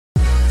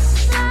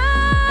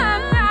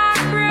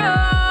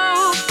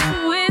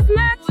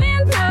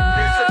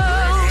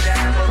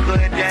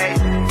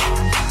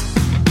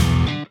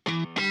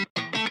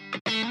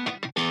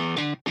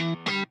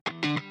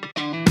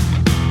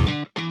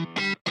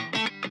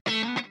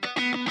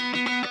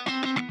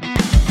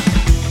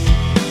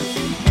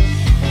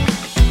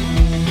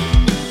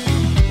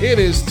It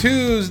is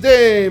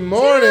Tuesday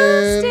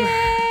morning.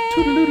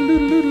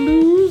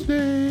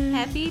 Tuesday.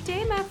 Happy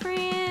day, my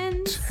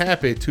friends.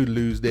 Happy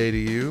Tuesday to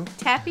you.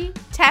 Tappy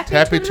Tuesday.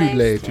 Tappy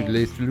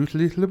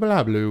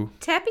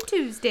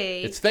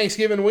Tuesday. It's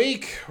Thanksgiving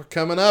week. We're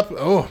coming up.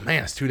 Oh,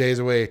 man, it's 2 days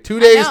away. 2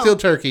 days till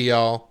turkey,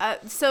 y'all.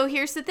 So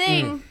here's the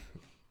thing.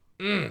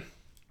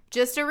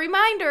 Just a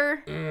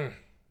reminder.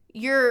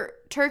 Your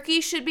turkey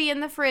should be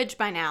in the fridge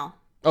by now.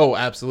 Oh,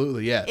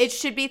 absolutely, yes. It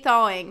should be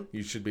thawing.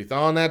 You should be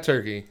thawing that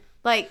turkey.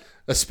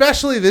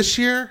 Especially this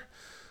year,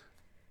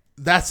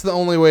 that's the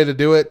only way to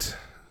do it.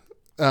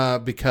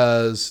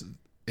 Because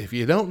if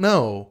you don't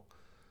know,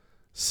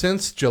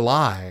 since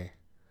July,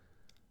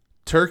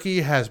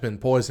 turkey has been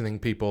poisoning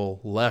people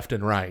left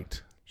and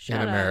right in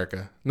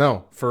America.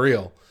 No, for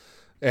real.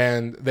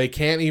 And they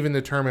can't even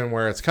determine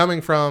where it's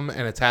coming from,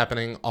 and it's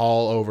happening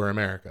all over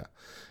America.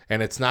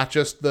 And it's not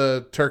just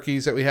the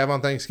turkeys that we have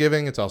on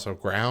Thanksgiving. It's also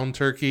ground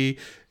turkey.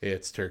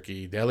 It's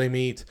turkey deli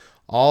meat.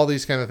 All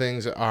these kind of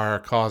things are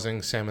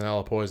causing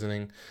salmonella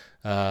poisoning.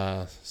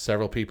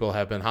 Several people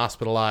have been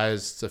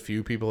hospitalized. A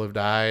few people have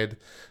died.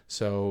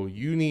 So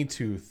you need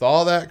to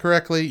thaw that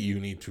correctly. You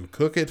need to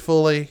cook it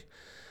fully.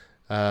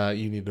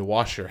 You need to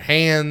wash your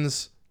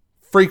hands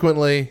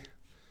frequently.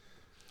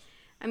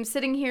 I'm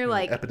sitting here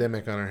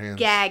epidemic on our hands,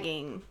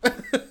 gagging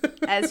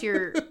as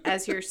you're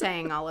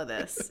saying all of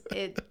this.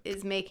 It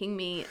is making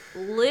me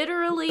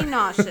literally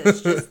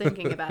nauseous just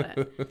thinking about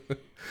it.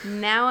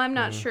 Now I'm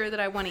not sure that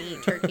I want to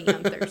eat turkey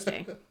on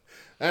Thursday.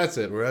 That's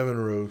it. We're having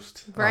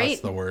roast. Right? Oh,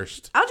 that's the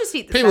worst. I'll just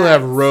eat the people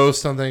sides. Who have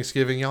roast on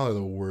Thanksgiving. Y'all are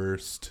the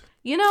worst.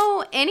 You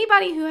know,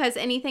 anybody who has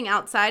anything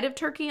outside of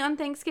turkey on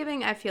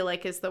Thanksgiving, I feel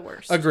like is the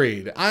worst.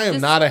 Agreed. I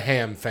am not a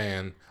ham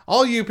fan.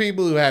 All you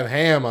people who have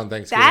ham on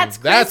Thanksgiving, that's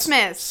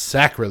Christmas.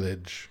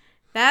 Sacrilege.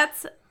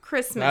 That's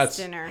Christmas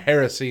dinner.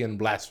 Heresy and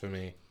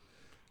blasphemy.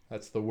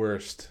 That's the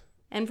worst.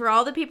 And for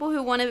all the people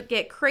who want to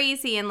get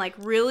crazy and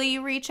really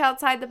reach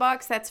outside the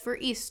box, that's for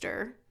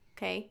Easter.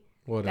 Okay?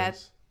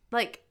 That's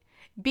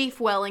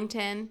beef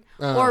Wellington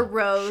or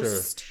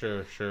roast.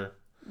 Sure.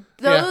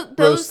 Those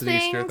roasted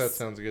things, Easter. That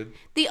sounds good.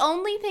 The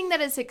only thing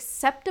that is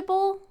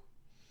acceptable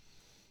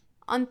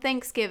on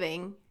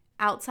Thanksgiving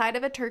outside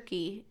of a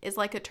turkey is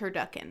a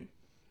turducken.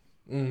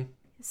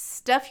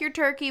 Stuff your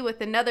turkey with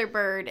another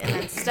bird and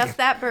then stuff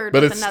that bird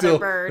with another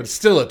bird. It's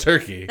still a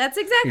turkey. That's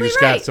exactly right. You just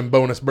got some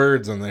bonus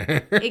birds on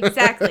there.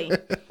 Exactly.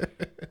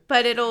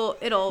 But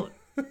it'll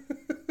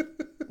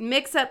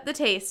mix up the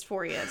taste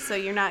for you so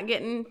you're not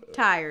getting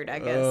tired, I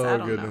guess. I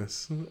don't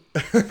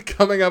know.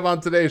 Coming up on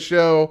today's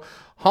show,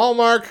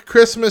 Hallmark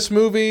Christmas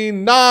movie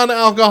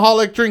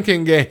non-alcoholic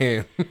drinking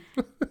game.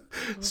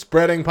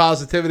 Spreading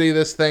positivity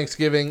this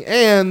Thanksgiving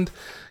and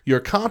your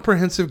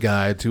comprehensive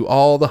guide to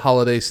all the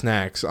holiday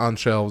snacks on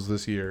shelves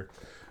this year.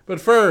 But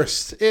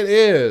first, it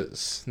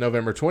is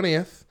November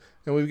 20th,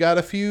 and we've got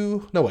a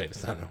few... No, wait,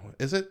 it's not.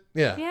 Is it?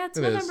 Yeah. Yeah, it's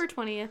November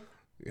 20th.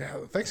 Yeah,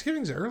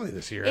 Thanksgiving's early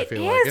this year, I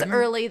feel like. It is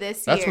early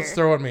this year. That's what's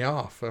throwing me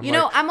off. I'm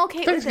okay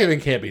with it. Thanksgiving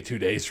can't be 2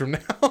 days from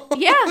now.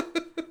 Yeah,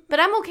 but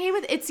I'm okay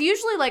with it. It's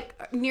usually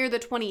near the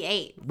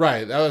 28th.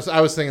 Right.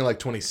 I was thinking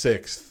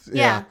 26th.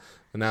 Yeah.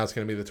 But now it's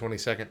going to be the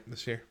 22nd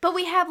this year. But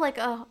we have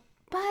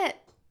but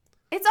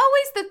it's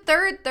always the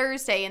third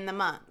Thursday in the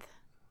month.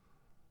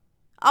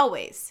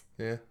 Always.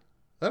 Yeah.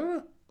 I don't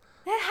know.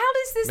 How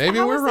is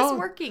this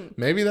working?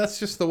 Maybe that's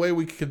just the way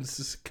we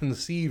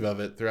conceive of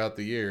it throughout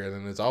the year, and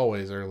then it's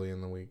always early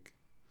in the week.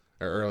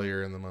 Or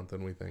earlier in the month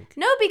than we think.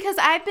 No, because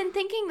I've been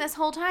thinking this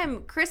whole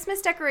time,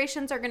 Christmas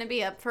decorations are going to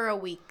be up for a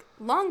week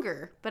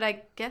longer, but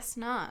I guess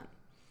not.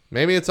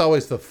 Maybe it's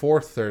always the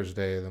fourth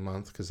Thursday of the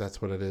month, because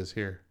that's what it is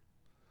here.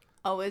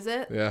 Oh, is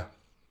it? Yeah.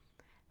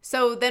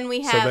 So then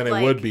we have So then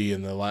it would be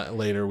in the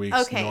later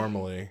weeks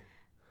normally.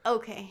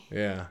 Okay.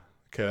 Yeah.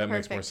 Okay, that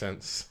makes more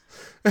sense.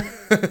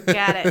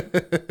 Got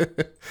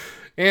it.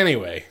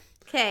 Anyway.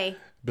 Okay.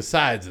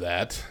 Besides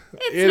that,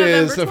 it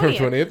is November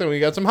 20th, and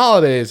we got some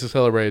holidays to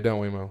celebrate, don't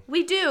we, Mo?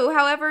 We do.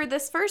 However,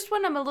 this first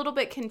one I'm a little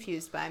bit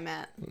confused by,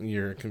 Matt.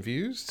 You're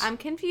confused? I'm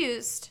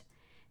confused.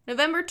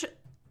 November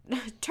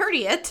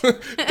 30th.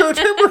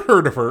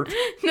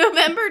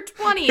 November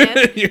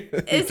 20th.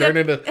 You turn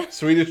into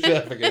Swedish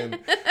Chef again.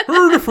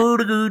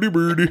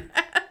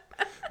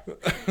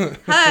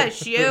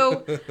 Hush,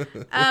 you.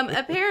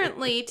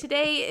 Apparently,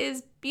 today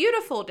is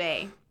Beautiful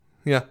Day.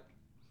 Yeah.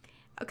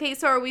 Okay,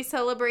 so are we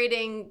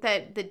celebrating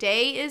that the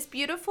day is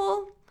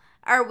beautiful?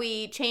 Are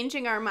we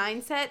changing our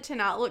mindset to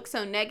not look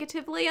so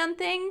negatively on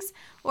things?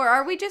 Or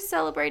are we just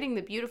celebrating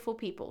the beautiful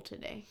people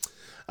today?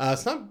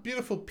 It's not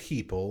beautiful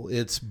people.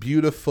 It's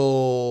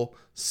beautiful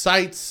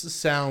sights,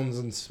 sounds,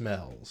 and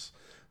smells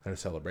that are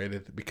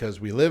celebrated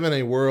because we live in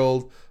a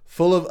world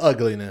full of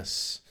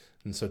ugliness.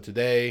 And so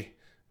today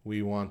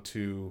we want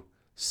to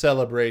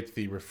celebrate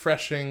the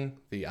refreshing,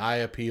 the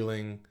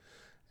eye-appealing,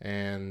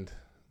 and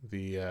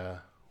the...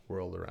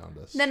 world around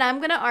us. Then I'm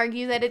going to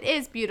argue that it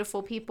is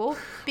beautiful people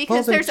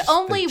because there's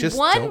only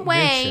one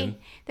way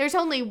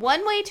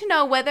to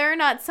know whether or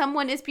not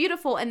someone is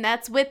beautiful, and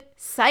that's with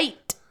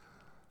sight.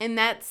 And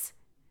that's,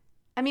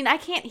 I mean, I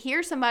can't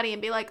hear somebody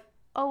and be like,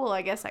 Oh, well,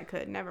 I guess I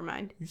could. Never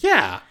mind.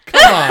 Yeah.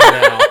 Come on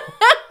now.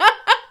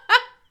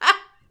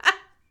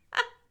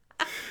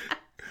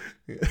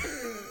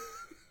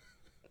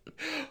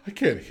 I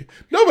can't.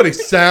 Nobody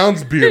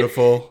sounds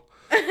beautiful.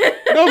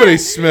 Nobody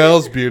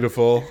smells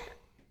beautiful.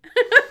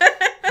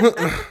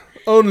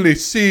 Only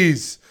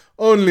sees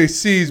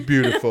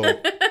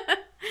beautiful.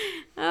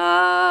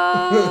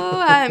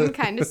 Oh, I'm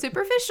kind of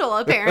superficial,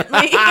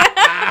 apparently.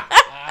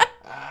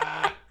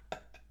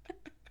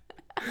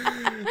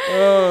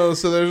 Oh,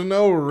 so there's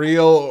no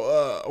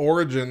real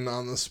origin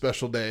on this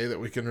special day that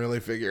we can really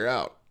figure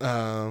out.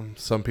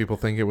 Some people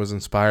think it was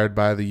inspired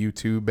by the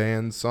U2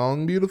 band's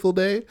song Beautiful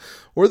Day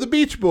or the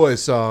Beach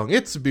Boys song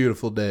It's a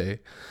Beautiful Day.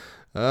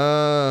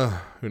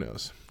 Who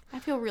knows? I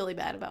feel really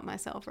bad about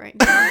myself right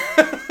now.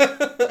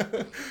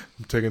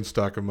 I'm taking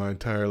stock of my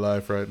entire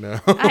life right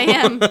now. I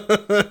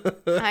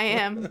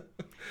am.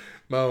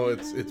 Mo,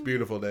 it's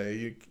beautiful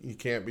day. You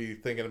can't be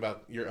thinking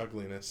about your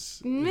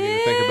ugliness. You need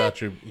to think about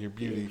your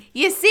beauty.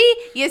 You see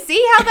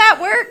how that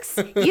works?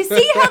 You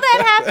see how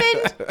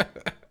that happened?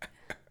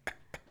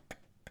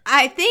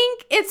 I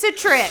think it's a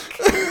trick.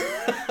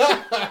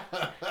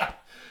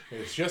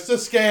 It's just a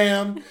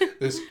scam.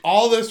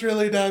 All this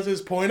really does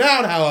is point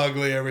out how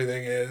ugly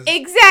everything is.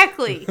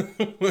 Exactly.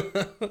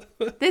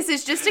 This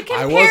is just a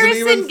comparison game. I wasn't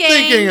even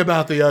thinking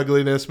about the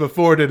ugliness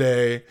before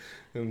today.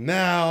 And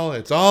now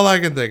it's all I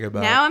can think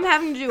about. Now I'm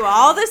having to do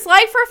all this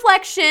life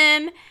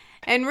reflection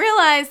and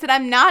realize that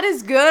I'm not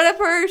as good a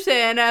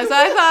person as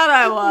I thought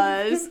I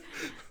was.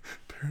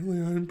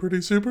 Apparently I'm pretty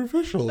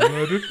superficial and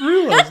I didn't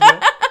realize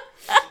that.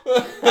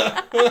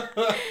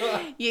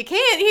 You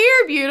can't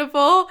hear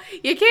beautiful.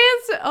 You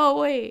can't oh,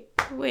 wait.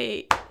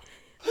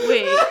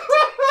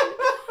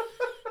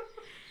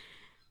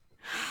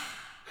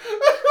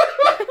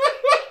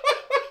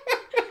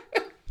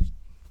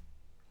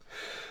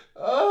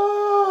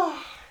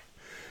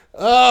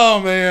 Oh,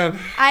 man.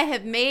 I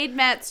have made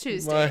Matt's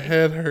Tuesday. My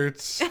head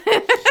hurts.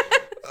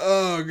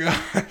 Oh,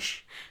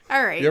 gosh.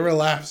 All right. You ever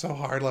laugh so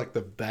hard like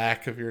the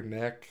back of your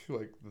neck?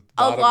 Like the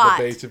bottom of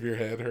the base of your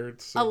head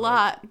hurts? A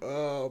lot.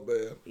 Oh,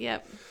 man.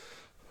 Yep.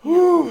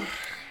 Whew.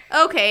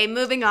 Okay,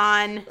 moving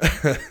on.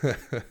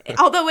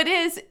 Although it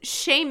is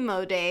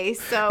Shame-Mo Day,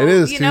 so it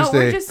is Tuesday.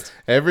 We're just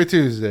every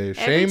Tuesday.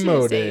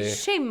 Shame-Mo Day.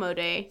 Shame-Mo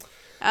Day.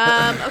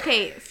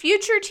 Okay,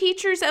 Future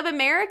Teachers of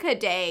America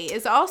Day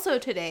is also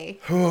today.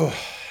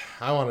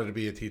 I wanted to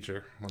be a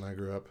teacher when I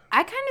grew up.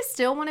 I kind of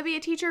still want to be a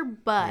teacher,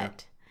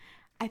 but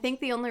I think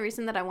the only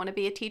reason that I want to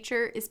be a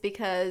teacher is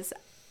because,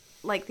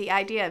 like, the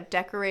idea of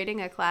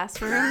decorating a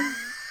classroom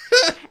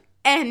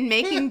and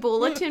making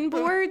bulletin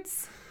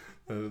boards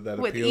that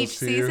with each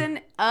to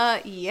season,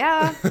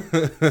 yeah,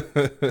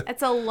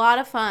 it's a lot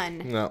of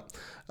fun. No,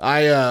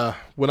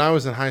 when I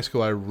was in high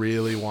school, I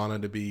really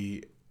wanted to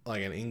be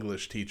like an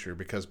English teacher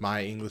because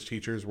my English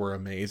teachers were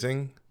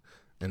amazing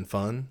and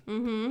fun.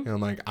 Mm-hmm. And I'm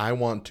like, I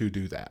want to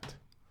do that.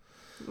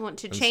 You want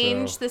to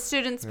change the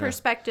student's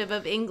perspective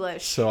of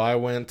English. So I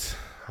went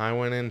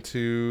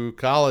into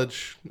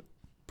college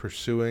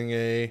pursuing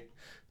a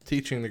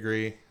teaching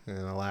degree, and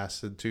it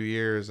lasted 2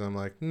 years. I'm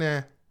like,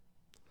 nah.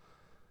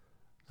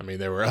 I mean,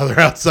 there were other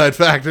outside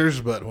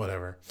factors, but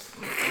whatever.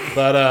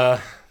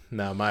 But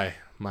no,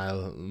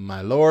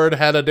 my Lord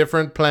had a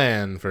different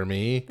plan for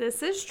me.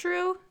 This is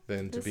true.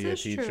 Than to be a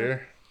teacher. True.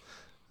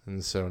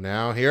 And so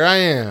now here I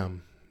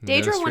am.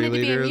 Deidre wanted to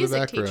be a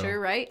music teacher,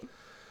 right?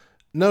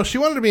 No, she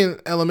wanted to be an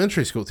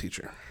elementary school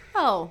teacher.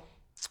 Oh.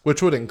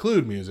 Which would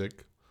include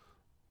music,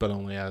 but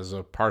only as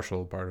a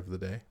partial part of the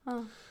day.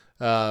 Oh.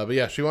 But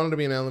yeah, she wanted to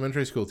be an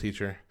elementary school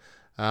teacher.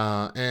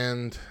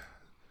 And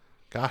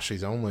gosh,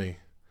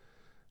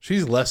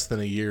 she's less than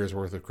a year's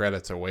worth of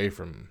credits away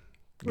from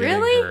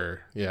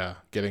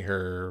getting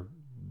her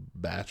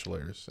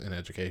bachelor's in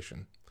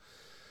education.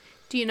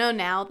 Do you know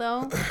now,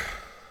 though,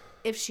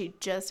 if she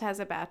just has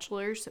a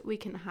bachelor's, we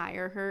can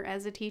hire her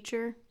as a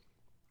teacher,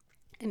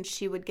 and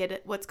she would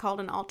get what's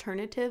called an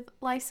alternative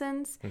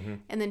license,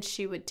 and then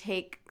she would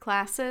take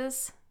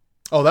classes.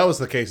 Oh, that was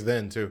the case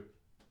then, too,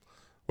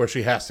 where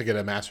she has to get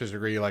a master's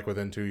degree, like,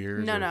 within 2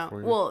 years? No.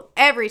 Well,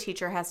 every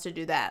teacher has to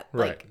do that.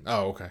 Right. Like,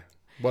 oh, okay.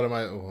 What am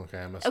I? Oh,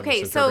 okay, I must have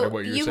misinterpreted so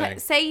what you're saying.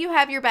 Say you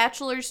have your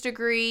bachelor's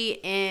degree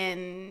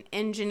in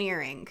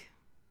engineering.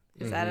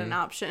 Is that an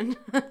option?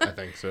 I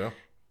think so.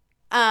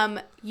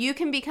 You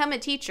can become a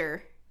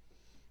teacher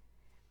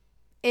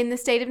in the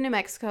state of New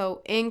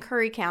Mexico in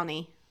Curry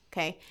County.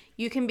 Okay.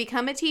 You can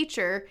become a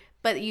teacher,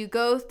 but you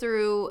go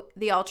through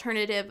the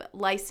alternative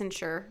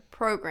licensure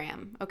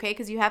program. Okay.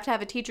 Because you have to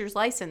have a teacher's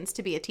license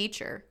to be a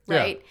teacher.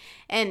 Right. Yeah.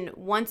 And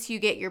once you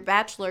get your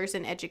bachelor's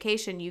in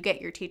education, you get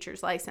your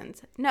teacher's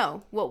license.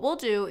 No, what we'll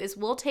do is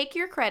we'll take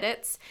your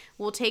credits.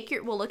 We'll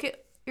look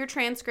at your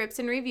transcripts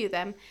and review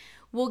them.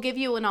 We'll give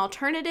you an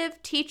alternative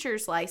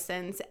teacher's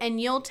license, and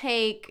you'll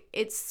take,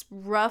 it's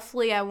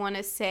roughly, I want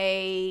to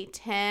say,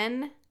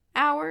 10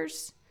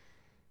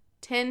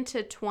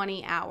 to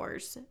 20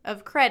 hours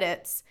of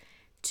credits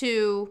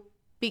to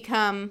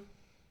become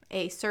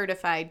a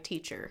certified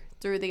teacher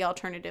through the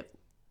alternative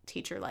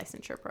teacher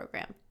licensure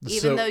program,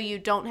 even though you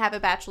don't have a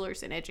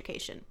bachelor's in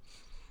education.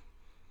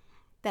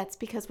 That's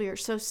because we are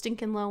so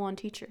stinking low on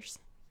teachers.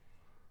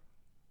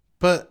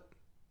 But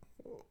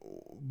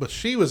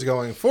she was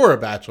going for a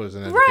bachelor's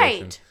in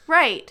education.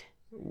 Right.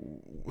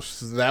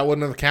 So that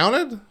wouldn't have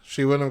counted?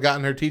 She wouldn't have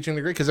gotten her teaching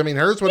degree? Because, I mean,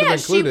 hers would have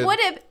included. She would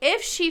have,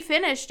 if she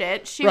finished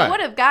it, she would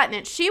have gotten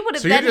it. She would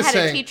have then had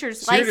a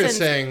teacher's license. You're just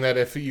saying that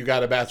if you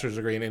got a bachelor's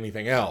degree in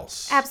anything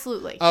else.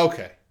 Absolutely.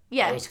 Okay.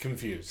 Yeah. I was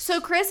confused.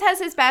 So Chris has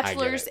his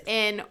bachelor's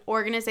in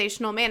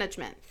organizational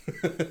management.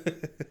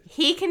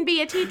 He can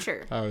be a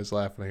teacher. I was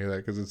laughing to hear that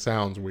because it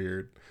sounds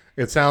weird.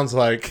 It sounds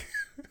like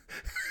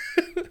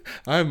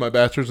I have my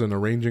bachelor's in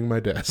arranging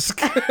my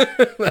desk.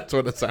 That's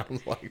what it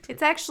sounds like.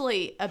 It's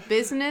actually a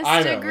business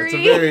degree.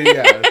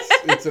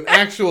 It's an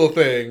actual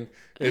thing.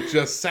 It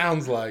just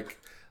sounds like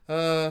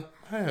I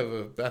have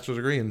a bachelor's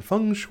degree in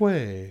feng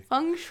shui.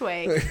 Feng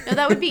shui. No,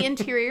 that would be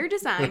interior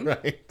design.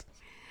 Right.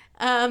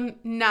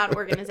 Not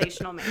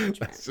organizational management.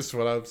 That's just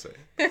what I'm saying.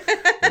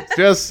 It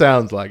just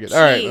sounds like it. All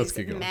right, let's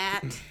keep going.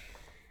 Matt.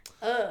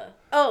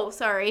 Oh,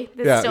 sorry.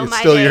 This is still it's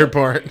my still day. your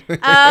part.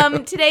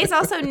 Today's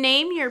also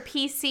Name Your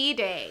PC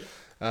Day.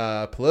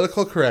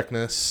 Political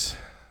correctness.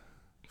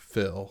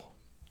 Phil.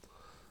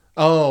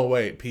 Oh,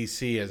 wait.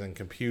 PC as in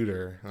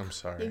computer. I'm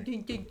sorry.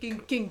 Okay,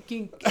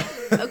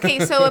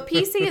 so a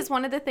PC is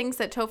one of the things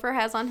that Topher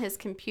has on his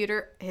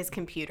computer.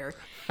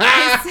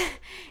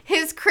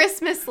 His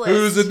Christmas list.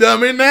 Who's a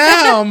dummy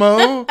now,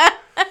 Mo?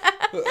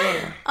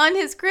 On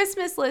his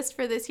Christmas list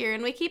for this year.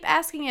 And we keep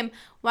asking him,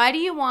 why do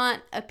you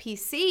want a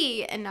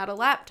PC and not a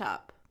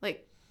laptop?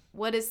 Like,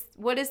 what is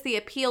the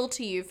appeal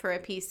to you for a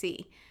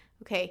PC?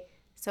 Okay,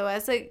 so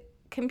as a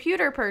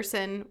computer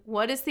person,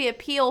 what is the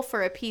appeal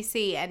for a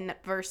PC and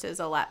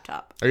versus a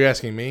laptop? Are you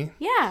asking me?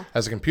 Yeah.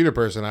 As a computer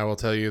person, I will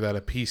tell you that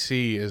a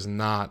PC is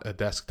not a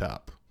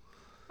desktop.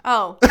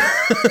 Oh.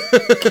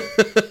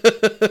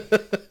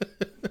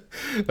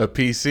 A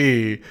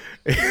PC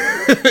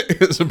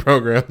is a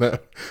program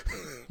that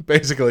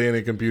basically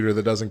any computer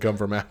that doesn't come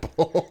from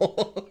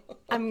Apple.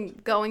 I'm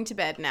going to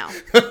bed now.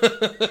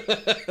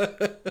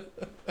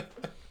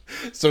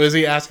 So is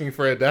he asking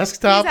for a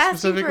desktop He's asking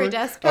specifically? for a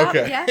desktop,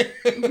 okay. yeah.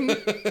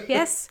 Mm-hmm.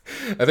 Yes.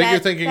 I think you're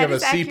thinking of a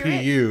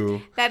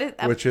CPU, that is,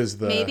 which is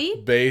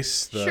the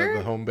base,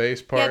 the home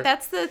base part. Yeah,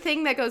 that's the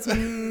thing that goes,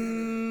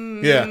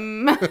 Yeah.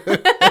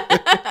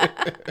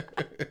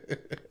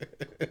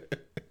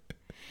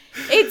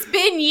 It's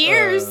been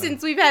years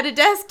since we've had a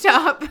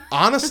desktop.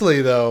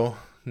 Honestly, though,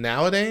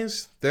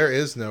 nowadays, there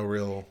is no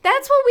real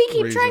That's what we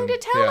keep reason. trying to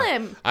tell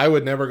him. I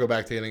would never go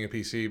back to getting a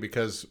PC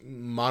because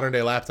modern day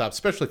laptops,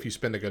 especially if you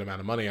spend a good amount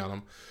of money on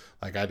them,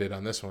 like I did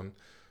on this one,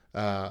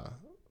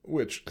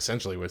 which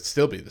essentially would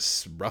still be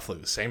roughly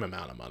the same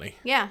amount of money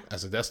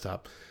as a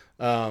desktop.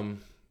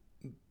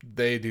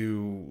 They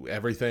do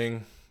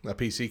everything a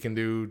PC can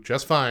do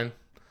just fine,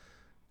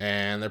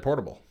 and they're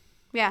portable.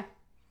 Yeah.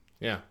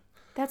 Yeah.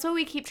 That's what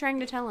we keep trying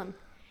to tell him.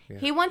 Yeah.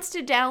 He wants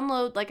to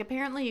download,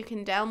 apparently you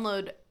can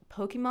download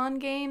Pokemon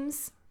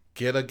games.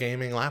 Get a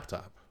gaming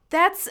laptop.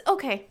 That's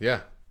okay.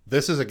 Yeah.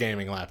 This is a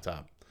gaming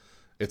laptop.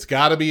 It's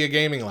got to be a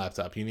gaming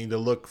laptop. You need to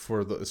look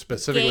for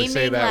specifically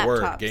say that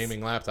word,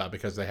 gaming laptop,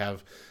 because they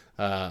have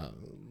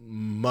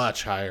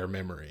much higher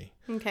memory.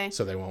 Okay.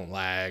 So they won't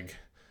lag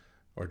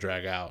or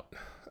drag out.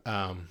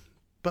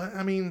 But,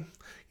 I mean,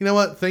 you know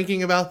what?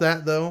 Thinking about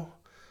that, though,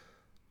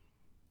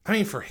 I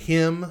mean, for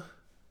him,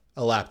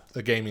 a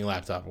gaming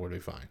laptop would be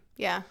fine.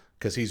 Yeah.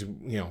 Because he's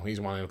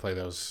wanting to play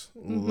those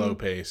low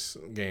pace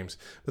games.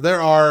 But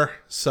there are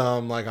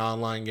some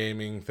online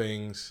gaming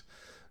things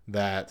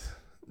that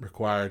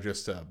require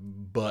just a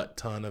butt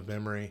ton of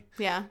memory.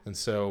 Yeah. And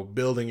so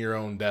building your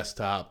own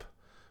desktop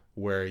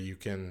where you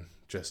can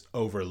just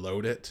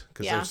overload it,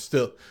 because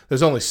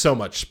there's only so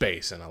much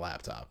space in a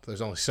laptop.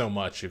 There's only so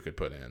much you could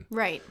put in.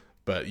 Right.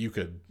 But you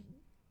could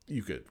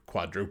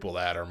quadruple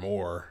that or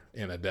more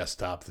in a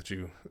desktop that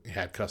you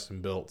had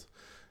custom built.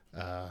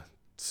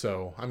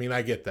 So, I mean,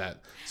 I get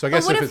that. So I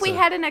guess what if we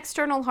had an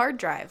external hard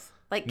drive?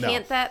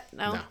 Can't that?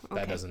 No,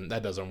 okay.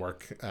 That doesn't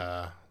work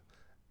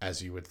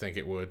as you would think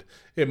it would.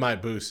 It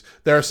might boost.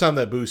 There are some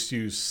that boost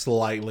you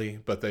slightly,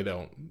 but they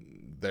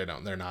don't.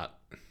 They're not.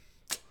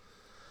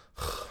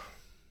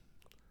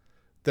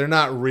 They're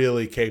not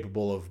really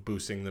capable of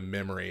boosting the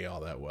memory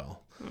all that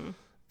well.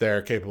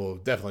 They're capable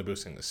of definitely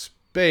boosting the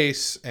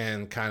space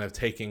and kind of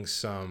taking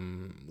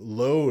some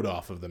load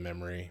off of the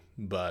memory,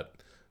 but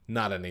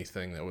not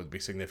anything that would be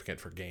significant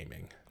for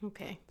gaming.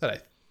 Okay. That I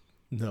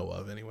know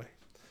of, anyway.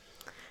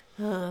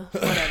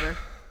 Whatever.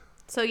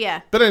 So,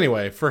 yeah. But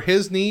anyway, for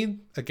his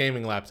need, a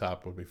gaming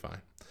laptop would be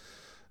fine.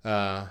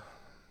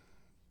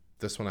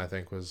 This one, I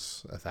think,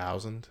 was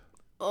 $1,000.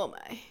 Oh,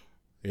 my.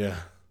 Yeah.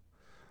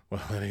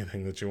 Well,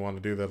 anything that you want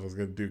to do that was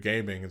going to do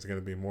gaming is going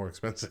to be more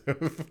expensive.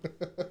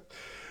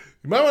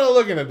 You might want to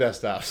look into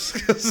desktops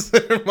because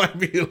they might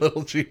be a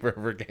little cheaper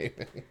for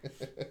gaming.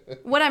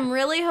 What I'm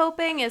really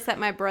hoping is that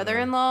my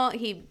brother-in-law,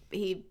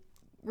 he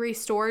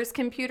restores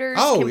computers,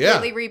 Oh, yeah.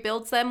 completely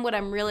rebuilds them. What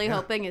I'm really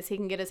hoping is he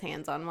can get his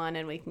hands on one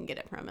and we can get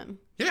it from him.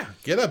 Yeah,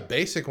 get a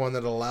basic one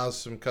that allows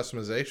some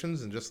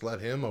customizations and just let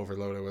him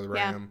overload it with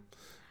RAM.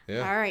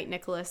 Yeah. All right,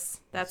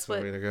 Nicholas. That's the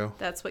way to go.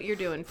 That's what you're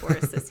doing for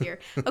us this year.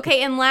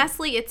 Okay, and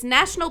lastly, it's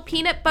National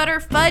Peanut Butter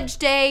Fudge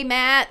Day,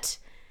 Matt.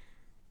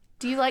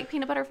 Do you like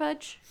peanut butter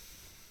fudge?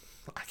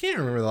 I can't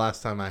remember the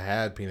last time I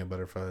had peanut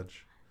butter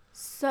fudge.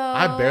 So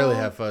I barely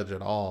have fudge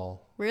at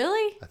all.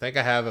 Really? I think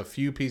I have a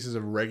few pieces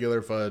of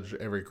regular fudge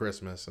every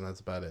Christmas, and that's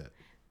about it.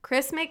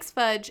 Chris makes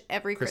fudge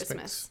every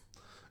Christmas.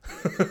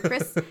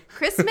 Chris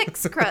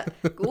makes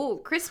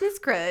Christmas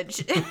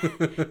crudge.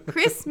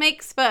 Chris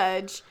makes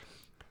fudge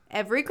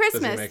every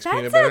Christmas. Does he make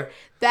peanut butter?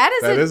 That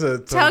is a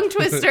tongue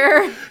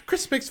twister.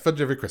 Chris makes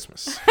fudge every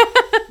Christmas.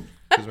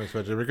 Chris makes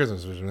fudge every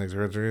Christmas. Which makes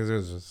fudge every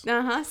Christmas.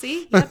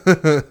 See? Yep.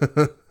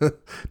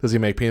 Does he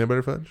make peanut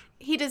butter fudge?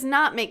 He does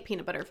not make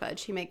peanut butter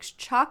fudge. He makes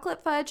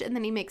chocolate fudge, and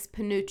then he makes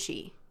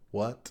panucci.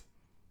 What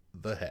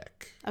the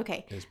heck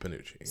is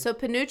panucci? So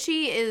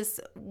panucci is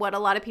what a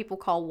lot of people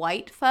call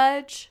white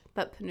fudge,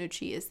 but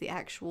panucci is the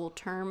actual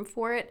term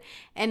for it.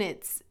 And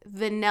it's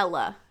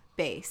vanilla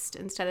based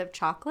instead of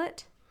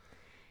chocolate.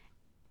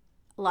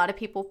 A lot of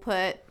people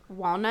put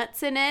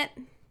walnuts in it.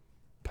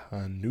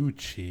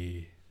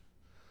 Panucci.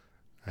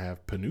 I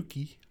have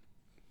panucci.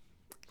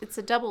 It's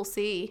a double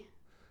C.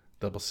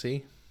 Double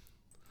C?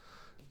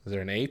 Is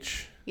there an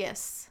H?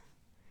 Yes.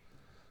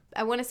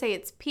 I want to say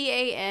it's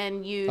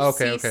Panucci.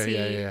 Okay.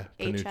 Yeah.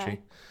 Panucci.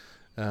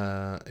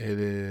 It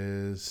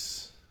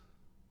is...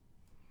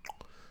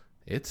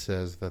 It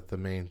says that the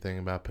main thing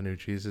about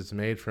panucci is it's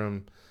made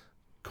from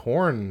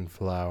corn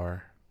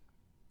flour.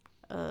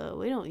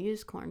 We don't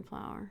use corn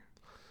flour.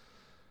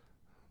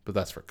 But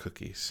that's for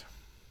cookies.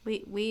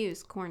 We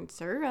use corn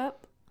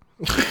syrup.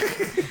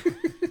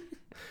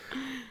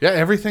 Yeah,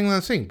 everything that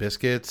I'm seeing,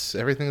 biscuits,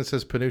 everything that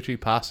says panucci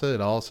pasta,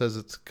 it all says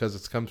it's because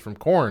it comes from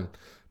corn.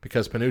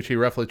 Because panucci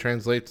roughly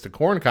translates to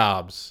corn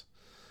cobs.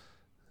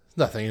 It's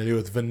nothing to do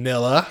with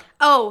vanilla.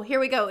 Oh, here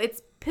we go.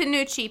 It's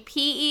panucci.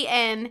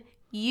 Penucche.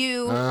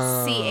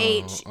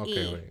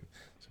 Okay, wait.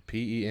 So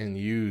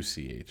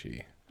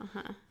Penucche.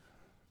 Uh-huh.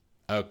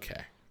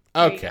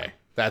 Okay.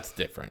 That's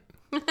different.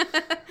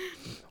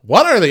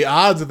 What are the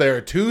odds that there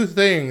are two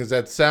things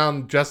that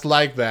sound just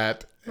like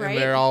that and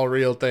they're all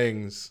real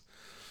things?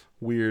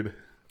 Weird.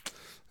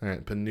 All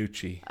right,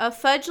 panucci. A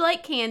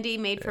fudge-like candy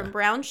made from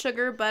brown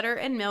sugar, butter,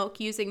 and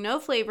milk using no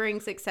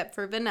flavorings except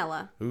for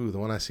vanilla. Ooh, the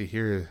one I see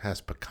here has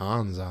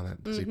pecans on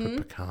it. Does he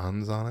put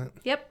pecans on it?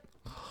 Yep.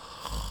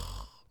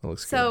 That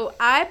looks good. So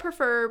I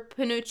prefer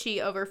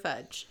panucci over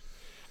fudge.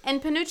 And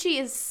panucci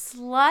is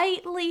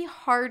slightly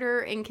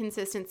harder in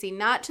consistency,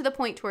 not to the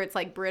point to where it's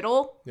like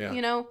brittle,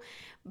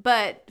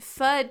 but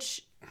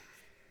fudge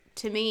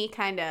to me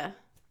kind of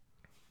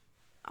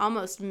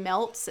almost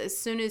melts as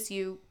soon as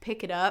you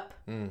pick it up.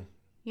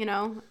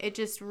 It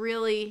just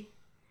really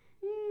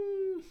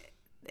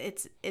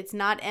it's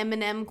not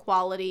M&M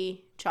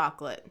quality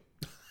chocolate.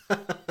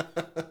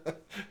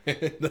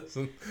 It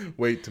doesn't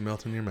wait to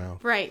melt in your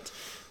mouth. Right.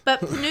 But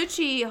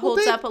panucci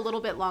holds up a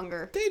little bit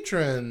longer.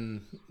 Deidre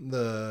and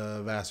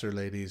the Vassar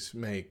ladies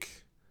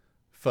make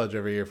fudge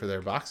every year for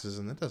their boxes,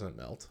 and it doesn't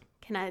melt.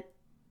 I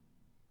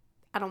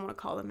don't want to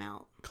call them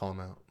out. Call them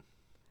out.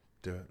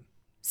 Do it.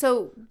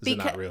 So, is it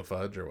not real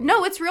fudge or what?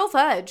 No, it's real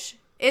fudge.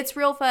 It's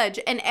real fudge.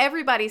 And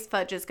everybody's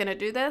fudge is going to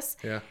do this.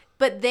 Yeah.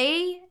 But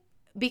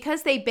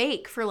because they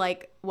bake for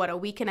a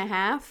week and a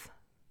half?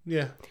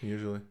 Yeah,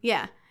 usually.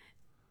 Yeah.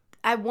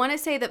 I want to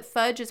say that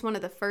fudge is one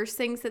of the first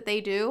things that they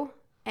do,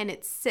 and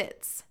it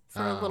sits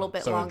for a little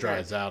bit longer. So it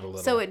dries out a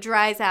little. So it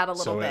dries out a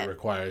little bit. So it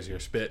requires your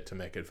spit to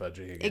make it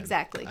fudgy again.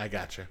 Exactly. I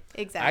gotcha.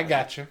 Exactly.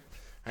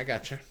 I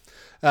gotcha.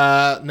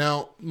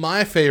 Now,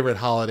 my favorite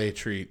holiday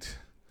treat...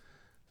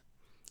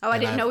 Oh, I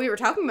didn't know we were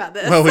talking about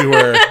this. Well, we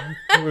were.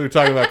 We were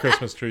talking about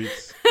Christmas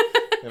treats.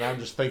 And I'm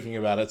just thinking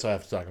about it, so I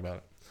have to talk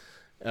about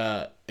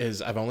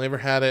it. I've only ever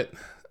had it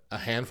a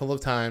handful of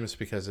times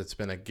because it's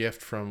been a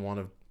gift from one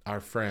of our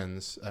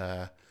friends,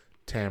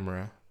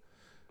 Tamara.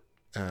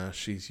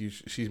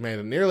 She's made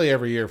it nearly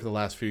every year for the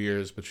last few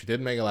years, but she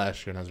did make it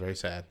last year, and I was very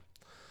sad.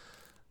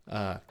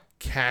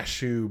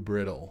 Cashew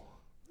brittle.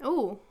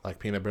 Ooh. Like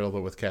peanut brittle,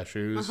 but with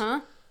cashews. Uh-huh.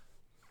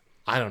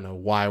 I don't know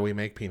why we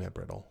make peanut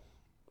brittle.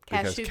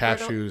 Because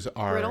cashews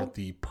are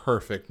the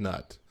perfect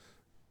nut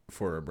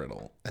for a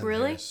brittle. And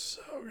really? It's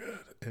so good.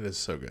 It is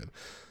so good.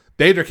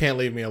 Deidre can't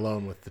leave me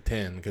alone with the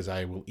tin because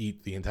I will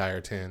eat the entire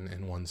tin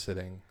in one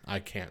sitting. I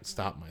can't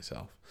stop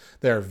myself.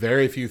 There are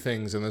very few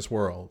things in this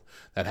world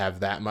that have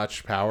that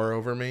much power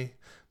over me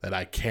that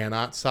I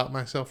cannot stop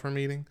myself from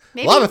eating.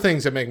 Maybe. A lot of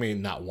things that make me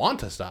not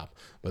want to stop,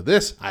 But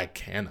this, I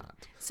cannot.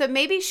 So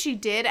maybe she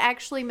did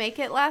actually make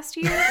it last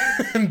year.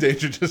 And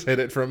Deja just hid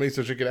it from me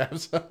so she could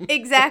have some.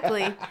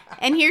 Exactly.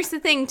 And here's the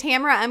thing,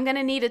 Tamara, I'm going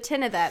to need a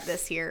tin of that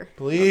this year.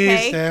 Please,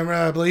 okay?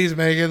 Tamara, please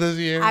make it this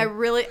year.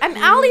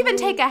 I'll even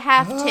take a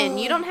half tin.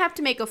 You don't have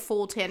to make a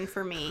full tin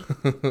for me.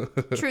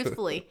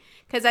 Truthfully.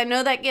 Because I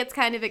know that gets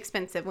kind of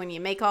expensive when you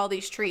make all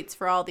these treats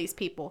for all these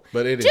people.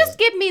 But just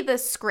give me the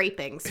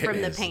scrapings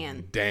from the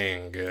pan.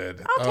 Dang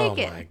good. I'll take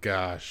it. Oh my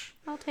gosh.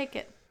 I'll take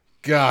it.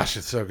 Gosh,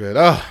 it's so good.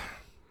 Oh,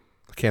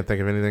 I can't think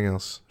of anything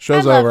else.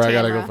 Show's over. I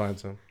gotta go find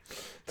some.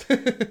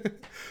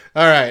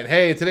 All right.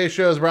 Hey, today's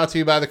show is brought to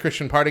you by the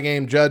Christian party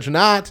game Judge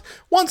Not.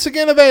 Once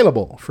again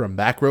available from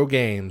Back Row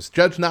Games.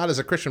 Judge Not is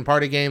a Christian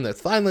party game that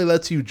finally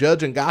lets you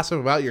judge and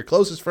gossip about your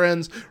closest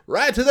friends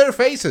right to their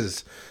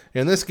faces.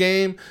 In this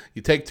game,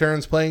 you take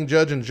turns playing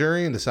judge and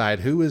jury and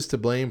decide who is to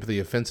blame for the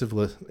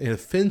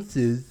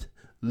offenses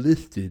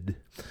listed,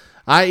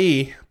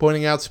 i.e.,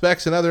 pointing out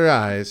specks in other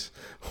eyes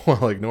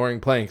while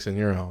ignoring planks in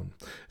your own.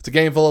 It's a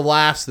game full of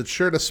laughs that's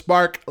sure to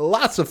spark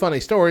lots of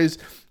funny stories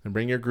and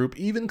bring your group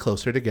even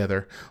closer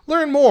together.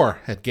 Learn more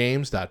at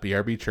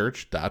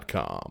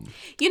games.brbchurch.com.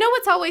 You know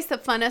what's always the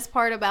funnest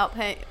part about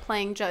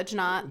playing Judge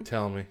Not?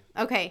 Tell me.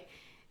 Okay,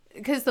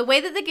 because the way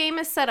that the game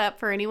is set up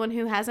for anyone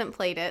who hasn't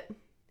played it,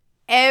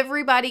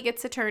 everybody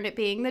gets a turn at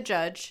being the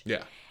judge.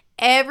 Yeah.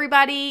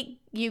 Everybody,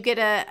 you get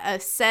a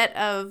set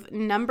of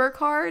number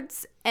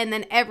cards, and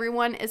then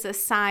everyone is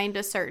assigned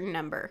a certain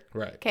number.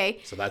 Right.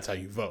 Okay? So that's how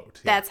you vote.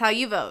 Yeah. That's how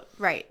you vote.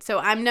 Right. So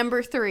I'm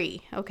number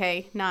 3.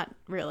 Okay? Not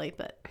really,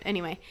 but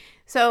anyway.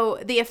 So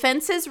the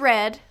offense is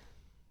red.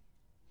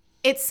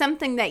 It's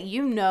something that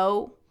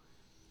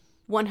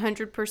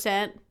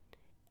 100%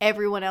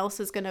 everyone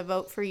else is going to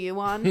vote for you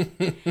on.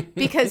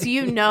 Because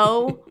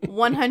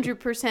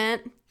 100%.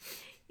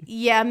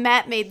 Yeah,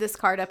 Matt made this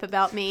card up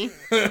about me.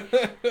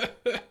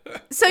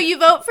 So you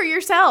vote for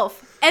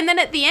yourself. And then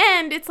at the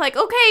end, it's like,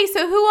 okay,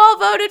 so who all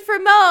voted for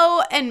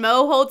Mo? And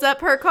Mo holds up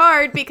her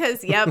card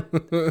because, yep,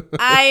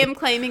 I am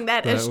claiming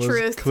that as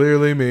truth.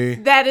 Clearly me.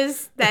 That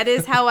is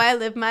how I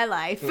live my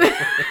life.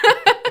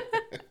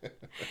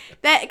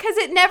 That because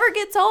it never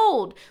gets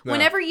old. No.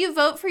 Whenever you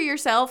vote for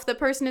yourself, the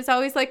person is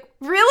always like,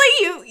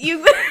 really?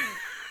 You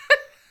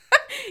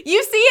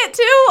you see it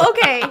too?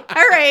 Okay.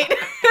 All right.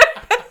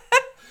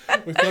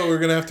 We thought we were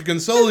going to have to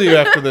console you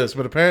after this,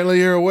 but apparently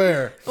you're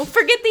aware. Well,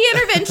 forget the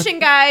intervention,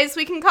 guys.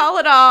 We can call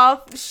it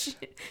off. She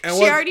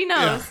already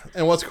knows. Yeah.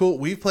 And what's cool,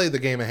 we've played the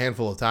game a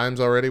handful of times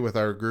already with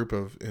our group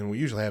and we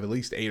usually have at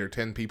least 8 or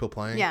 10 people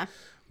playing. Yeah.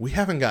 We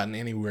haven't gotten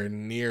anywhere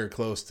near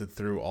close to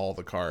through all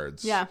the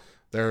cards. Yeah.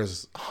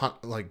 There's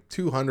like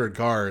 200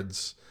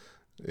 cards.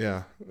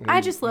 Yeah.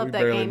 I just love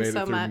that game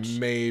so much.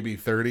 Maybe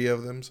 30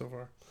 of them so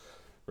far.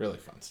 Really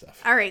fun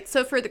stuff. All right.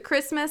 So for the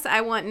Christmas,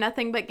 I want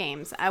nothing but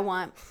games. I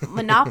want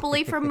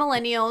Monopoly for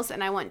millennials,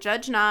 and I want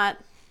Judge Not,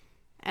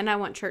 and I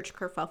want Church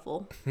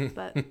Kerfuffle.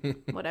 But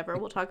whatever.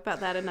 We'll talk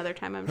about that another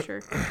time, I'm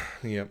sure.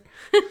 Yep.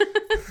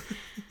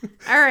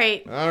 All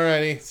right. All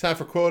righty. It's time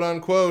for quote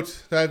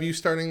unquote. Do I have you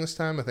starting this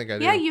time? I think I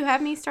do. Yeah, you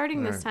have me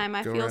starting this time.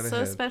 I feel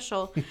so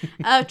special.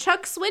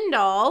 Chuck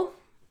Swindoll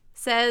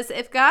says,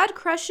 if God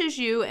crushes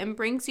you and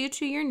brings you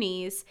to your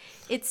knees,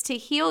 it's to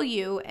heal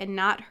you and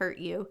not hurt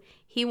you.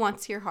 He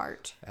wants your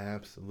heart.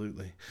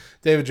 Absolutely.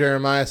 David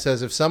Jeremiah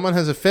says, if someone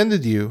has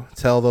offended you,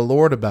 tell the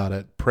Lord about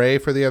it. Pray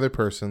for the other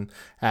person.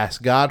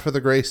 Ask God for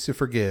the grace to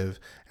forgive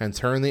and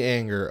turn the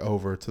anger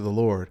over to the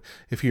Lord.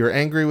 If you are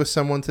angry with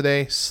someone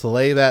today,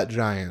 slay that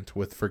giant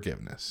with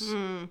forgiveness.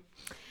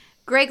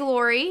 Greg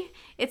Laurie,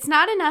 it's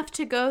not enough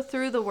to go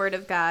through the Word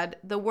of God.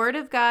 The Word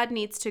of God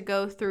needs to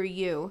go through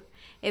you.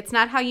 It's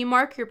not how you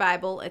mark your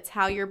Bible. It's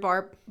how your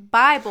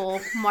Bible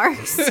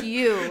marks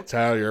you. It's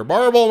how your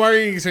Bible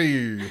marks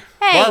you.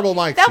 Hey,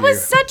 that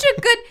was such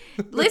a good...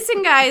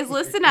 Listen, guys.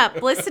 Listen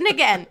up. Listen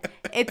again.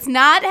 It's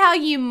not how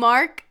you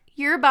mark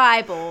your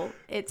Bible.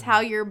 It's how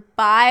your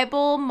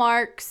Bible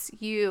marks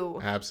you.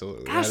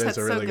 Absolutely. Gosh, that is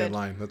a really so good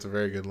line. That's a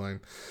very good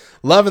line.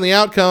 Love in the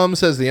Outcome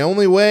says, the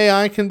only way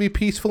I can be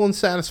peaceful and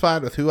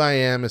satisfied with who I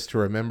am is to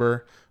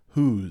remember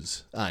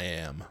whose I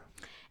am.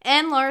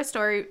 And Laura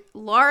Story,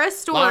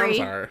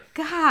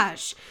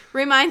 gosh,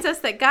 reminds us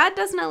that God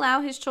doesn't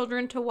allow his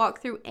children to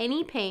walk through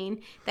any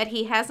pain that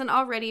he hasn't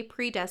already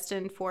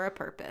predestined for a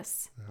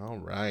purpose. All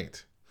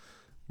right.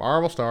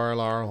 Marble Star,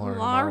 Laura.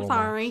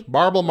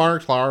 Marble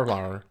Marks.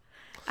 I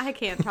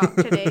can't talk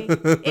today.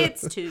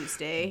 It's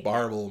Tuesday.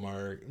 Barble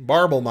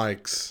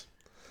Mikes.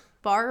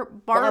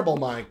 Barble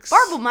Mikes.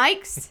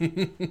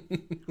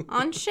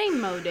 On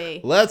Shame Mo Day.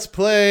 Let's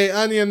play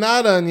Onion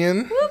Not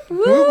Onion. Whoop,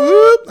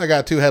 whoop. I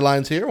got 2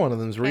 headlines here. One of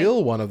them's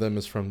real. One of them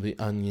is from The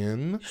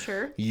Onion.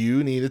 Sure.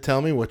 You need to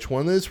tell me which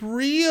one is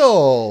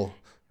real.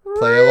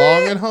 Play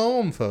along at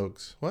home,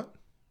 folks. What?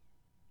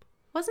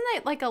 Wasn't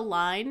that like a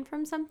line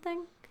from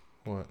something?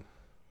 What?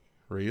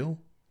 Real?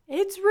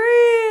 It's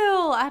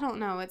real. I don't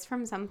know. It's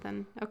from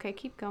something. Okay,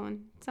 keep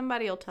going.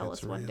 Somebody will tell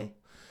us one day.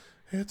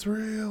 It's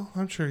real.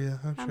 I'm sure, yeah.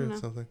 I'm sure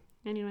it's something.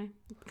 Anyway,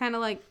 kind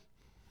of like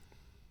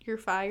you're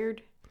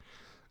fired.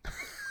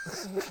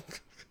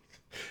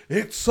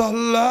 It's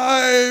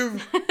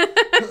alive.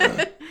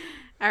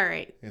 All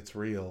right. It's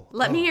real.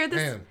 Let me hear this.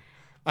 Man.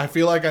 I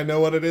feel like I know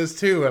what it is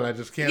too, and I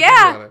just can't think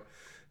about it.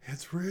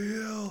 It's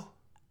real.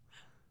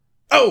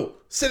 Oh,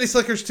 City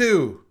Slickers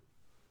 2.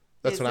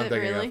 That's what I'm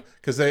thinking of.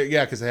 Because they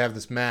have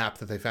this map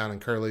that they found in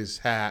Curly's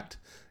hat,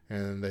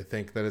 and they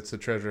think that it's a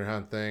treasure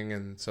hunt thing,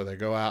 and so they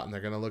go out and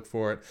they're going to look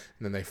for it,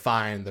 and then they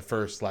find the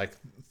first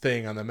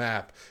thing on the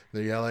map.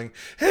 They're yelling,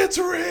 "It's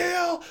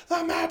real!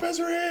 The map is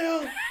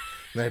real!"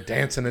 And they're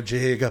dancing a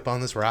jig up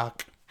on this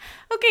rock.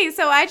 Okay,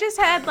 so I just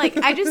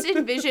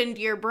envisioned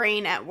your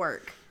brain at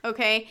work.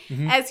 Okay,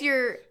 as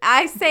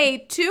I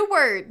say 2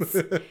 words,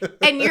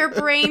 and your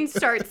brain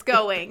starts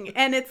going,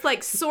 and it's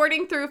like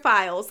sorting through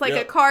files, like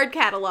a card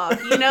catalog,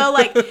 and there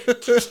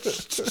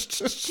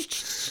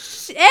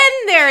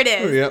it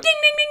is. Yep. Ding,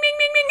 ding, ding, ding,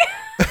 ding, ding.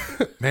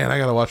 Man, I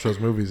gotta watch those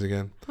movies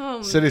again.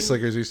 Oh, City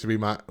Slickers used to be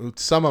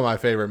some of my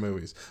favorite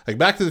movies. Like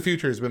Back to the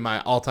Future has been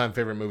my all-time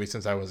favorite movie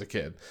since I was a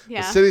kid.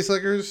 Yeah. But City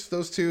Slickers,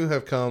 those two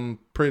have come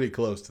pretty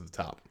close to the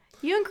top.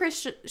 You and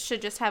Chris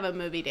should just have a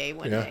movie day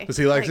one day. Does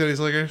he like City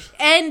Slickers?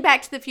 And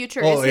Back to the Future.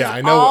 Oh is yeah, his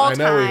I know we all-time.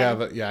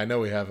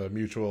 have a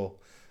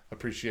mutual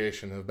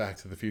appreciation of Back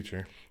to the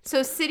Future.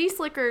 So City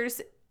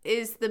Slickers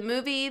is the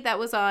movie that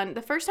was on.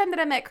 The first time that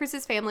I met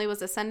Chris's family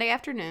was a Sunday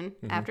afternoon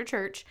after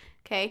church.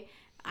 Okay.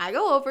 I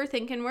go over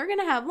thinking we're going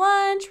to have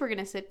lunch. We're going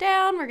to sit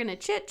down. We're going to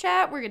chit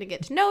chat. We're going to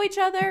get to know each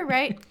other.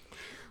 Right.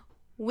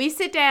 We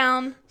sit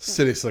down.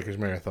 City Slickers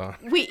marathon.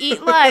 We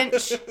eat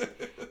lunch.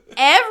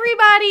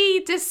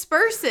 Everybody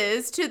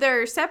disperses to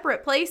their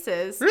separate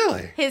places.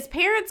 Really? His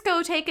parents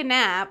go take a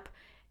nap.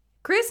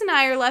 Chris and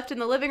I are left in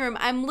the living room.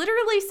 I'm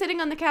literally sitting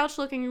on the couch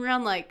looking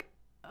around like,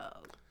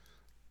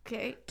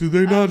 okay. Do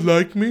they not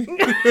like me?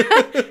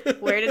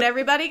 Where did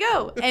everybody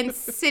go? And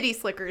City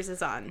Slickers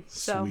is on.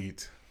 So,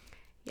 sweet.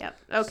 Yep.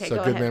 Okay, so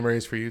go good ahead.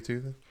 memories for you too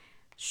then?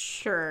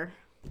 Sure.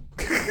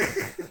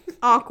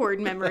 Awkward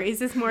memories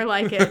is more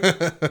like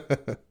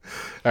it.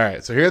 All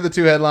right, so here are the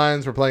 2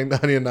 headlines. We're playing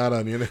Onion, Not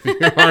Onion, if you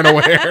aren't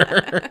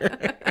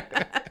aware.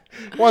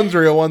 One's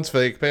real, one's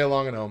fake. Pay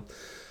along at home.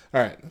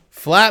 All right.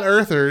 Flat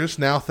earthers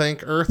now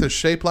think Earth is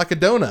shaped like a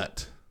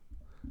donut.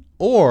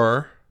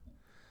 Or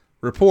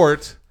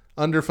report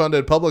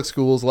underfunded public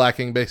schools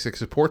lacking basic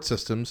support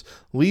systems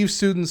leave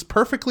students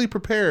perfectly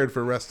prepared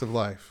for rest of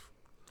life.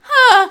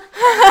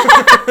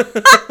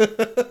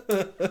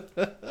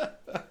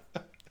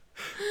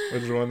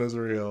 Which one is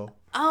real?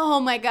 Oh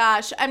my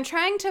gosh. I'm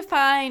trying to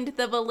find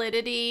the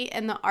validity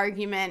and the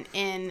argument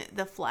in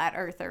the flat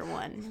earther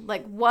one.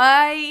 Like,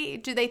 why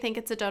do they think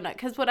it's a donut?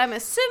 Because what I'm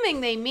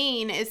assuming they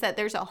mean is that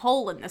there's a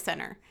hole in the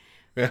center.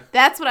 Yeah.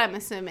 That's what I'm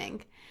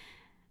assuming.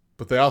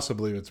 But they also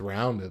believe it's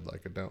rounded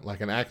like a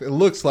donut. It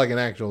looks like an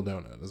actual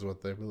donut is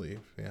what they believe.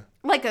 Yeah.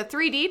 Like a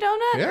 3D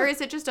donut? Yeah. Or is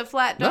it just a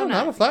flat donut? No,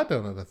 not a flat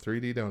donut. A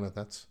 3D donut.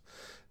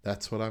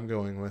 That's what I'm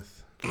going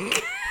with.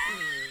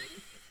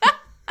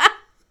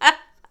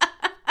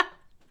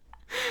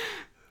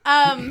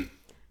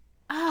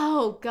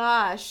 Oh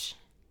gosh.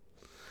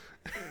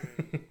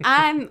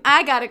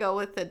 I gotta go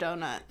with the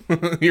donut.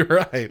 You're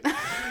right.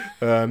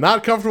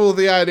 Not comfortable with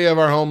the idea of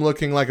our home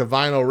looking like a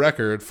vinyl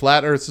record,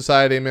 Flat Earth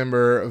Society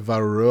member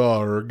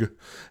Varorg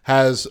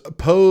has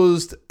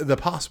posed the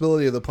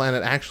possibility of the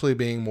planet actually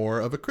being more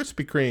of a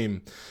Krispy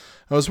Kreme.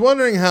 I was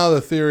wondering how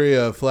the theory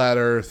of flat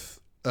Earth,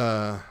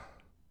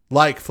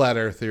 flat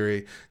Earth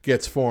theory,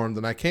 gets formed,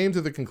 and I came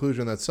to the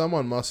conclusion that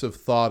someone must have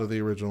thought of the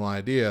original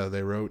idea,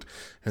 they wrote,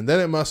 and then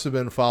it must have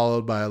been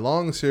followed by a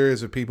long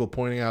series of people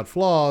pointing out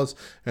flaws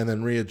and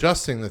then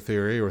readjusting the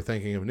theory or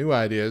thinking of new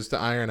ideas to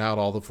iron out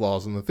all the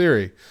flaws in the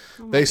theory.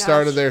 They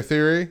started their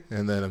theory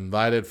and then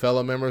invited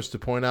fellow members to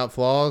point out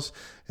flaws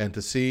and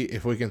to see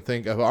if we can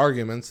think of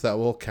arguments that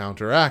will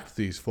counteract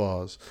these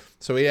flaws.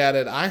 So he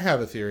added, I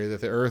have a theory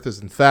that the Earth is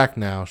in fact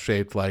now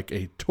shaped like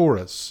a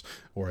torus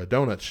or a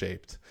donut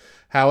shaped.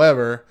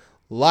 However,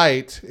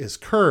 light is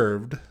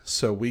curved,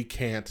 so we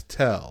can't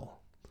tell.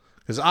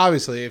 Because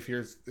obviously, if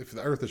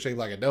the Earth is shaped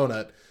like a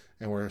donut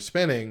and we're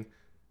spinning,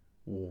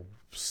 well,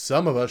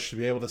 some of us should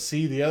be able to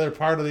see the other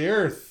part of the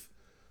Earth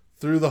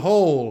through the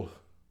hole.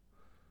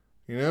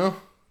 You know?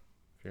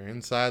 If you're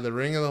inside the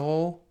ring of the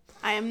hole.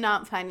 I am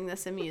not finding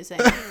this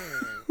amusing.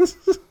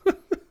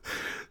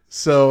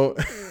 So,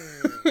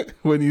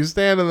 when you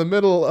stand in the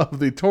middle of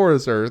the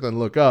torus Earth and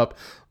look up,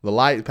 the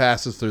light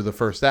passes through the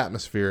first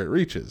atmosphere it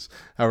reaches.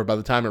 However, by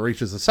the time it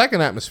reaches the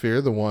second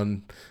atmosphere, the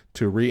one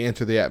to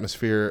re-enter the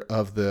atmosphere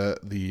of the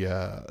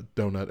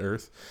donut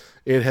Earth,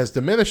 it has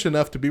diminished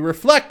enough to be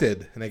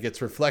reflected, and it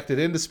gets reflected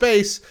into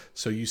space,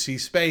 so you see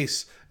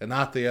space and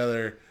not the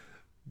other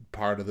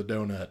part of the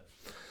donut.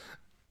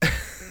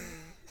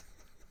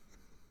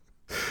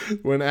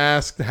 When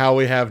asked how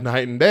we have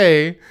night and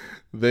day,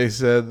 they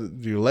said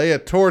you lay a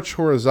torch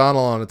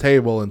horizontal on a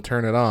table and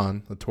turn it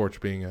on, the torch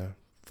being a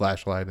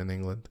flashlight in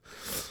England.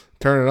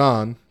 Turn it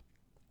on.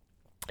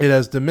 It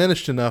has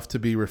diminished enough to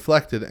be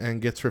reflected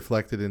and gets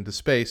reflected into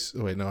space.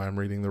 Wait, no, I'm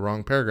reading the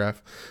wrong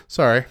paragraph.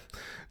 Sorry.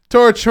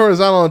 Torch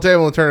horizontal on the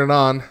table and turn it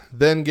on.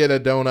 Then get a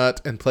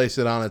donut and place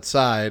it on its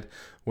side.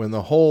 When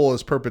the hole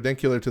is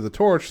perpendicular to the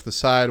torch, the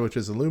side which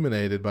is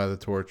illuminated by the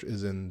torch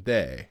is in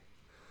day.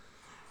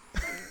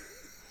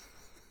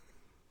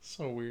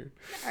 So weird.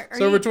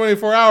 So over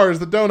 24 hours,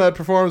 the donut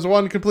performs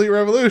one complete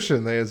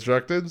revolution, they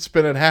instructed.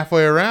 Spin it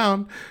halfway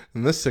around,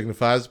 and this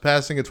signifies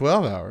passing at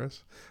 12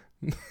 hours.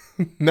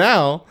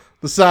 Now,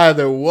 the side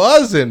that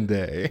was in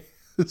day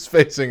is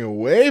facing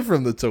away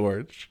from the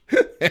torch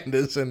and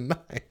is in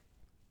night.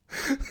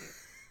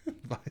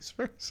 Vice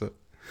versa.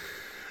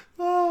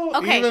 Oh,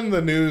 okay. Even the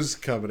news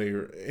company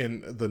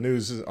in the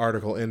news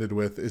article ended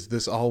with, "Is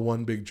this all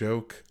one big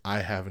joke? I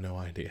have no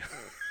idea."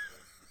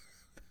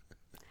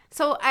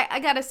 So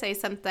I gotta say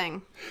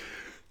something.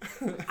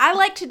 I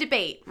like to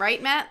debate, right,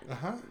 Matt?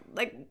 Uh-huh.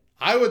 Like,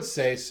 I would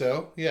say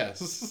so,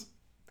 yes.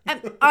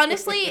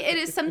 Honestly, it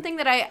is something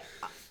that I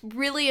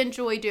really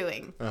enjoy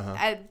doing.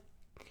 Uh-huh.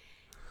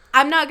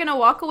 I'm not gonna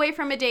walk away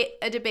from a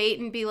debate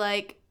and be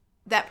like,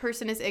 that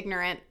person is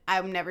ignorant,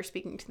 I'm never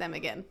speaking to them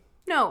again.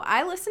 No,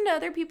 I listen to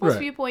other people's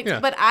viewpoints,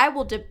 but I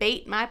will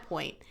debate my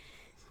point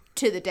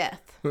to the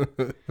death.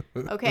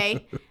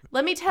 Okay?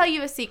 Let me tell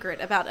you a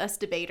secret about us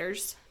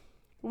debaters.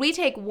 We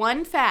take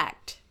one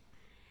fact,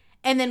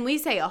 and then we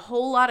say a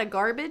whole lot of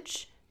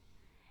garbage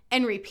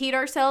and repeat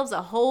ourselves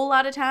a whole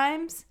lot of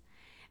times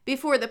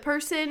before the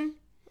person,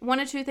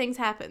 one of two things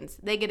happens.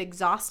 They get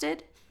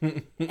exhausted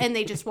and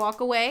they just walk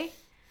away,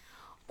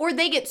 or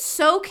they get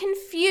so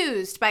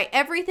confused by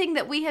everything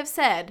that we have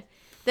said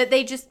that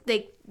they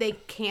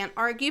can't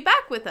argue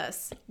back with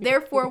us.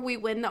 Therefore, we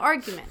win the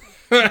argument.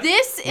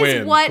 This is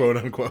win, what, quote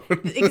unquote.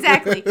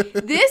 Exactly.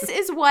 This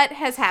is what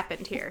has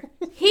happened here.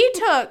 He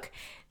took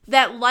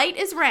that light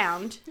is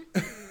round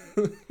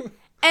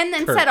and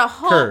then said a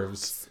whole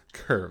curves.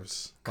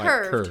 Like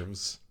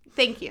curves.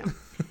 Thank you.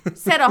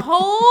 Said a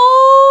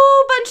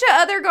whole bunch of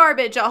other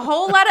garbage a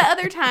whole lot of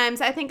other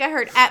times. I think I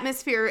heard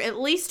atmosphere at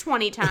least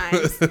 20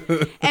 times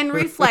and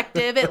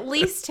reflective at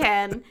least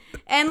 10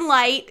 and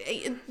light,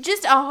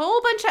 just a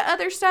whole bunch of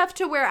other stuff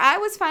to where I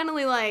was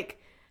finally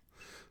like,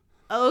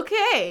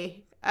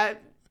 okay, I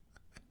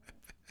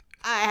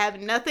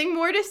have nothing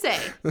more to say.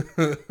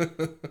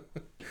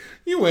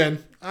 You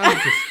win.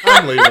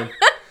 I'm leaving.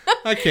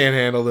 I can't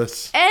handle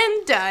this.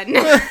 And done.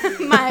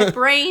 My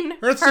brain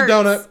Earth's hurts. a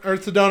donut.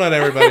 Earth's a donut,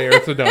 everybody.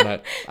 Earth's a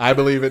donut. I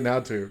believe it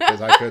now, too,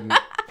 because I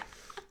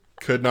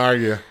couldn't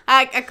argue.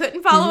 I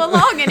couldn't follow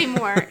along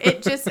anymore.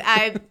 It just,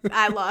 I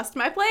lost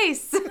my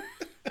place.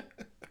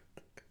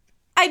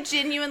 I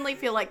genuinely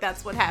feel like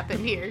that's what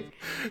happened here.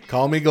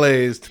 Call me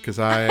glazed, because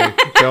I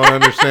don't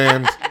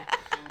understand.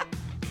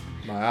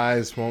 My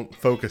eyes won't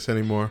focus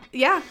anymore.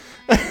 Yeah.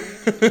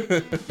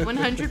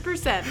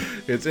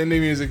 100%. It's Indie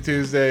Music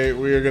Tuesday.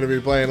 We are going to be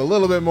playing a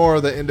little bit more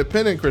of the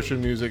independent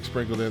Christian music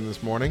sprinkled in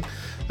this morning.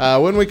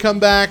 When we come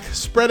back,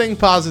 spreading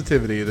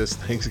positivity this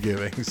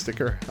Thanksgiving.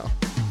 Stick around.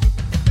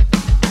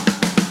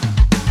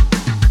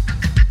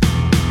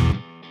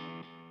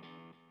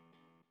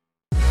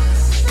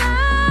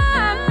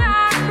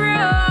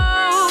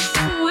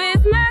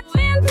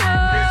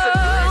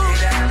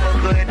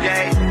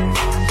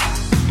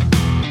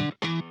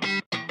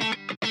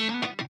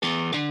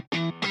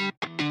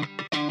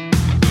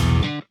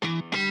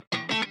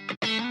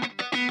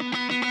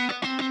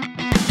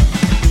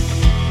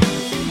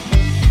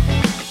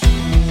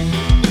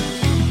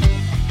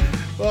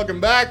 Welcome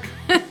back.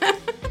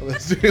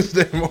 This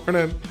Tuesday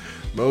morning.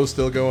 Mo's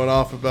still going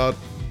off about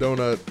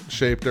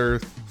donut-shaped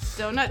Earth.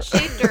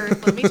 Donut-shaped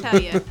Earth, let me tell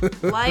you.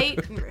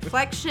 Light and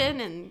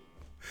reflection and...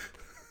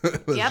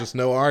 There's just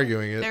no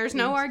arguing it. There's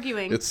no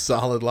arguing. It's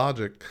solid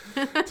logic.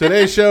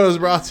 Today's show is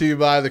brought to you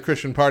by the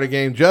Christian party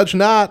game Judge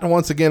Not,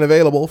 once again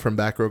available from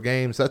Back Row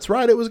Games. That's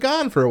right, it was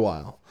gone for a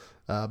while.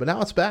 But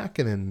now it's back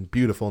and in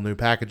beautiful new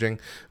packaging.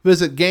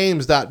 Visit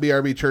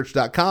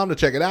games.brbchurch.com to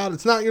check it out.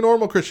 It's not your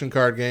normal Christian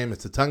card game.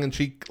 It's a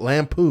tongue-in-cheek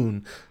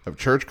lampoon of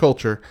church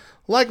culture,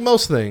 like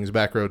most things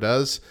Back Row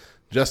does,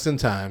 just in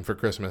time for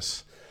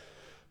Christmas.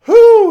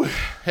 Whew!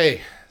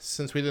 Hey,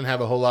 since we didn't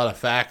have a whole lot of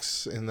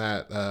facts in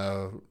that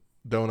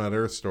Donut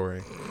Earth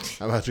story,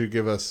 how about you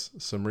give us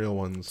some real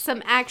ones?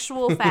 Some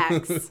actual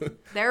facts.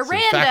 They're some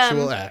random.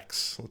 Factual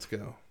acts. Let's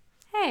go.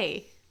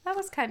 Hey. That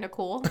was kind of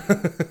cool.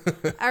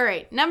 All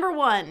right. Number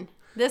one.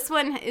 This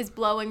one is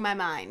blowing my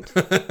mind.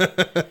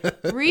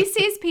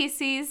 Reese's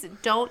Pieces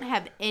don't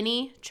have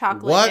any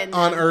chocolate in them.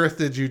 What on earth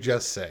did you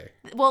just say?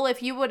 Well,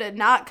 if you would have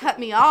not cut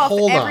me off,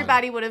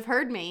 everybody would have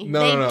heard me.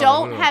 They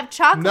don't have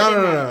chocolate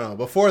in them. No.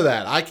 Before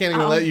that, I can't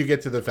even let you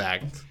get to the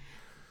fact.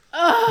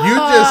 You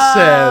just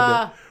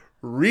said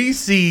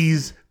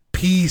Reese's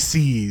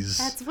Pieces.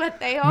 That's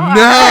what they are.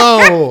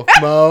 No,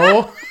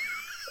 Mo.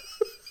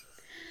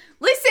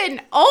 Listen,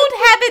 old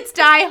habits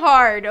die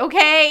hard,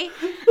 okay?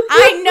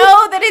 I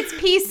know that it's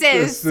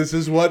pieces. This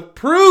is what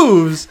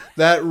proves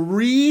that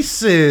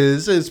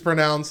Reese's is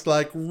pronounced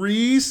like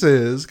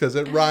Reese's because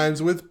it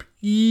rhymes with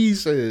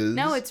pieces.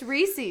 No, it's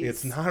Reese's.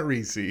 It's not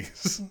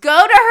Reese's.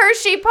 Go to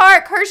Hershey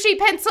Park, Hershey,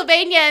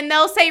 Pennsylvania, and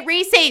they'll say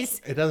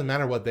Reese's. It doesn't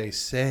matter what they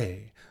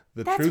say.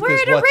 The That's truth where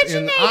is it what's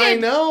originated. I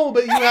know,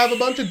 but you have a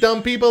bunch of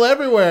dumb people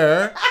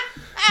everywhere.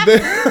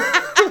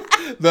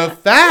 The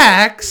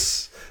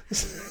facts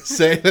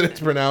say that it's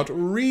pronounced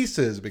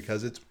Reese's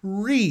because it's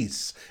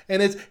Reese.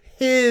 And it's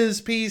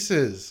his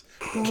pieces.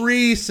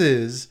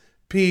 Reese's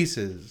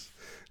pieces.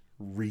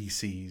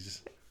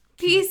 Reese's.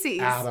 Pieces.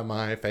 Out of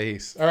my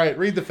face. All right,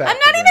 read the facts. I'm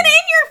not even in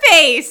your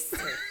face.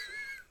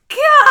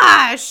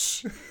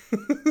 Gosh.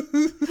 Who's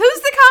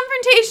the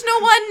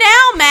confrontational one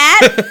now, Matt?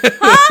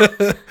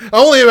 Huh?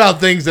 Only about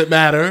things that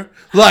matter.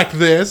 Like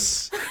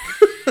this.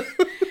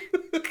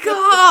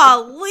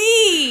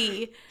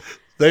 Golly.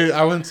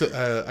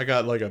 I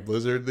got like a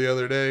Blizzard the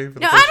other day for the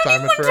No, first I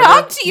time don't in even forever.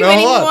 talk to you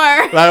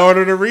anymore. Look, I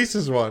ordered a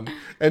Reese's one,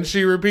 and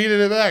she repeated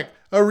it back.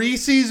 A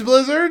Reese's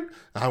Blizzard?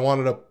 I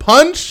wanted to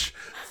punch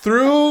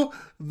through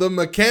the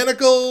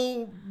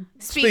mechanical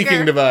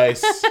speaking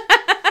device.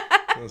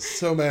 I was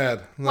so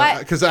mad.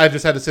 Because I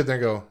just had to sit there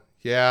and go,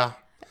 yeah.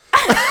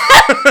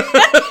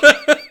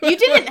 You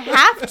didn't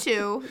have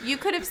to. You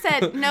could have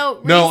said, no,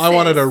 Reese's. No, I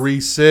wanted a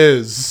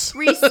Reese's.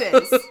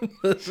 Reese's.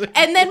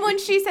 And then when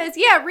she says,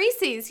 yeah,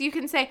 Reese's, you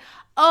can say,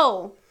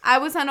 oh, I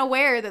was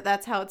unaware that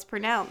that's how it's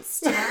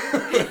pronounced.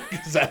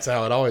 Because that's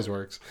how it always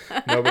works.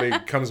 Nobody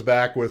comes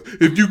back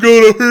with, if you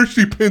go to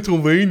Hershey,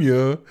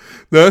 Pennsylvania,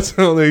 that's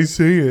how they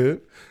say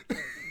it.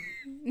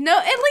 No,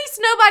 at least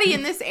nobody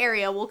in this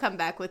area will come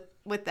back with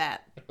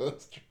that.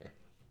 That's true.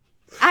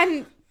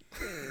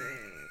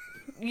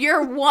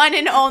 You're one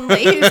and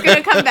only who's going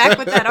to come back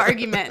with that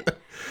argument.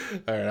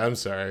 All right, I'm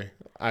sorry.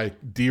 I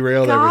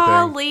derailed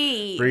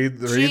Golly. everything. Read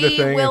the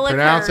thing and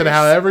pronounce it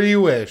however you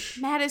wish.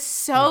 Matt is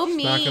so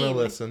mean. Not going to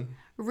listen.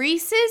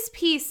 Reese's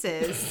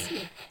Pieces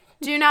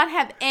do not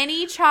have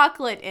any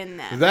chocolate in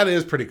them. That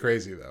is pretty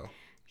crazy, though.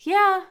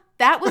 Yeah,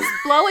 that was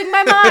blowing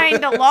my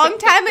mind a long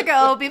time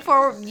ago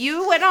before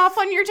you went off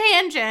on your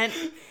tangent.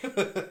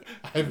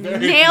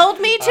 Nailed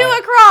me to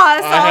a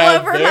cross all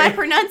over my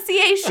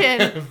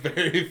pronunciation. I have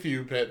very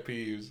few pet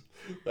peeves.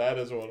 That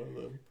is one of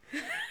them.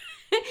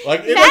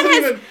 Like it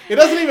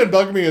doesn't even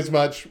bug me as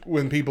much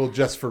when people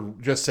just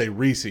say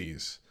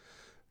Reese's.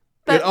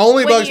 But it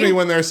only bugs me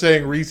when they're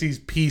saying Reese's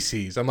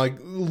Pieces. I'm like,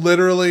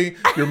 literally,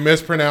 you're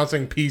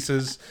mispronouncing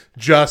pieces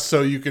just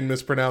so you can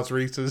mispronounce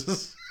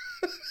Reese's.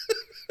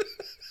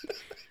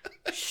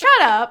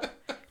 Shut up.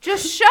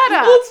 Just shut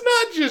up. Well, it's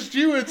not just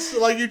you. It's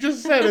like you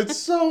just said. It's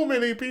so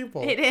many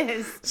people. It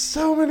is.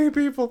 So many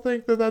people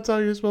think that that's how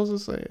you're supposed to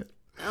say it.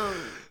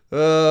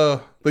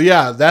 But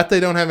yeah, that they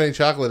don't have any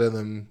chocolate in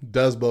them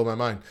does blow my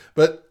mind.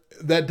 But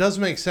that does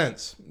make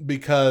sense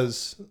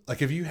because, like,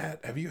 have you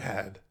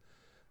had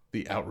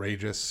the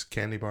outrageous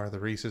candy bar, the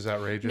Reese's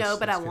outrageous? No,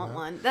 but I want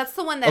one. That's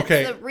the one that's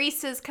the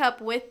Reese's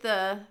cup with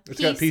the It's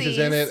got pieces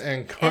in it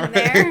and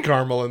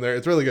caramel in there.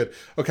 It's really good.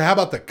 Okay, how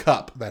about the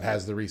cup that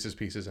has the Reese's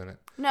pieces in it?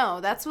 No,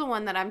 that's the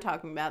one that I'm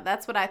talking about.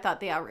 That's what I thought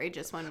the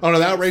outrageous one was. Oh, no,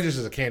 the outrageous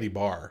is a candy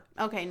bar.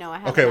 Okay, no, I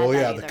haven't. Okay, well,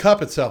 had yeah, that the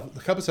cup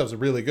itself is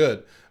really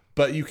good,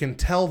 but you can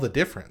tell the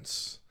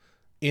difference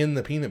in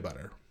the peanut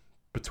butter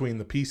between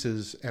the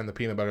pieces and the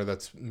peanut butter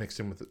that's mixed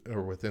in with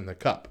or within the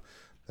cup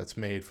that's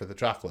made for the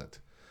chocolate.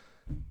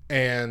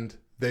 And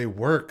they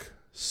work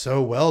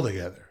so well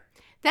together.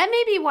 That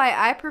may be why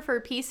I prefer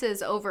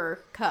pieces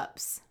over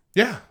cups.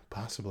 Yeah,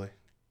 possibly.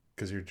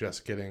 Because you're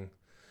just getting...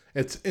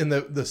 It's in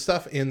the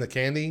stuff in the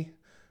candy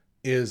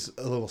is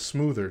a little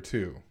smoother,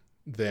 too,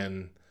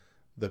 than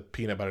the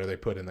peanut butter they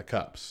put in the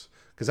cups.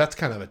 Because that's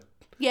kind of a...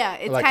 Yeah,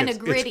 it's kind of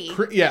gritty.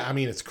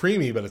 It's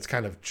creamy, but it's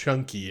kind of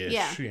chunky-ish.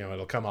 Yeah. You know,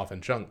 it'll come off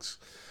in chunks.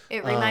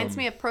 It reminds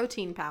me of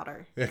protein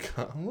powder. A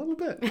little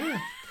bit, yeah.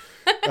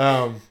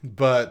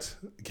 But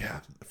yeah,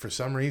 for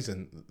some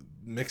reason,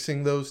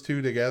 mixing those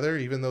two together,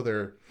 even though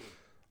they're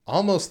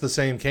almost the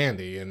same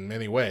candy in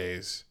many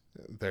ways,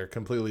 they're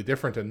completely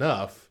different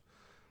enough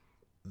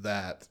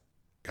that,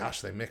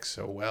 gosh, they mix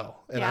so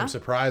well. And I'm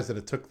surprised that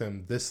it took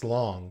them this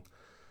long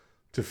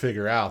to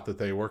figure out that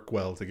they work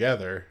well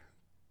together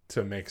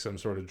to make some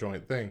sort of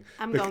joint thing.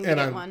 I'm going to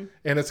get one.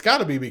 And it's got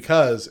to be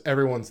because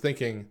everyone's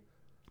thinking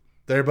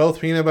they're both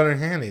peanut butter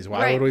candies.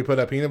 Why would we put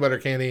a peanut butter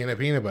candy in a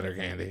peanut butter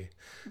candy?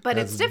 But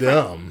That's it's different.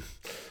 Dumb.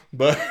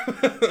 But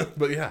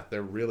yeah,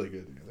 they're really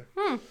good together.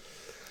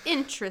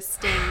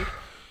 Interesting.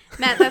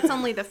 Matt, that's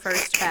only the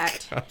first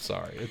fact. I'm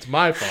sorry. It's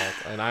my fault,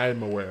 and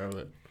I'm aware of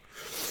it.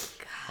 Gosh.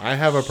 I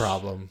have a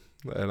problem,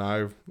 and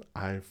I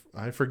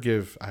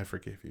forgive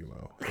you,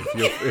 Mo.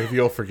 If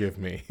you'll forgive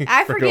me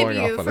I for forgive going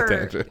you off on a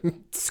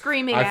tangent.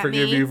 Screaming at me. I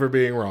forgive you for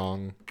being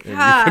wrong.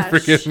 Gosh. You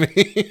forgive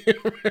me.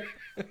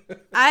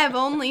 I have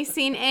only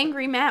seen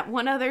Angry Matt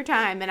one other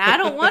time, and I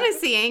don't want to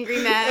see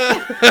Angry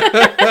Matt.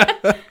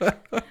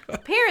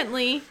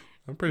 Apparently.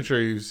 I'm pretty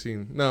sure you've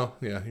seen... No,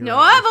 yeah. No,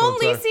 right. I've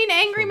only seen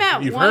Angry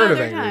Matt You've one heard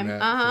other of time. Angry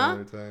Matt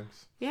other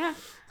times. Yeah.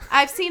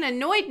 I've seen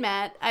Annoyed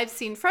Matt. I've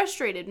seen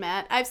Frustrated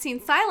Matt. I've seen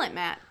Silent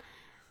Matt.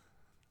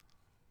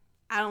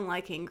 I don't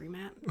like Angry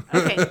Matt.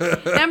 Okay.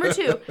 Number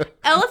 2.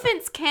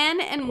 Elephants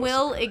can and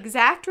will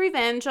exact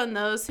revenge on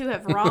those who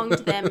have wronged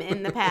them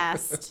in the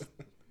past.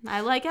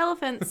 I like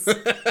elephants.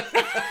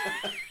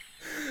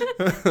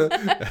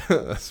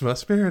 That's my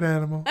spirit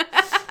animal.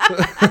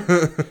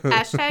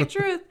 Hashtag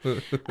truth.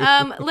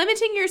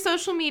 Limiting your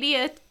social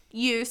media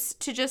use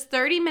to just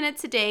 30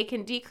 minutes a day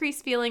can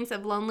decrease feelings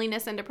of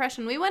loneliness and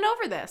depression. We went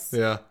over this.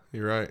 Yeah,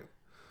 you're right.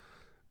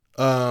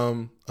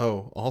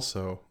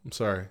 Also, I'm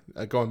sorry.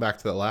 Going back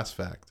to that last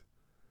fact.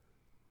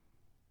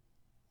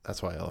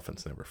 That's why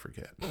elephants never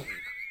forget.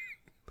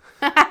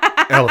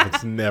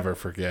 Elephants never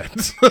forget.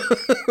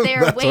 They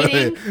are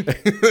waiting.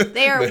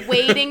 They are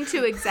waiting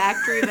to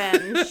exact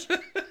revenge.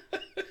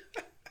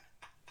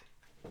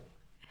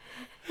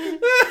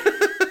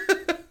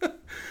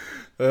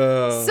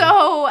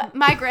 So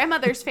my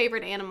grandmother's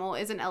favorite animal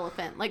is an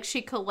elephant. Like,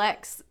 she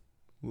collects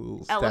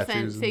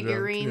elephant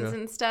figurines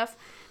and stuff.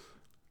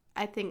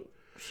 I think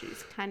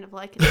she's kind of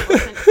like an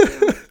elephant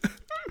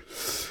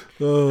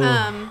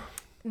too.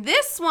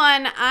 This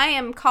one I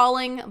am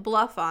calling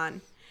bluff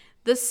on.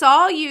 The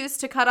saw used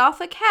to cut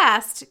off a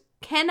cast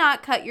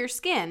cannot cut your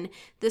skin.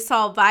 The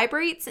saw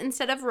vibrates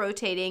instead of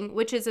rotating,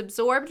 which is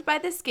absorbed by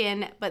the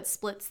skin but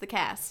splits the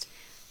cast.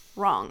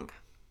 Wrong.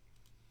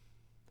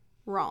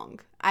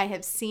 I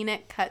have seen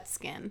it cut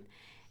skin.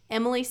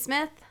 Emily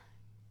Smith,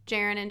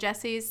 Jaron and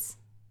Jesse's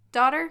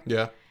daughter.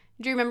 Yeah.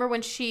 Do you remember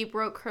when she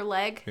broke her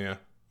leg? Yeah.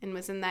 And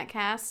was in that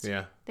cast?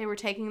 Yeah. They were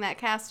taking that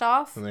cast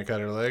off. And they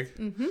cut her leg?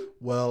 Mm-hmm.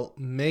 Well,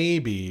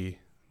 maybe,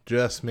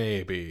 just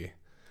maybe,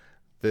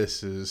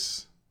 this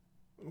is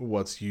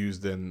what's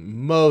used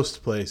in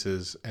most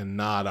places and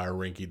not our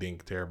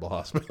rinky-dink terrible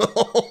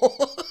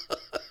hospital.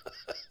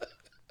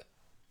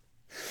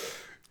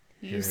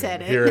 You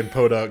said it. Here in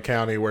Podunk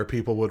County, where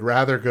people would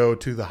rather go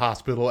to the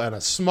hospital in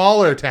a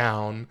smaller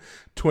town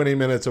 20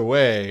 minutes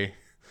away.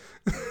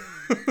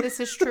 This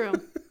is true.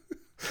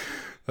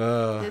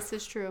 This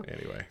is true.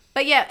 Anyway.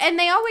 But yeah, and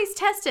they always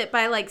test it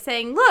by like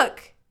saying,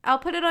 look, I'll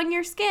put it on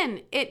your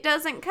skin. It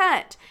doesn't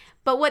cut.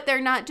 But what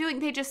they're not doing,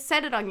 they just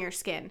set it on your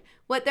skin.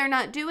 What they're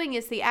not doing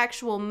is the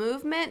actual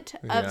movement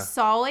of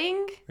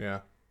sawing. Yeah.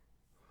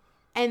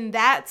 And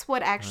that's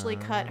what actually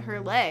cut her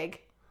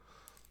leg.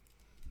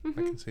 Mm-hmm.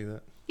 I can see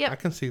that. Yep. I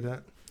can see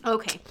that.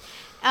 Okay.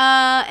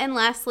 And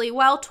lastly,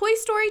 while Toy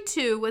Story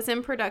 2 was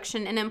in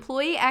production, an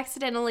employee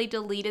accidentally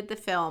deleted the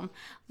film.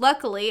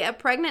 Luckily, a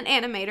pregnant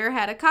animator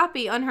had a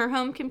copy on her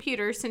home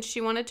computer since she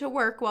wanted to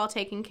work while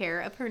taking care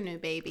of her new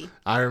baby.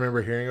 I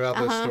remember hearing about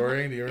this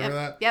story. Do you remember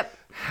that? Yep.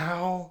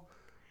 How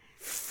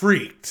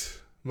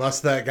freaked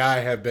must that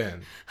guy have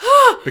been?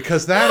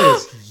 Because that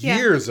is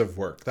years of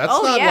work. That's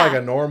not like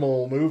a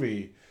normal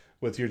movie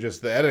with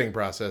just the editing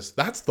process.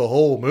 That's the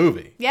whole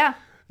movie. Yeah.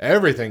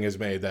 Everything is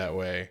made that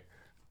way.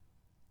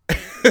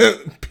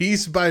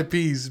 Piece by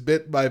piece,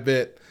 bit by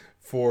bit,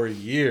 for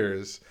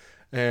years.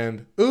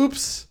 And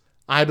oops,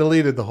 I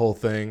deleted the whole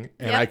thing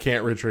and I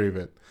can't retrieve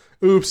it.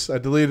 Oops, I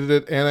deleted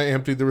it and I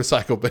emptied the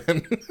recycle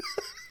bin.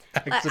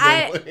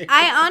 Accidentally.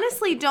 I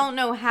honestly don't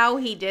know how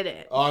he did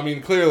it. Oh, I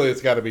mean, clearly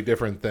it's got to be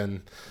different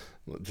than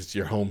just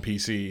your home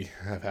PC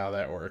of how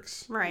that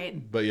works.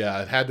 Right. But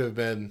yeah, it had to have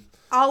been.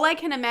 All I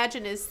can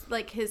imagine is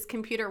like his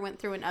computer went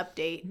through an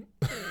update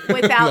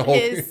without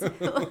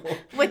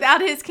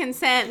without his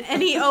consent,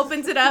 and he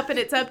opens it up and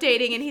it's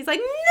updating, and he's like,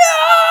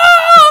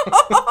 "No!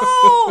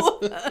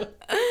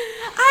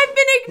 I've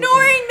been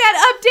ignoring that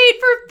update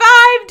for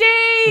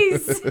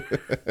 5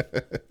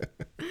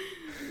 days."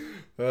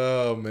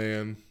 Oh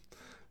man,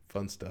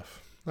 fun stuff.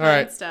 All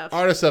right,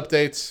 artist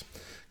updates.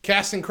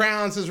 Casting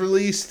Crowns has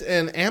released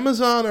an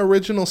Amazon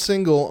original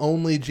single,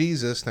 Only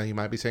Jesus. Now, you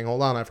might be saying,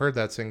 hold on, I've heard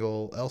that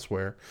single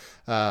elsewhere.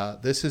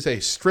 This is a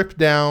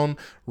stripped-down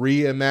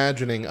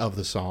reimagining of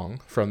the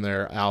song from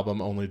their album,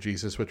 Only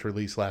Jesus, which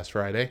released last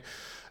Friday.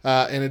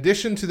 In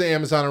addition to the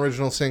Amazon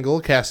original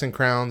single, Casting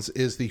Crowns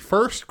is the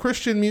first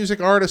Christian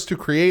music artist to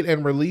create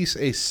and release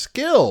a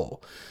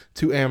skill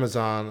to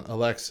Amazon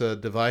Alexa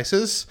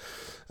devices.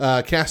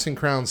 Casting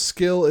Crown's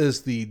skill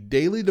is the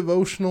daily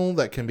devotional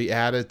that can be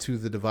added to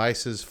the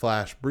device's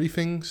flash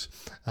briefings,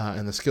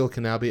 and the skill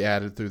can now be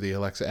added through the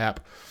Alexa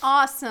app.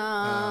 Awesome.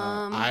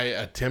 I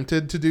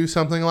attempted to do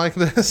something like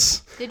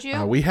this. Did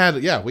you? We had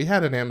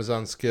an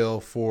Amazon skill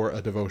for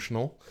a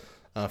devotional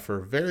for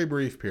a very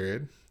brief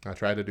period. I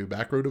tried to do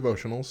back row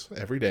devotionals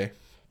every day,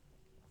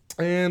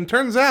 and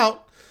turns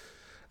out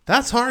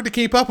that's hard to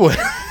keep up with.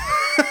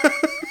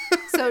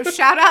 So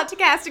shout out to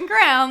Casting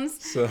Crowns.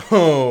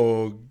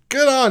 So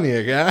good on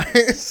you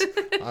guys.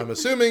 I'm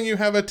assuming you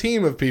have a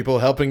team of people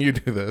helping you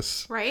do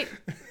this. Right.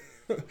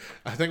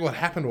 I think what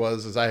happened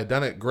was I had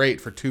done it great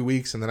for 2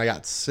 weeks and then I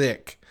got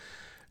sick.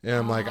 And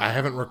I'm like, I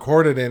haven't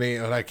recorded any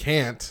and I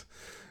can't.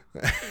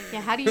 Yeah,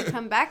 how do you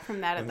come back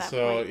from that at that point?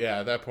 So, yeah,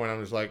 at that point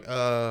I'm just like,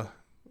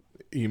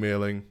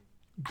 emailing,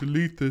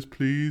 delete this,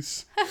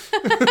 please.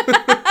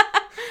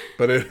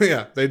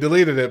 But they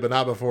deleted it, but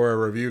not before a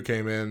review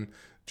came in,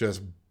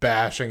 just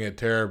bashing it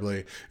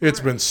terribly. It's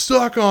been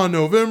stuck on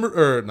not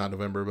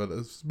November, but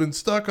it's been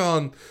stuck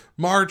on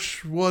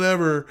March,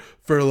 whatever,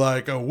 for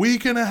like a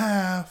week and a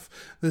half.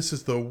 This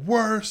is the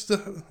worst.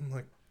 I'm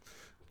like,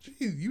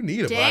 geez, you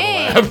need a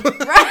Bible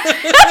app.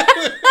 Right.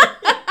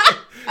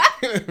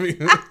 I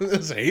mean,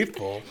 it's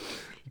hateful.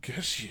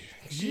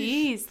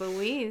 Jeez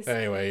Louise.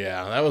 Anyway,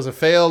 yeah, that was a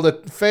failed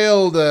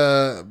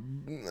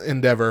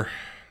endeavor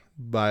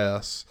by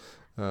us.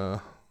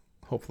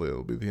 hopefully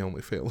it'll be the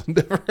only failed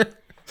endeavor.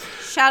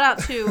 Shout out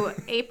to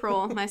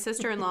April, my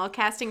sister-in-law.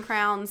 Casting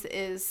Crowns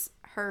is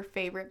her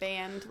favorite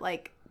band,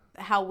 like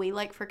how we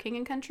like For King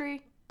and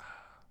Country.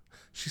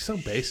 She's so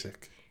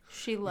basic.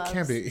 She loves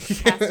Can't be.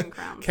 Casting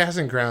Crowns.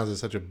 Casting Crowns is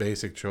such a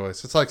basic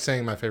choice. It's like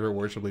saying my favorite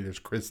worship leader is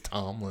Chris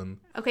Tomlin.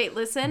 Okay,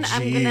 listen,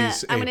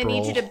 Jeez, I'm gonna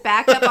need you April. to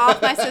back up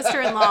off my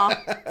sister-in-law.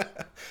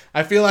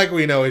 I feel like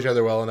we know each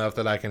other well enough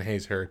that I can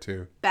haze her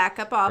too. Back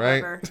up off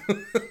Right? of her.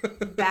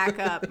 Back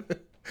up.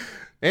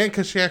 And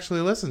because she actually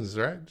listens,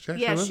 right? She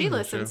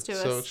listens to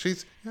So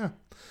us.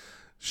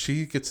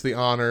 she gets the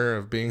honor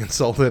of being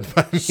insulted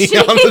by me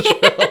on the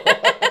show.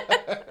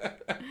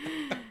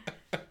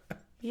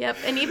 Yep,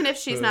 and even if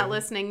she's not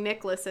listening,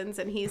 Nick listens,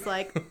 and he's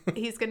like,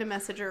 he's going to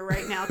message her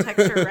right now,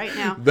 text her right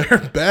now. They're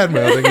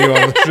bad-mouthing you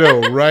on the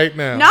show right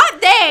now. Not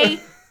they.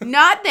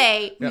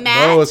 Yeah,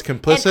 Matt. Mo was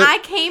complicit. And I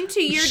came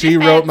to your She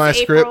defense, wrote my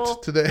April.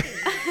 script today.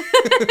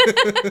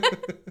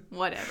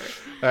 Whatever.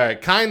 All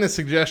right, kindness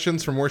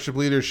suggestions from worship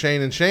leaders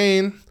Shane and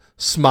Shane.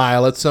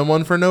 Smile at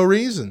someone for no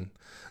reason.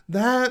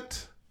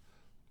 That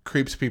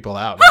creeps people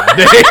out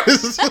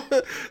nowadays.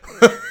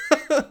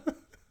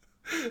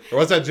 Or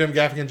what's that Jim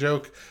Gaffigan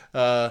joke?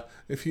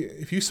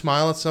 If you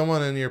smile at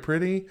someone and you're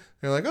pretty,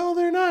 they're like, oh,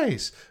 they're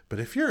nice. But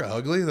if you're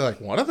ugly, they're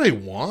like, what do they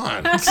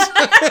want?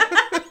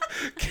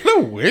 Get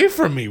away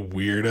from me,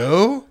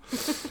 weirdo.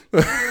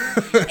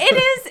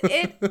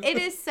 It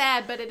is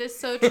sad, but it is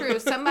so true.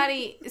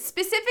 Somebody,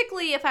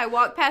 specifically if I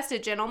walk past a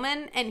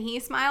gentleman and he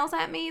smiles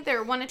at me, there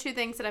are one of two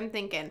things that I'm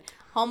thinking.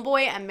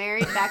 Homeboy, I'm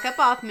married, back up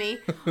off me.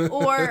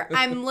 Or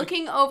I'm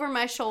looking over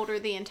my shoulder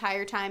the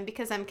entire time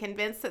because I'm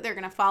convinced that they're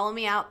going to follow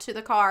me out to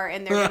the car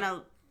and they're going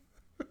to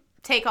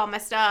take all my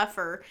stuff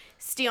or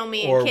steal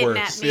me and Or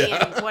kidnap worse, me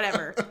yeah. and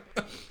whatever.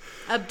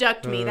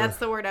 Abduct me. That's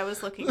the word I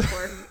was looking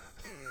for.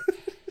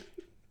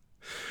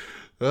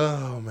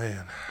 Oh,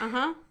 man.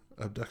 Uh-huh.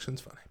 Abduction's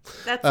funny.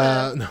 That's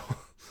No.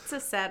 It's a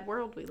sad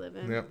world we live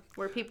in. Yep.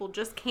 Where people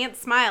just can't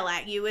smile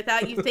at you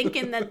without you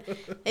thinking that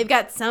they've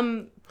got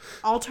some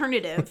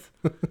alternative.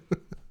 All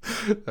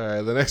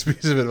right, the next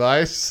piece of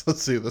advice.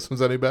 Let's see if this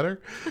one's any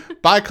better.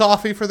 Buy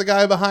coffee for the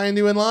guy behind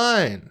you in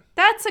line.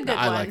 That's a good one.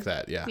 I like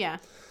that, yeah.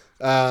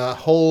 Yeah.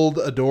 Hold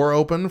a door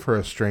open for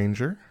a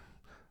stranger.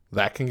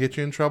 That can get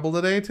you in trouble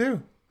today,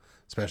 too.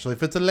 Especially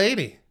if it's a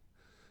lady.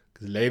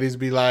 Because ladies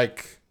be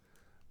like,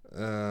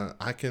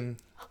 I can...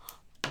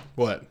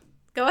 What?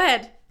 Go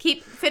ahead.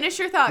 Finish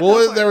your thought.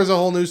 Well, there was a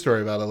whole news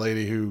story about a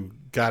lady who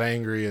got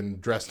angry and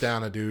dressed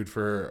down a dude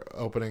for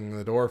opening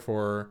the door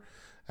for her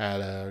at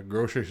a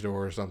grocery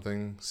store or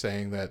something,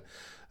 saying that,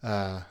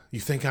 you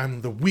think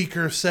I'm the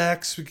weaker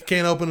sex?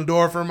 Can't open a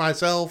door for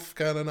myself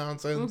kind of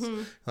nonsense.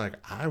 Mm-hmm. Like,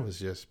 I was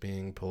just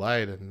being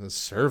polite and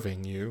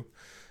serving you.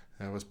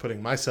 I was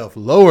putting myself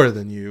lower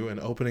than you and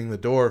opening the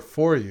door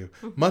for you,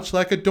 much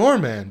like a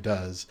doorman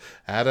does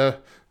at a,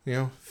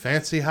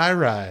 fancy high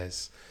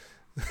rise.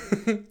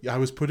 I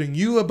was putting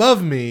you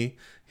above me.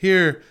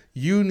 Here,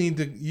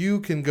 you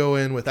can go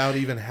in without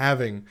even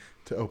having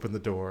to open the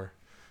door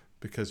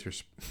because you're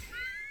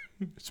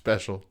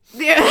special.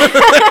 Yeah.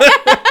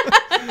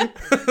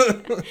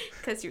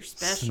 Because you're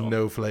special.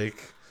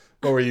 Snowflake.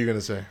 What were you going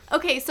to say?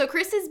 Okay, so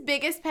Chris's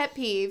biggest pet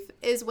peeve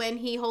is when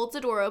he holds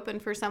a door open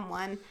for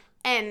someone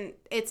and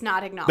it's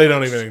not acknowledged. They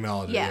don't even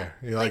acknowledge it. Yeah.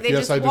 Yeah. You're like, they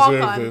yes, just I walk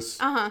deserve on.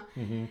 this. Uh-huh.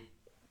 Mm-hmm.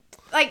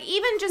 Like,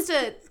 even just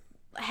a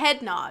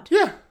head nod.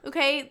 Yeah.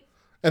 Okay?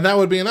 And that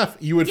would be enough.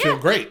 You would feel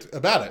great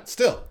about it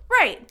still.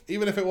 Right.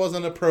 Even if it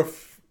wasn't a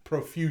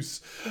profuse,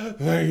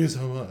 thank you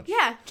so much.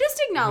 Yeah,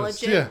 just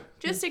acknowledge it. Yeah.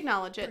 Just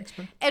acknowledge it. Thanks,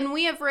 man. And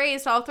we have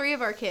raised all three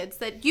of our kids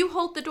that you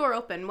hold the door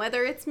open.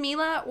 Whether it's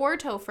Mila or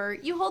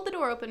Topher, you hold the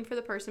door open for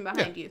the person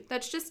behind you.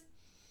 That's just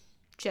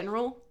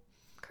general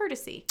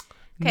courtesy.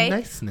 Okay?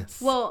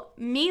 Niceness. Well,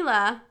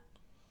 Mila,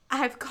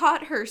 I've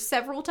caught her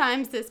several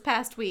times this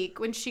past week.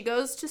 When she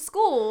goes to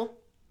school,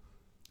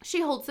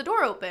 she holds the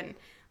door open.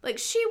 Like,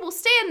 she will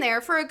stand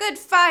there for a good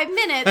 5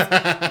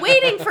 minutes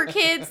waiting for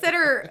kids that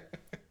are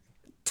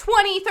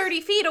 20,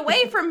 30 feet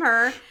away from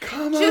her.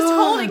 Come just on.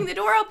 holding the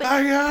door open.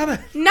 I got it.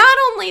 Not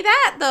only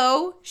that,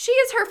 though, she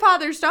is her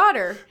father's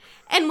daughter.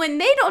 And when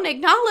they don't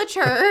acknowledge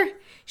her,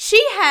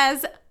 she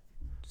has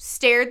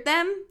stared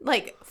them,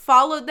 like,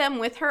 followed them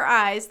with her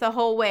eyes the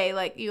whole way.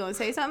 Like, you gonna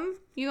say something?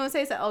 You gonna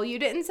say something? Oh, you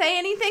didn't say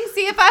anything?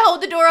 See if I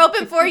hold the door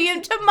open for you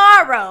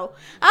tomorrow.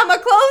 I'm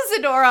gonna close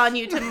the door on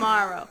you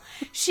tomorrow.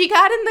 She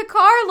got in the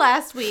car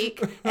last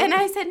week, and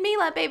I said,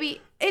 Mila,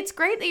 baby, it's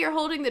great that you're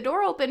holding the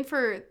door open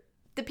for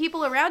the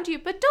people around you,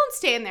 but don't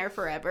stand there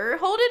forever.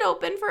 Hold it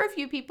open for a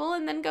few people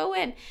and then go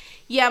in.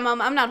 Yeah,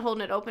 Mom, I'm not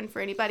holding it open for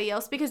anybody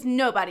else because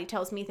nobody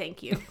tells me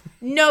thank you.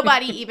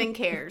 Nobody even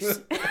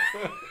cares.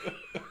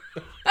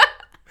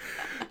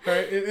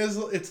 Right,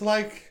 it's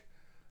like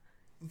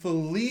the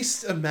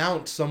least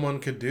amount someone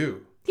could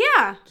do.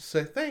 Yeah. Just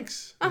say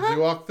thanks as you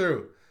walk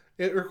through.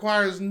 It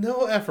requires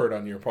no effort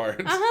on your part.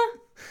 Uh-huh.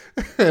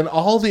 And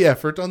all the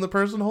effort on the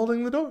person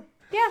holding the door.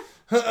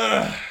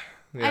 Yeah.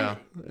 Yeah.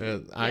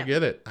 I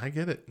get it.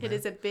 It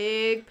is a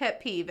big pet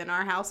peeve in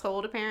our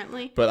household,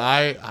 apparently. But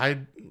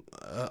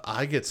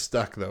I get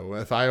stuck though.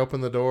 If I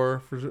open the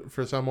door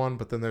for someone,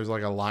 but then there's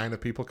like a line of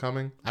people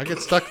coming, I get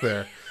stuck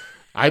there.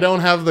 I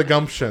don't have the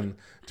gumption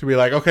to be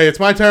like, okay, it's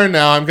my turn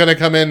now. I'm gonna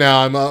come in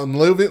now. I'm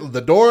leaving.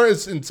 The door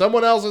is in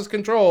someone else's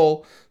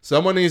control.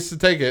 Someone needs to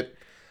take it.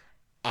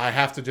 I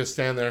have to just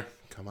stand there.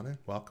 Come on in.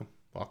 Welcome.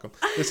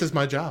 This is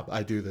my job.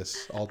 I do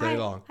this all day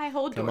long. I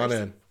hold doors. Come on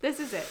in.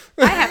 This is it.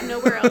 I have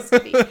nowhere else to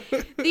be.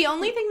 The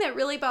only thing that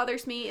really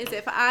bothers me is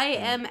if I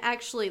am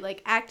actually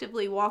like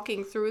actively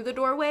walking through the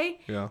doorway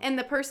and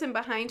the person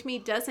behind me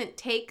doesn't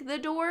take the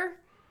door.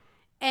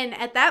 And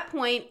at that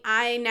point,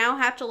 I now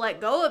have to let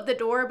go of the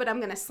door, but I'm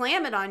going to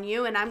slam it on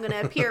you and I'm going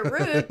to appear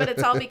rude, but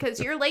it's all because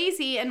you're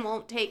lazy and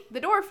won't take the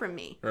door from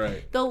me.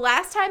 Right. The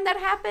last time that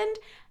happened,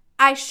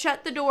 I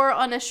shut the door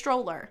on a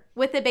stroller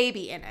with a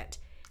baby in it.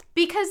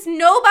 Because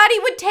nobody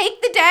would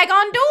take the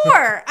daggone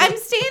door. I'm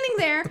standing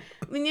there.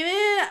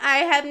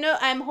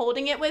 I'm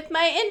holding it with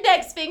my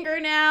index finger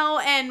now.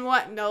 And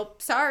what?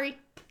 Nope. Sorry.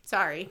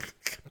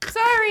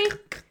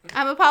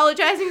 I'm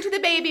apologizing to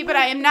the baby, but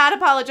I am not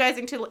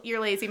apologizing to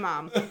your lazy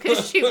mom.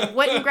 Because she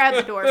wouldn't grab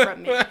the door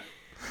from me.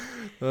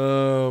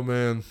 Oh,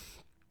 man.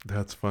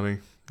 That's funny.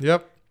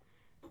 Yep.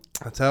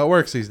 That's how it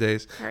works these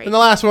days. Right. And the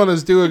last one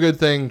is do a good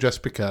thing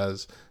just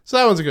because. So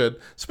that one's good.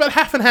 It's about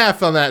half and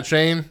half on that,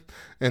 Shane.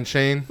 And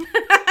Shane.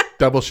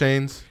 Double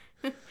Shanes.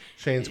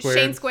 Shane squared.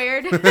 Shane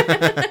squared.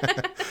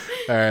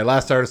 All right,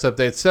 last artist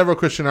update. Several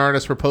Christian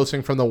artists were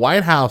posting from the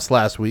White House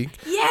last week.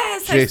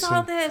 Yes, I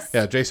saw this.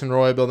 Yeah, Jason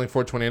Roy, Building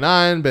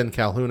 429, Ben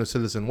Calhoun of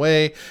Citizen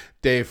Way,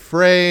 Dave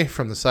Frey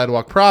from the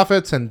Sidewalk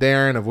Prophets, and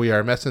Darren of We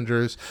Are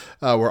Messengers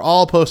were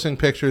all posting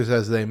pictures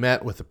as they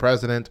met with the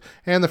president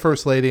and the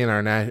first lady in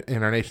our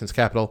nation's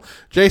capital.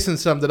 Jason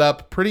summed it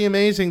up. Pretty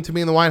amazing to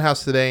be in the White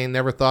House today.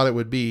 Never thought it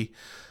would be.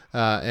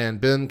 And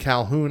Ben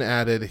Calhoun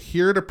added,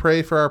 here to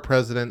pray for our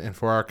president and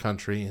for our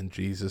country in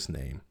Jesus'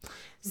 name.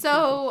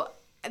 So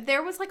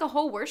there was like a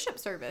whole worship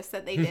service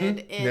that they did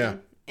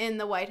in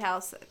the White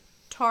House.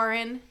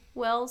 Taryn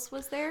Wells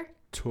was there.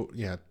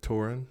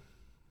 Taryn,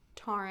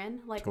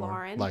 like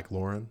Lauren. Like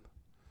Lauren.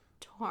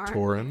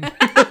 Taryn.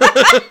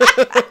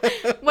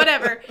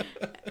 Whatever.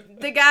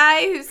 The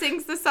guy who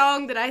sings the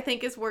song that I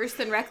think is worse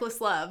than Reckless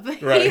Love.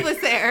 Right. He was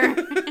there.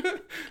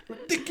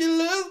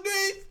 Ridiculous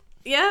grace.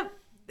 Yep.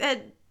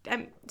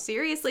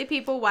 Seriously,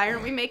 people, why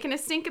aren't we making a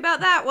stink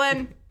about that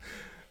one?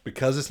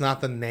 Because it's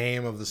not the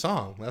name of the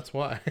song. That's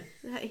why.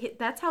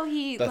 That's how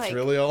he. That's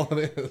really all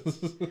it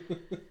is.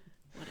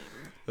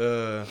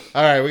 All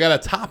right, we got a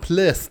top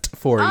list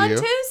for you. On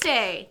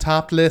Tuesday.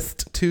 Top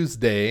list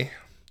Tuesday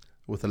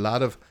with a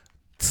lot of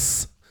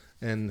tss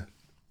and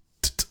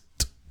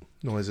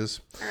noises.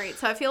 All right,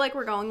 so I feel like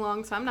we're going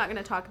long, so I'm not going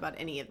to talk about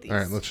any of these. All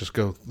right, let's just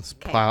go. Let's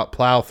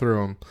plow through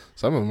them.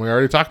 Some of them we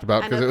already talked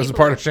about because it was a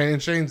part of Shane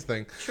and Shane's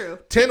thing. True.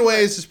 10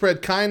 ways to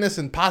spread kindness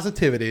and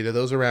positivity to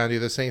those around you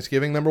this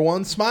Thanksgiving. Number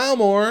 1, smile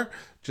more.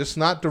 Just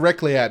not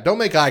directly at. Don't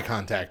make eye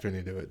contact when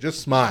you do it.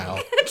 Just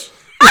smile.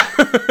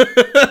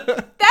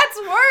 That's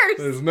worse.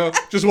 There's no.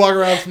 Just walk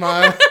around,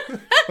 smile.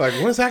 Like,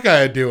 what's that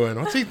guy doing?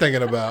 What's he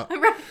thinking about?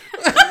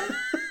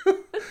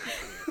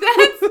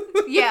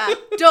 Yeah,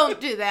 don't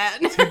do that.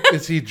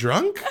 Is he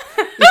drunk?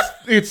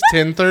 It's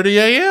 10:30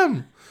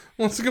 a.m.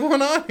 What's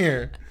going on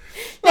here?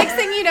 Next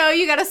thing you know,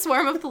 you got a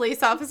swarm of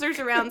police officers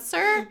around.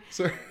 Sir,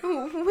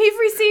 we've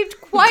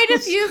received quite a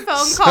few phone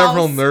calls.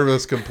 Several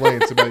nervous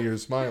complaints about your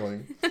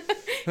smiling.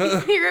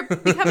 You're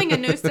becoming a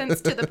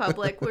nuisance to the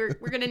public. We're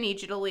going to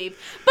need you to leave.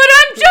 But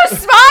I'm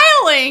just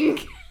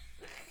smiling!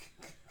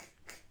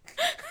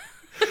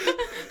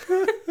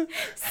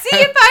 See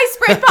if I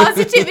spread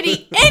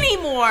positivity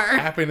anymore.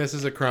 Happiness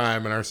is a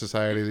crime in our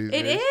society these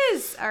days. It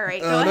is. All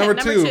right, go ahead.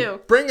 Number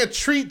two, bring a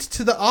treat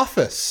to the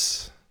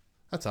office.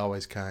 That's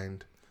always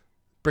kind.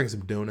 Bring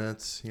some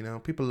donuts. You know,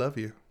 people love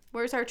you.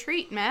 Where's our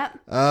treat, Matt?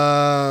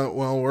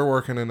 Well, we're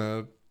working in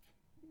a...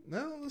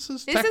 No, this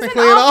is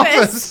technically an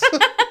office.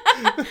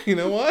 You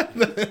know what?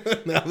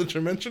 Now that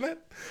you mention it,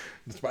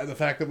 despite the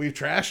fact that we've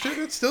trashed it,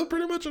 it's still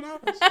pretty much an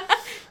office.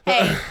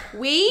 Hey,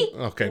 we?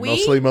 Okay,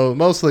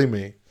 mostly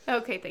me.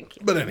 Okay, thank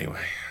you. But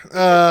anyway,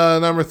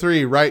 number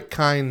 3, write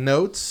kind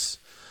notes.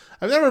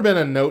 I've never been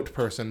a note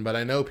person, but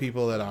I know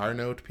people that are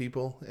note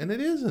people, and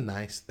it is a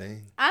nice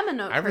thing. I'm a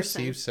note person. I've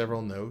received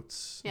several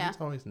notes. Yeah. It's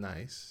always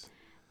nice.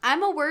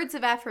 I'm a words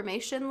of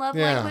affirmation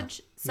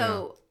language,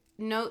 so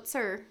notes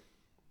are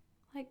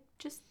like,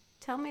 just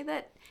tell me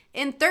that.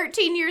 In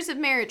 13 years of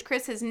marriage,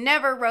 Chris has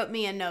never wrote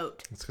me a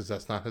note. It's because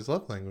that's not his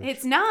love language.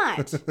 It's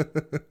not.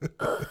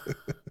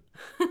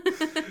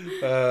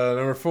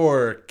 Number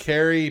 4,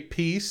 carry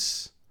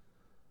peace,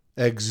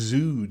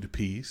 exude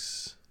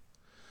peace.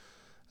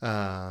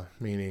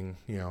 Meaning,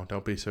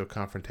 don't be so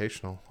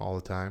confrontational all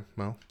the time.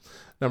 Well,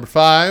 number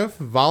 5,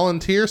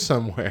 volunteer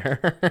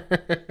somewhere.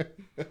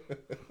 We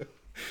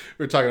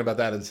were talking about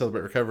that in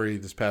Celebrate Recovery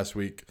this past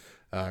week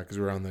because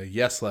we were on the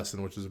Yes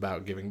lesson, which is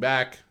about giving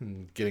back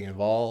and getting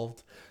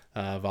involved,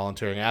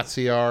 volunteering at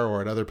CR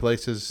or at other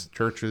places,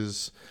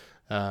 churches,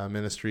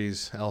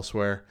 ministries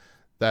elsewhere.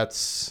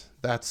 That's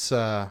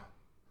a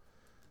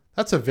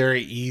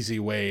very easy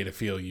way to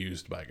feel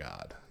used by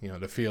God.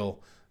 To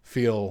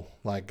feel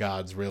like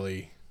God's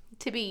really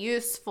to be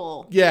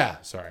useful.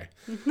 Yeah, sorry.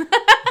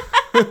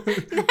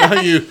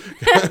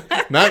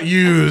 Not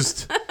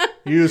used.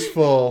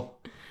 Useful.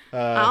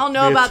 I don't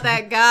know about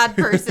that God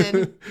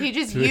person. He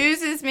just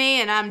uses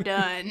me and I'm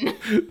done.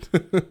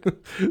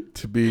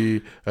 To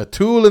be a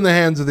tool in the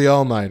hands of the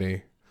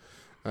Almighty.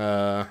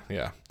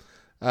 Yeah.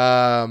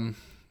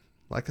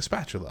 Like a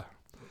spatula.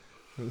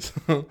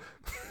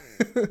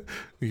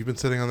 You've been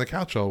sitting on the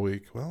couch all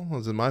week. Well,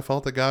 is it my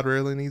fault that God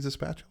rarely needs a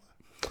spatula?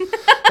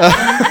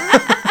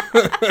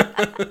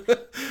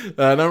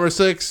 Number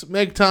 6,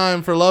 make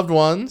time for loved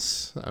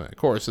ones. Of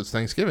course, it's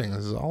Thanksgiving.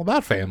 This is all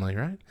about family,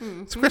 right?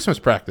 Mm-hmm. It's Christmas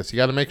practice. You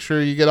got to make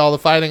sure you get all the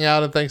fighting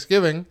out at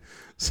Thanksgiving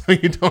so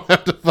you don't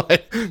have to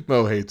fight.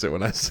 Mo hates it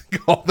when I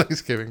call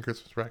Thanksgiving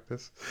Christmas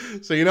practice.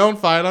 So you don't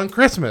fight on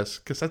Christmas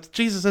because that's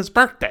Jesus'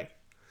 birthday.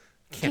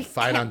 Can't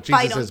fight on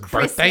Jesus'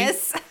 birthday.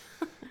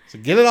 So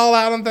get it all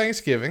out on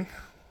Thanksgiving.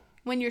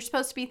 When you're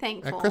supposed to be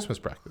thankful. At Christmas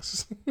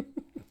practice.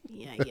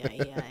 Yeah.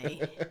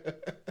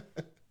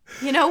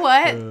 You know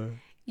what?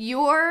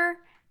 Your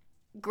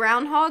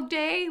Groundhog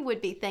Day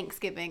would be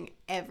Thanksgiving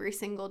every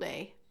single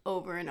day,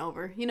 over and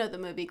over. You know the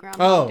movie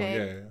Groundhog Day?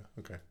 Oh, yeah.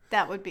 Okay.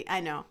 That would be, I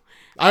know.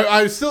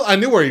 I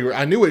knew what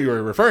you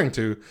were referring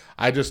to.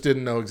 I just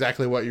didn't know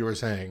exactly what you were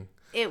saying.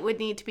 It would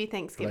need to be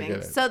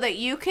Thanksgiving so that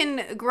you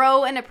can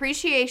grow an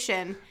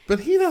appreciation. But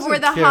he doesn't for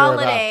the care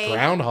holiday. About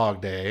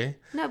Groundhog Day.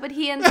 No, but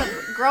he ends up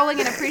growing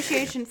an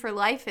appreciation for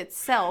life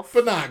itself.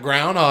 But not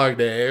Groundhog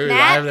Day.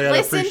 Matt, I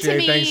listen to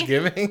me.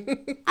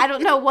 Thanksgiving. I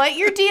don't know what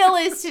your deal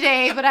is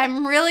today, but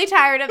I'm really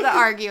tired of the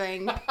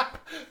arguing.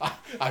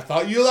 I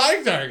thought you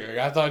liked arguing.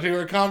 I thought you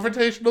were a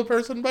confrontational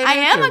person by nature. I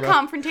am a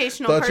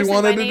confrontational person you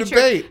wanted by to nature.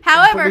 Debate.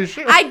 However,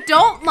 I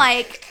don't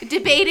like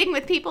debating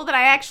with people that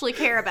I actually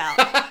care about.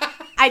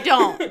 I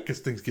don't. Because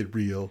things get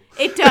real.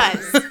 It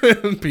does.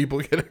 And people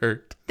get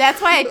hurt.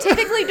 That's why I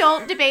typically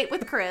don't debate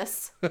with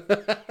Chris.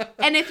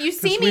 And if you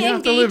see me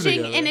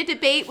engaging in a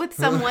debate with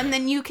someone,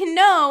 then you can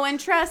know and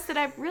trust that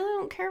I really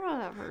don't care about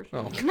that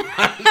person.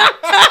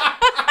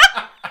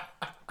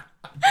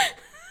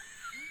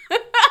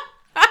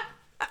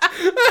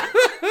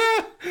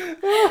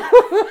 Oh,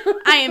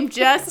 I am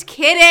just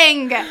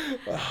kidding.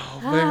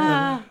 Oh,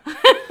 man.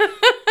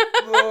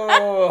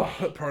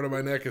 That part of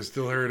my neck is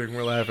still hurting.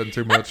 We're laughing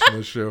too much in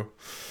this show.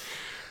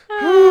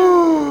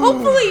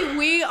 Hopefully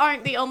we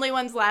aren't the only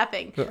ones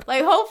laughing.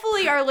 Like,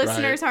 hopefully our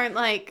listeners aren't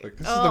like,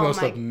 this is the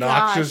most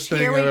obnoxious thing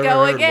here I've we ever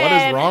go heard. again.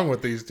 What is wrong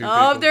with these two people?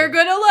 Oh, they're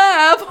gonna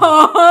laugh.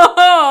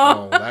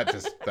 Oh,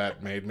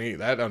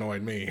 that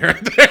annoyed me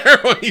right there,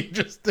 what you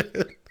just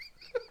did.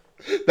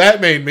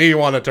 That made me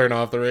want to turn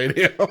off the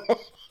radio.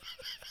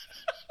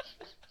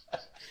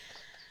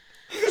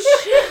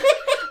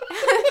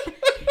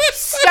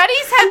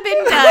 Studies have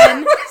been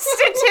done.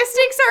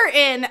 Statistics are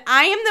in.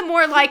 I am the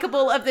more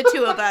likable of the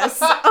two of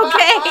us. Okay?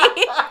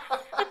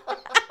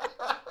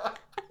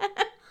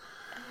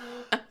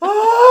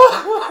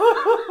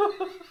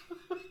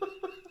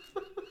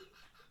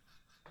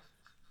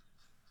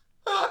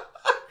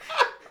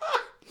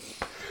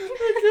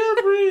 I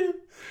can't breathe.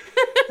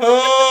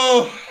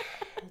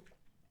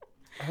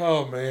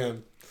 Oh,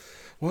 man.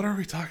 What are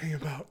we talking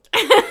about?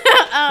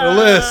 The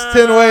list.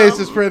 10 ways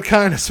to spread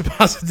kindness and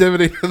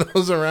positivity to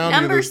those around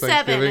you. Number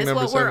 7 is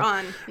Number what 7. we're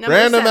on.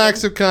 Random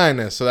acts of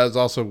kindness. So that was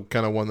also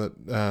kind of one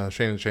that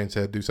Shane and Shane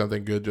said, do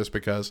something good just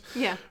because.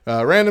 Yeah.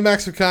 Random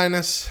acts of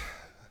kindness.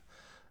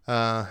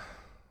 Yeah.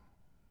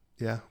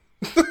 I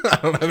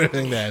don't have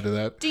anything to add to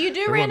that. Do you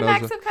do random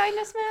acts of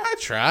kindness, Matt? I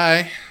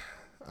try.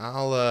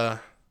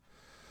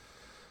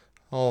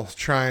 I'll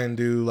try and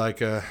do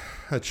like a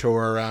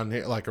chore around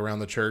here, like around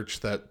the church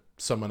that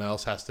someone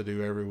else has to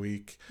do every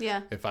week.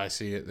 Yeah. If I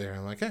see it there,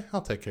 I'm like, hey,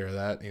 I'll take care of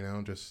that.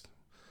 Just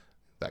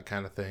that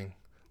kind of thing.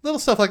 Little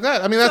stuff like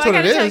that. I mean, that's what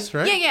it is,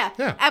 right? Yeah.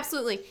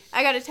 Absolutely.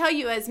 I got to tell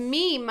you, as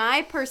me,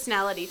 my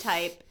personality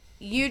type,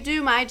 you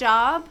do my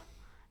job,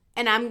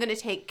 and I'm going to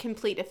take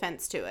complete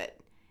offense to it.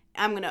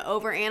 I'm going to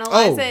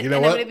overanalyze it, and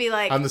I'm going to be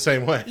like... I'm the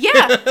same way.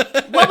 Yeah.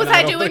 What was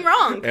I doing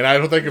wrong? And I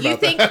don't think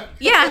about that.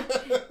 Yeah.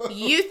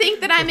 You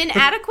think that I'm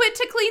inadequate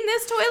to clean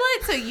this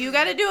toilet, so you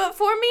got to do it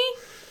for me?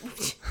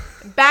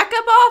 Back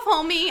up off,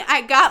 homie.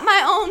 I got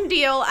my own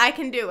deal. I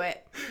can do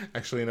it.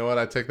 Actually, you know what?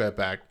 I take that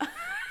back.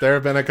 There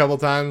have been a couple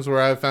times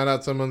where I found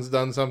out someone's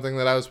done something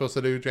that I was supposed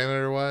to do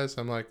janitor-wise.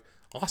 I'm like,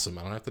 awesome.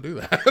 I don't have to do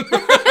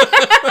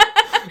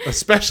that.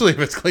 Especially if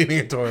it's cleaning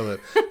a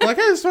toilet. I'm like,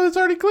 hey, this toilet's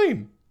already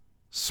clean.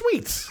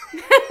 Sweet.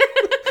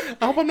 I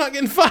hope I'm not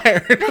getting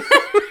fired.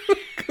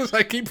 Because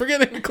I keep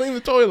forgetting to clean the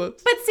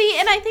toilets. But see,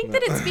 and I think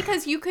that it's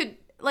because you could,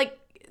 like,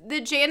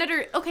 the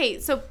janitor... Okay,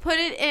 so put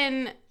it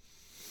in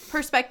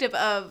perspective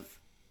of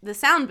the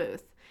sound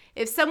booth.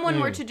 If someone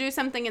were to do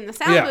something in the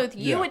sound booth,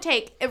 you would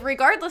take,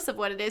 regardless of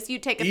what it is,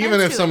 you'd take offense to it. Even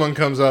if someone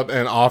comes up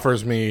and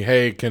offers me,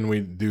 hey, can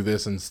we do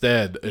this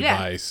instead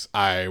advice,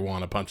 I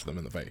want to punch them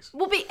in the face.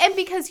 Well, and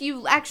because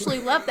you actually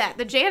love that.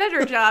 The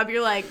janitor job,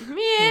 you're like,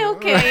 yeah,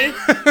 okay.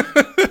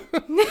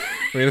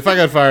 I mean, if I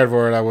got fired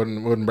for it, I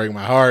wouldn't break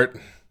my heart.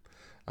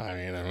 I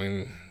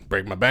mean,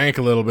 break my bank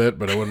a little bit,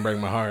 but it wouldn't break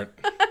my heart.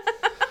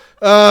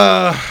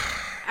 All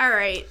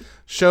right.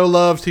 Show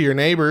love to your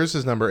neighbors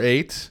is number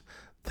 8.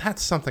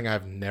 That's something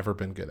I've never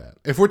been good at.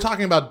 If we're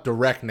talking about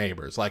direct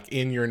neighbors, like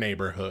in your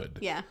neighborhood.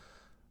 Yeah.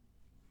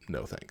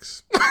 No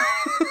thanks.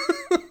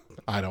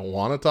 I don't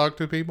want to talk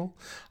to people.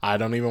 I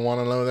don't even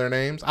want to know their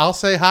names. I'll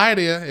say hi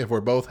to you if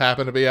we're both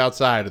happen to be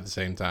outside at the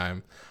same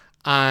time.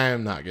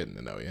 I'm not getting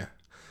to know you.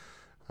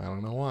 I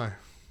don't know why.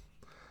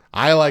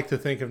 I like to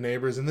think of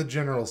neighbors in the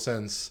general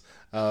sense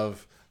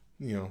of,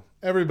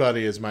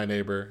 everybody is my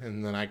neighbor,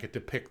 and then I get to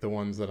pick the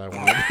ones that I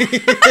want to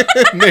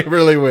be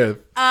neighborly with.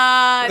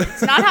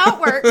 It's not how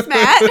it works,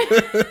 Matt.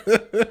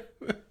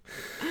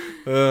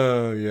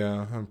 Oh,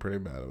 yeah. I'm pretty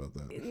bad about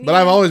that. But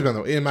I've always been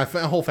that way. My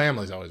whole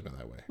family's always been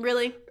that way.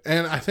 Really?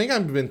 And I think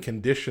I've been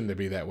conditioned to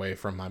be that way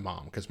from my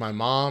mom, because my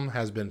mom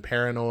has been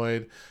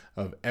paranoid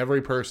of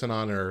every person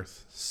on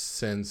earth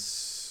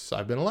since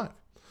I've been alive.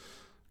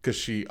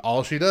 Because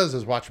all she does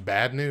is watch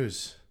bad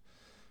news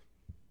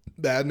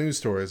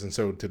stories. And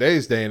so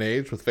today's day and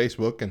age with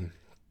Facebook and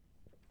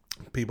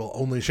people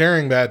only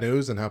sharing bad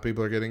news and how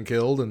people are getting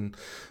killed and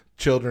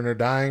children are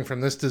dying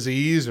from this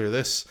disease or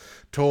this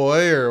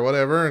toy or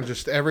whatever, and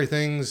just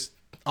everything's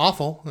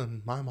awful.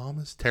 And my mom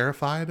is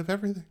terrified of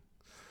everything.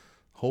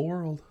 Whole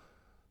world.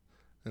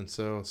 And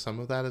so some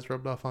of that is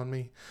rubbed off on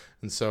me.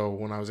 And so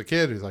when I was a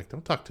kid, he's like,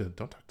 don't talk to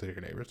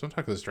your neighbors. Don't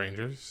talk to the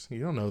strangers.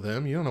 You don't know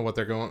them. You don't know what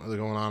they're going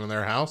on in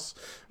their house.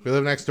 We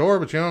live next door,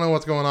 but you don't know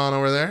what's going on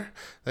over there.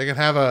 They can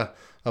have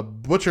a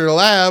butcher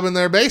lab in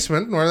their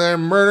basement where they're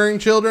murdering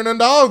children and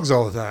dogs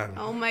all the time.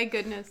 Oh my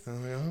goodness.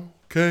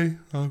 Okay.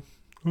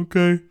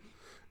 Okay.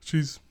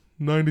 She's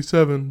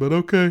 97, but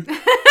okay.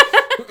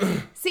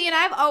 See, and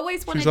I've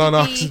always wanted She's on to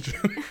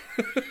oxygen.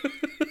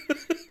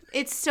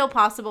 It's still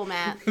possible,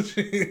 Matt.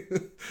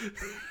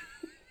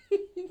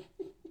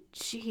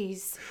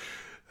 Jeez.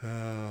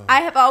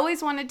 I have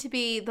always wanted to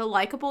be the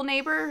likable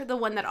neighbor, the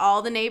one that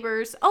all the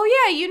neighbors, oh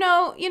yeah,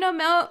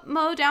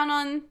 Mo down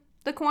on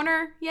the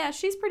corner. Yeah,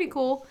 she's pretty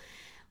cool.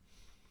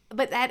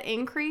 But that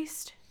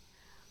increased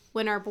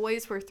when our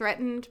boys were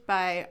threatened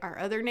by our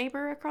other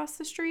neighbor across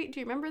the street. Do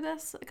you remember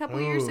this a couple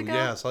years ago?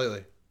 Yeah,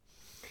 slightly.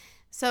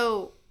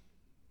 So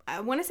I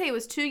want to say it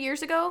was 2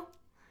 years ago.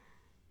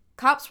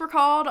 Cops were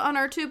called on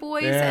our 2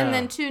 boys and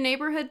then 2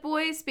 neighborhood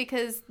boys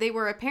because they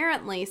were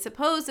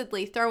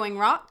supposedly throwing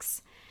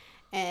rocks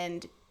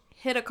and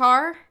hit a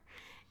car.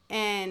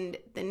 And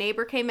the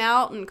neighbor came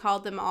out and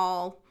called them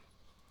all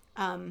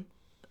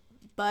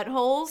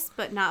buttholes,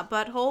 but not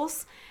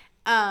buttholes.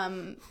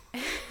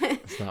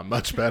 It's not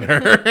much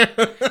better.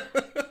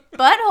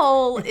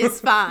 Butthole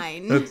is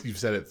fine. You've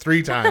said it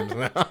 3 times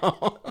now.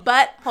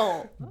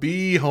 Butthole.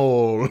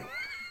 Beehole.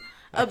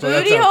 A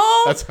booty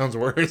hole? That sounds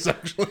worse,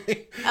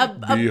 actually.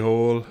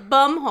 Beehole.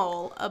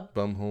 Bumhole. A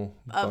bumhole.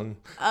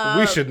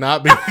 We should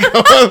not be.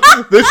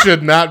 This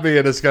should not be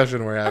a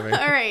discussion we're having.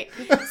 All right.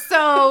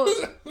 So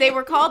they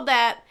were called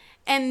that.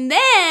 And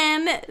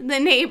then the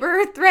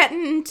neighbor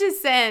threatened to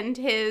send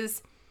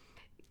his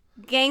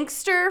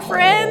gangster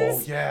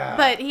friends. Oh, yeah.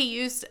 But he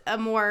used a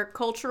more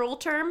cultural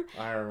term.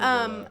 I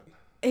remember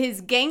that.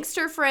 His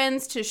gangster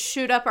friends to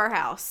shoot up our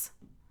house.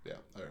 Yeah,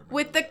 I remember.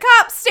 With the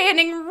cops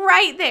standing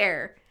right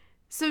there.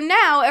 So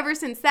now, ever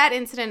since that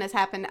incident has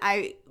happened,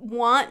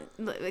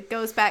 it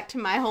goes back to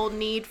my whole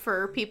need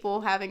for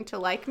people having to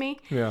like me.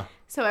 Yeah.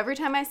 So every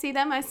time I see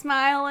them, I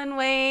smile and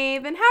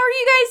wave. And how are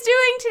you guys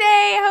doing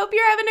today? I hope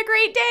you're having a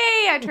great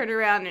day. I turn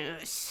around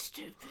and,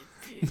 stupid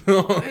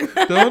people.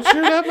 Don't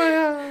shoot up my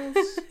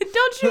house.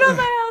 Don't shoot up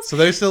my house. So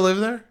they still live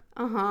there?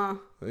 Uh-huh.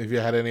 Have you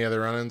had any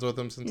other run-ins with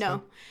them since then?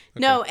 No.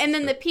 No, and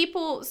then the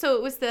people, so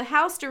it was the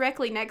house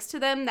directly next to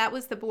them. That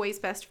was the boys'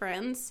 best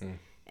friends.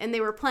 And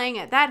they were playing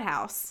at that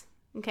house.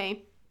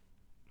 Okay.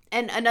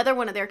 And another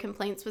one of their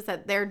complaints was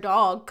that their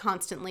dog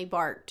constantly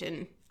barked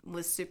and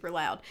was super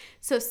loud.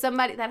 So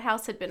that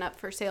house had been up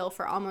for sale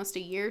for almost a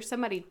year.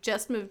 Somebody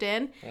just moved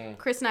in.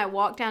 Chris and I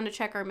walked down to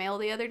check our mail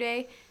the other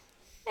day,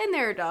 and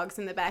there are dogs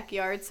in the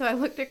backyard. So I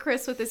looked at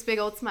Chris with this big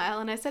old smile,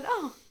 and I said,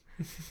 oh,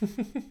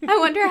 I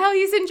wonder how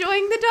he's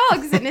enjoying the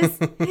dogs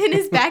in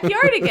his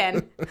backyard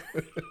again.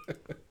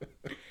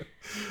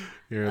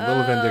 You're a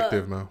little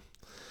vindictive, Mo.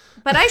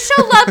 But I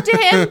show love to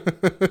him.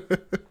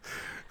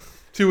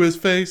 To his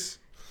face.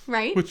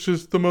 Right. Which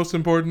is the most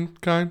important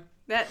kind.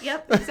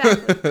 Yep,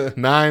 exactly.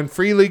 9,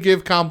 freely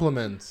give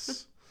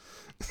compliments.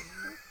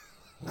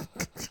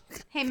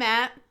 Hey,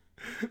 Matt.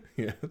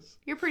 Yes.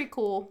 You're pretty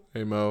cool.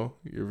 Hey, Mo,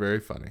 you're very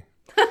funny.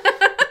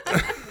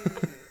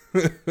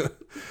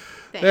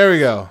 There we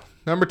go.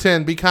 Number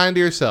 10, be kind to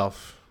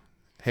yourself.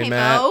 Hey,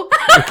 Matt. Mo.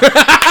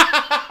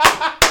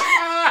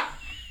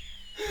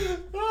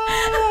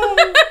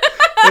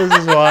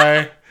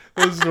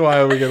 This is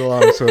why we get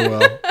along so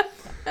well.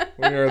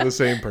 We are the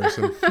same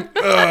person.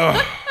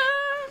 Ugh.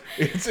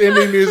 It's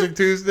Indie Music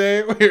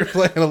Tuesday. We're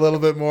playing a little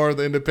bit more of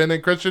the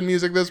independent Christian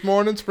music this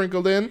morning,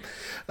 sprinkled in.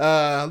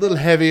 A little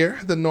heavier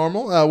than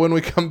normal. When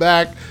we come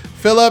back,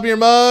 fill up your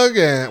mug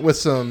with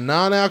some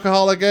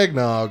non-alcoholic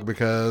eggnog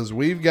because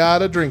we've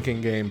got a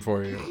drinking game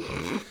for you.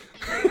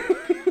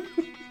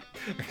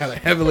 I gotta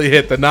heavily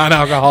hit the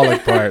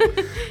non-alcoholic part.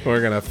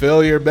 We're gonna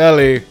fill your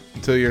belly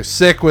until you're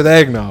sick with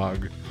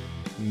eggnog,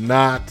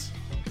 not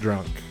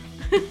drunk.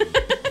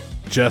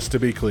 Just to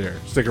be clear.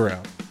 Stick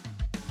around.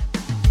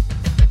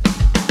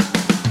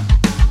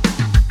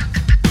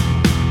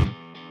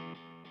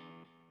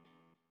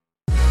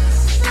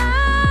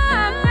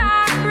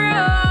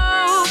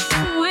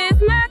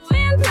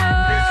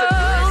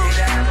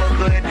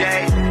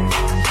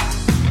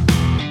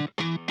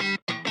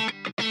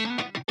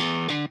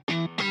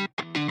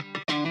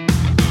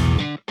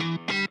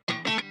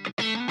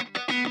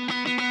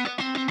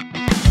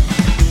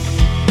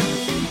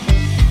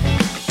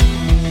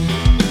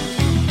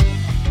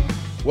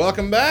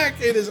 Welcome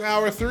back. It is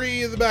hour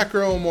 3 of the Back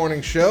Row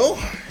Morning Show,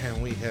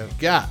 and we have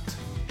got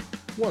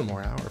one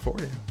more hour for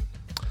you.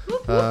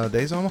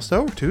 Day's almost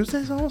over.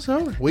 Tuesday's almost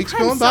over. Week's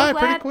going by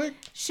pretty quick.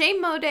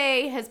 Shame Mo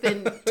Day has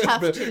been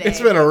tough today.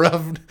 It's been a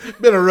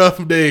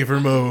rough day for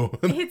Mo.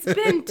 It's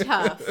been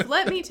tough.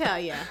 Let me tell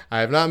you. I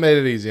have not made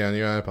it easy on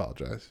you. I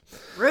apologize.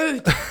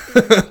 Rude.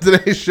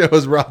 Today's show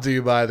is brought to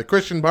you by the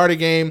Christian party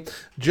game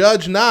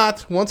Judge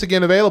Not, once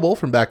again available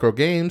from Back Row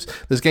Games.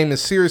 This game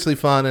is seriously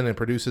fun and it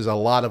produces a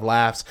lot of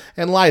laughs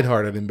and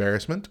lighthearted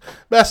embarrassment.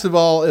 Best of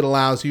all, it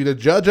allows you to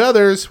judge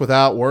others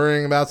without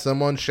worrying about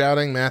someone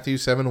shouting Matthew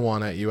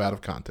 7:1 at you out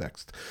of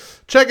context.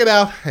 Check it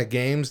out at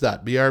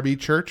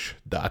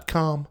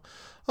games.brbchurch.com,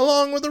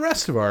 along with the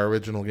rest of our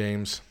original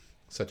games,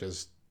 such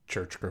as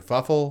Church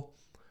Kerfuffle,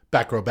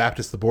 Back Row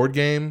Baptist the board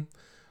game,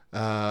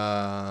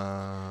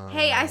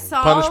 Hey, I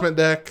saw Punishment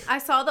Deck. I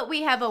saw that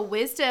we have a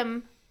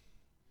wisdom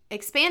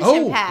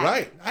expansion pack. Oh,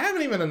 right. I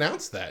haven't even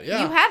announced that.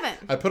 Yeah. You haven't.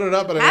 I put it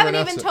up, but I haven't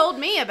even told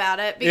me about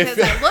it because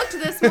I looked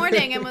this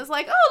morning and was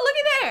like, oh,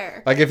 looky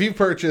there. Like if you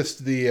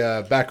purchased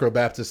the Back Row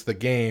Baptist, the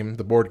game,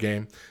 the board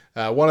game,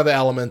 one of the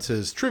elements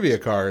is trivia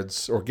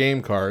cards or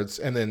game cards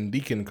and then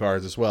deacon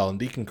cards as well. And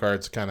deacon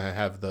cards kind of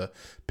have the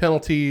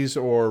penalties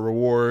or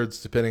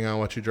rewards depending on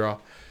what you draw.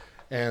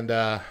 And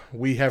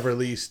we have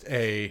released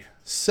a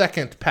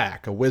second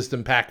pack, a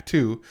Wisdom Pack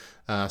 2.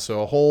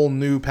 So a whole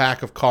new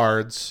pack of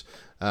cards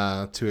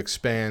to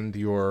expand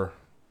the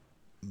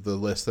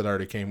list that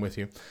already came with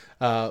you.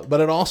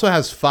 But it also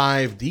has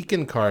 5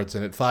 deacon cards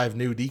in it, 5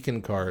 new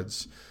deacon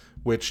cards,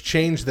 which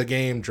change the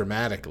game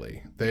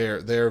dramatically.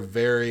 They're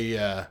very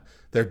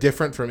they're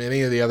different from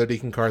any of the other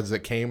deacon cards that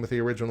came with the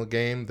original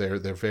game. They're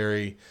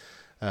very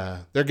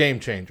they're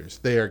game changers.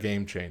 They are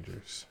game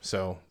changers.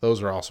 So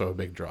those are also a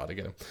big draw to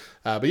get them.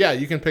 But yeah,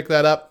 you can pick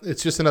that up.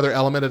 It's just another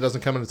element. It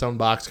doesn't come in its own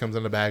box. It comes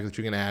in a bag that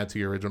you can add to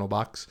your original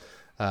box.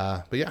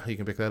 But yeah, you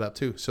can pick that up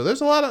too. So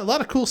there's a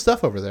lot of cool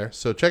stuff over there.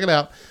 So check it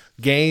out.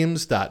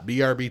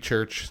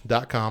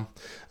 Games.brbchurch.com.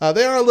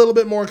 They are a little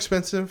bit more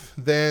expensive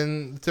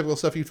than the typical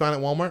stuff you'd find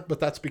at Walmart,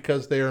 but that's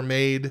because they are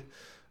made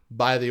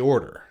by the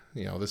order.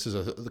 You know, this is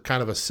a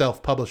kind of a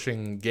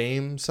self-publishing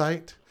game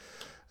site.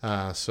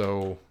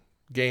 So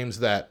games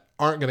that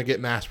aren't going to get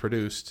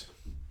mass-produced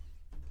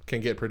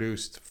can get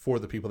produced for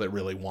the people that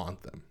really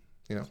want them.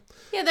 You know.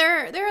 Yeah,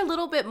 they're a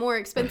little bit more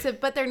expensive,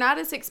 but they're not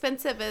as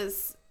expensive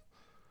as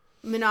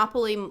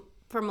Monopoly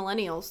for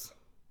millennials.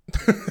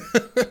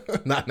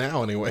 Not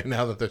now, anyway.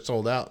 Now that they're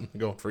sold out and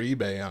going for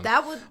eBay on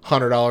that would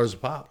 $100 a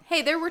pop.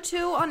 Hey, there were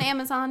 2 on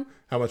Amazon.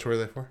 How much were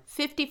they for?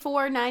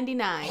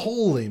 $54.99.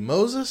 Holy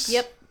Moses!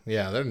 Yep.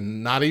 Yeah, they're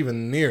not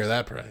even near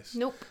that price.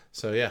 Nope.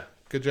 So yeah,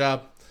 good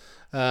job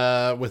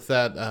with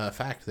that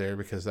fact there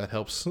because that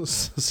helps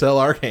sell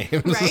our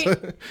games.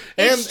 Right.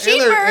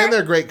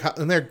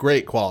 and they're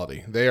great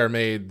quality. They are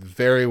made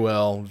very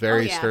well,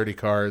 very sturdy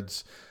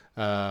cards.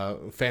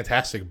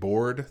 Fantastic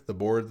board. The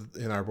board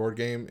in our board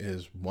game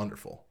is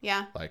wonderful.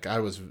 Yeah. Like I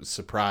was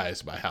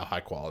surprised by how high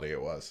quality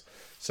it was.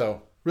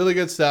 So really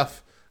good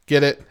stuff.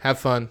 Get it. Have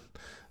fun.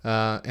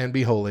 And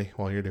be holy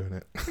while you're doing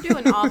it. We're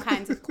doing all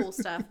kinds of cool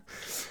stuff.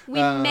 We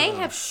may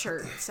have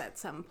shirts at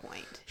some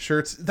point.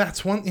 Shirts.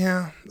 That's one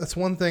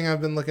thing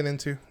I've been looking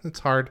into. It's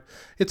hard.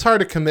 It's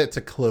hard to commit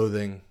to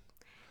clothing.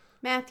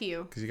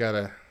 Matthew. Because you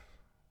gotta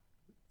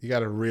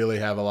really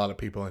have a lot of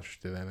people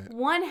interested in it.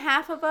 One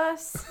half of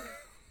us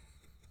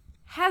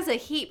has a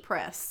heat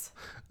press.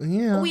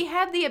 Yeah. We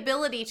have the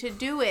ability to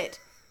do it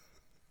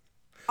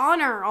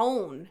on our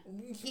own.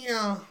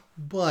 Yeah,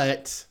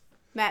 but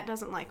Matt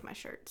doesn't like my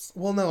shirts.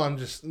 Well, no,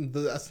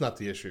 that's not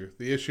the issue.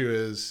 The issue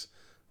is,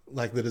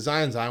 like, the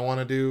designs I want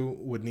to do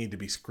would need to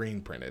be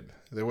screen printed.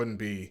 There wouldn't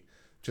be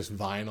just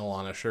vinyl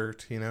on a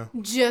shirt, you know?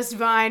 Just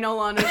vinyl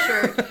on a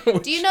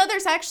shirt. Do you know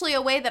there's actually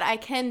a way that I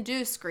can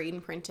do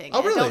screen printing?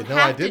 Oh, really? No,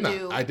 I did not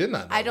know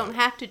I don't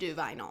have to do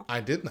vinyl. I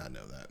did not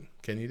know that.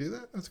 Can you do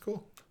that? That's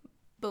cool.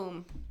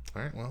 Boom.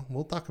 All right, well,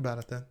 we'll talk about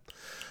it then.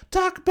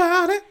 Talk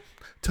about it.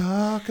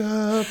 Talk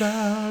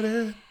about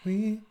it.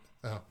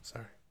 Oh,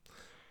 sorry.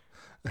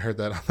 I heard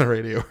that on the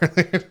radio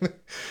earlier.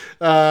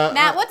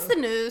 Matt, what's the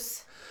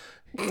news?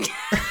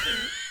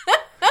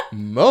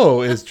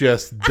 Mo is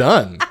just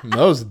done.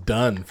 Mo's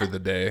done for the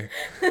day.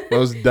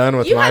 Mo's done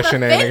with my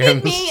shenanigans. You have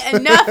offended me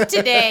enough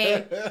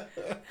today.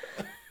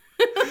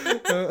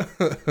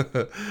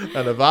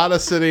 A Nevada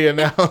city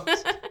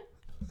announced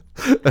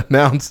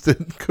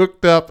it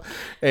cooked up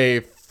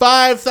a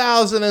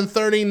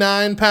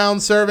 5,039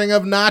 pound serving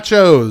of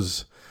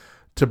nachos.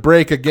 To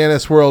break a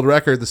Guinness World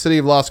Record, the city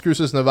of Las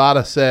Cruces,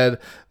 Nevada said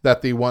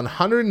that the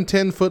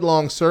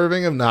 110-foot-long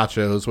serving of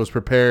nachos was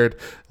prepared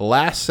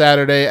last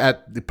Saturday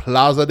at the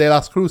Plaza de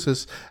las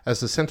Cruces as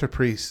the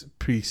centerpiece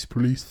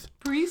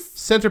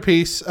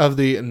of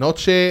the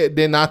Noche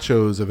de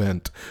Nachos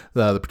event.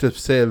 I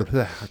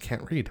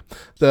can't read.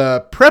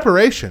 The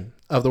preparation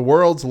of the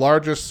world's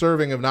largest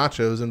serving of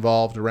nachos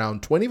involved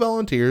around 20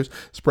 volunteers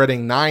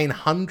spreading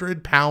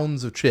 900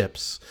 pounds of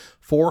chips,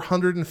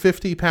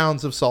 450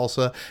 pounds of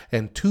salsa,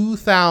 and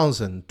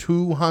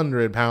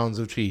 2,200 pounds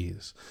of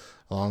cheese,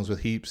 along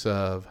with heaps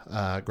of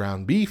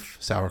ground beef,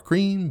 sour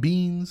cream,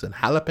 beans, and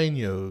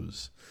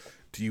jalapenos.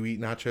 Do you eat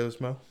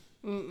nachos, Mo?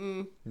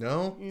 Mm-mm.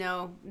 No?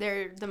 No,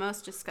 they're the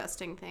most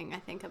disgusting thing I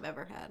think I've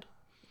ever had.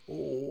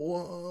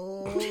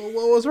 What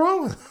was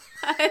wrong with them?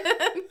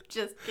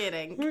 Just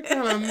kidding. What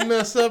kind of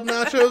messed up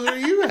nachos are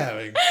you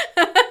having?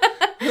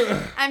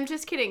 I'm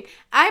just kidding.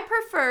 I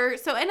prefer,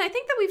 and I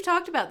think that we've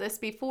talked about this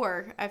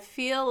before. I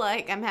feel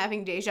like I'm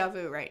having deja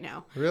vu right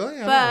now.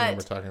 Really? I don't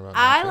remember talking about nachos.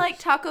 I like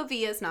Taco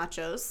Villa's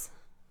nachos.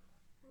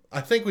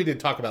 I think we did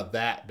talk about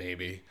that,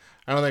 baby.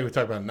 I don't think we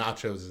talked about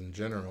nachos in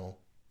general.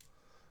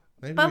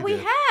 Maybe but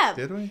we have.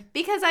 Did we?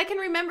 Because I can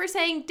remember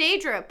saying,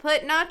 Daedra,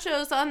 put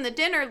nachos on the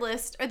dinner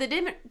list or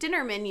the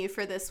dinner menu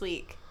for this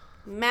week.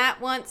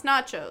 Matt wants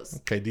nachos.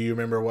 Okay, do you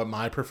remember what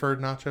my preferred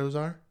nachos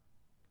are?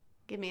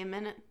 Give me a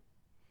minute.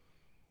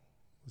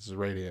 This is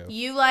radio.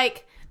 You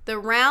like the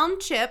round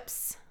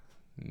chips.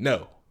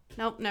 No.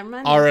 Nope, never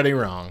mind. Already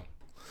wrong.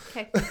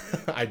 Okay.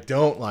 I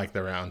don't like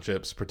the round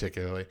chips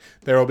particularly.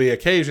 There will be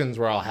occasions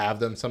where I'll have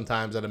them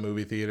sometimes at a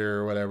movie theater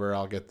or whatever.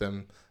 I'll get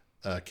them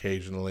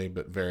occasionally,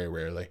 but very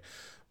rarely.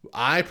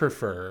 I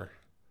prefer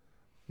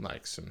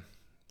like some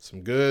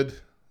good,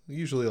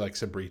 usually like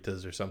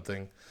Sabritas or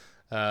something,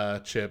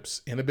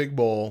 chips in a big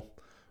bowl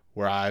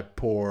where I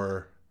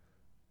pour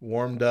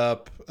warmed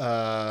up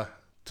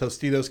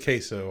Tostitos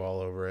queso all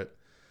over it,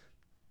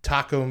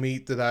 taco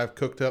meat that I've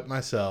cooked up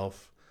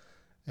myself,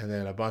 and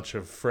then a bunch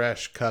of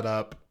fresh cut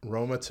up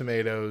Roma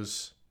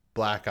tomatoes,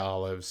 black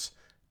olives,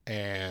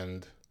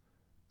 and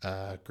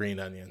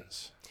green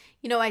onions.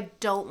 You know, I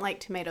don't like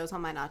tomatoes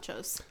on my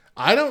nachos.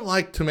 I don't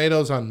like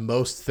tomatoes on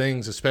most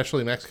things,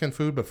 especially Mexican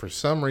food, but for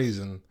some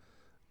reason,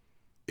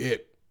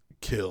 it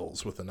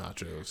kills with the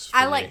nachos.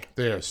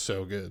 They are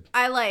so good.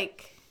 I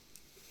like,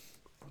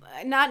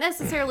 not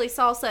necessarily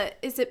salsa.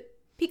 Is it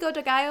pico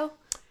de gallo?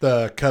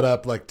 The cut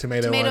up like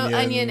tomato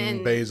onion,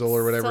 and basil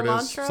or whatever cilantro?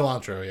 it is.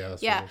 Cilantro, yeah.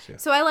 That's yeah. What it is, yeah.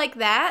 So I like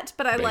that,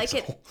 but I like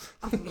it.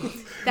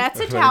 That's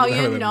That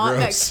Italian, would've not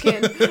been gross.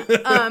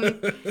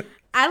 Mexican.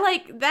 I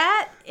like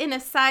that in a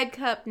side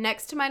cup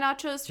next to my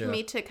nachos for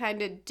me to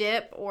kind of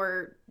dip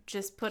or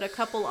just put a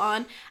couple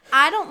on.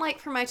 I don't like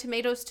for my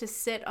tomatoes to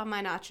sit on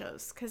my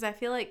nachos because I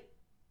feel like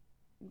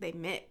they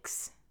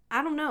mix.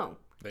 I don't know.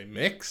 They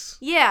mix?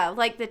 Yeah,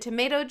 like the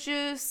tomato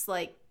juice,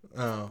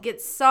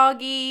 gets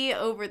soggy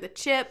over the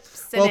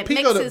chips, and it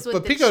mixes with the cheese.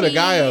 But pico de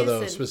gallo,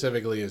 though,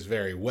 specifically is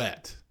very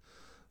wet.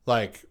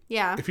 Like,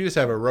 if you just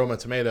have a Roma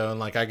tomato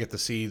and, I get the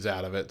seeds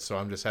out of it, so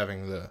I'm just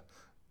having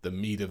the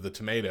meat of the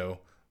tomato,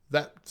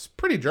 that's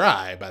pretty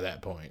dry by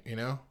that point, you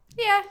know?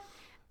 Yeah.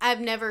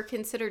 I've never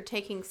considered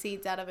taking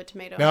seeds out of a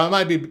tomato. Now, it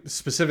might be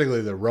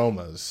specifically the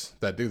Romas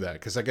that do that,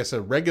 because I guess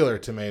a regular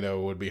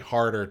tomato would be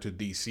harder to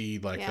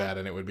de-seed that,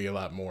 and it would be a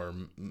lot more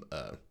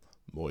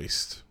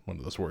moist. One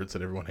of those words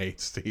that everyone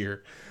hates to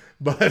hear.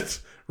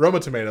 But Roma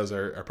tomatoes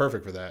are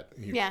perfect for that.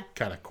 You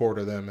kind of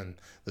quarter them, and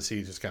the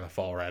seeds just kind of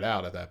fall right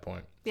out at that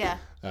point. Yeah.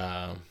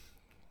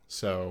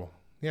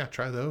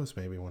 Try those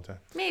maybe one time.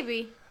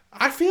 Maybe.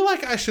 I feel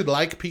like I should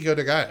like pico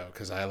de gallo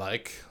because I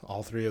like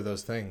all three of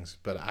those things,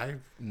 but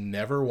I've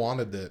never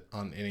wanted it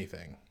on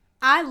anything.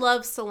 I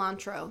love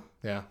cilantro.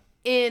 Yeah.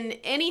 In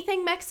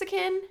anything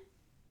Mexican,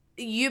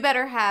 you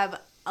better have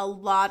a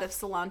lot of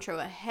cilantro,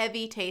 a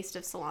heavy taste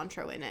of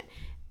cilantro in it.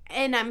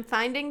 And I'm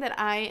finding that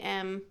I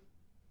am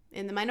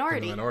in the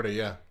minority. In the minority,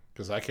 yeah.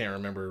 Because I can't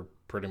remember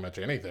pretty much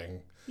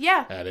anything.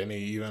 Yeah. At any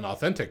even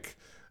authentic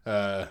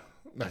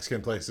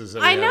Mexican places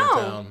that we have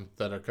in town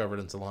that are covered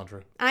in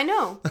cilantro. I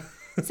know.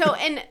 So,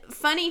 and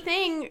funny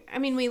thing, I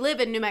mean, we live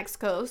in New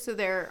Mexico, so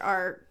there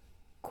are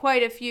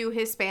quite a few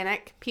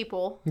Hispanic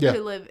people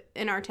who live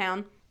in our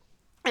town.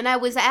 And I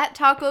was at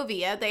Taco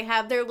Villa. They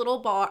have their little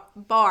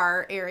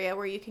bar area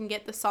where you can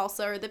get the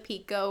salsa or the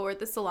pico or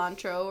the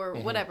cilantro or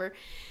whatever.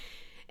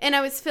 And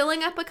I was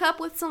filling up a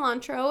cup with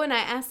cilantro, and I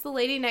asked the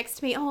lady next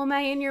to me, "Oh, am I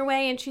in your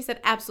way?" And she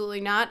said,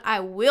 "Absolutely not. I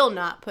will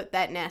not put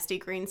that nasty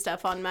green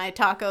stuff on my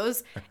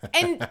tacos."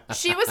 And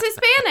she was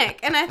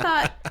Hispanic. And I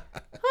thought,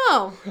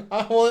 Oh.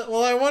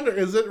 Well, I wonder,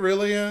 is it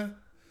really a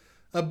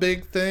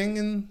big thing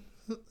in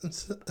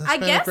Hispanic I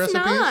guess recipes?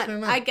 not. Or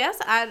not? I guess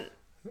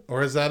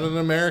Or is that an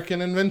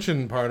American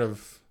invention, part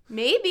of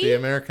maybe. the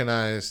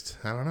Americanized?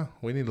 I don't know.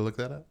 We need to look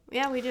that up.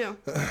 Yeah, we do.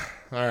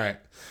 All right.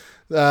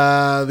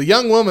 The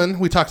young woman,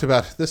 we talked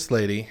about this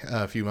lady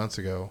a few months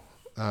ago.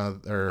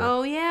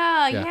 Oh,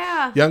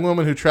 yeah. Young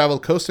woman who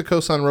traveled coast to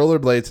coast on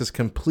rollerblades has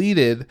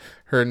completed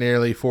her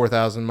nearly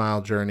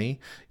 4,000-mile journey.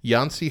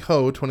 Yancy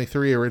Ho,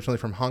 23, originally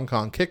from Hong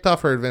Kong, kicked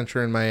off her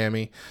adventure in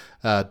Miami,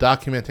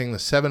 documenting the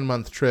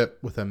 7-month trip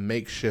with a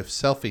makeshift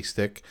selfie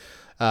stick.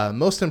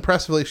 Most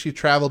impressively, she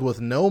traveled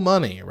with no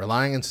money,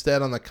 relying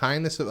instead on the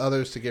kindness of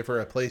others to give her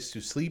a place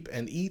to sleep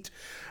and eat.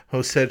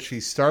 Ho said she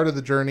started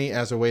the journey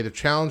as a way to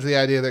challenge the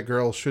idea that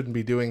girls shouldn't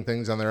be doing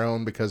things on their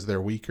own because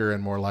they're weaker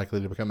and more likely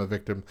to become a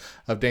victim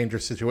of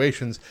dangerous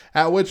situations.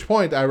 At which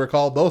point, I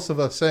recall both of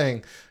us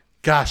saying,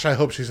 gosh, I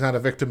hope she's not a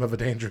victim of a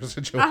dangerous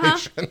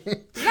situation.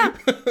 Yeah.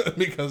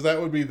 Because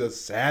that would be the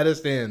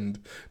saddest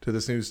end to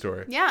this news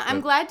story. Yeah, I'm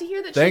glad to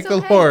hear that Thank she's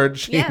okay. the Lord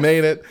she Yes.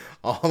 made it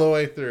all the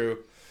way through.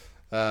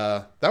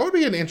 That would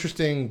be an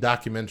interesting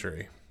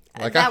documentary.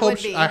 Like,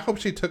 I hope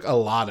she took a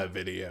lot of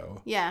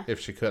video. Yeah.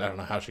 If she could. I don't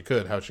know how she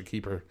could. How she'd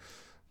keep her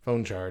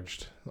phone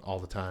charged all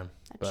the time.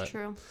 That's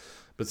true.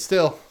 But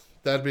still,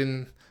 that'd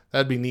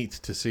be neat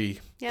to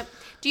see. Yep.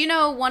 Do you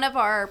know one of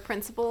our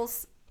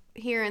principals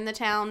here in the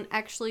town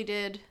actually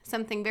did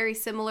something very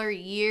similar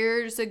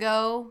years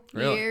ago?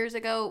 Really? Years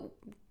ago.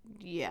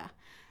 Yeah.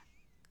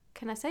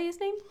 Can I say his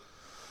name?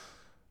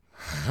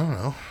 I don't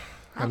know.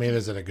 I mean,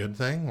 is it a good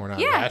thing? We're not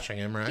bashing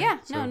him, right? Yeah,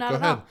 So, no, not go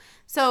at ahead. all.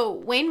 So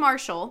Wayne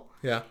Marshall,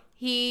 Yeah.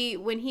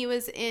 when he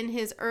was in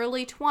his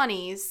early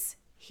 20s,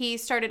 he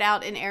started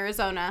out in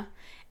Arizona,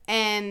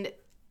 and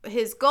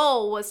his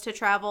goal was to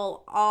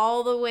travel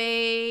all the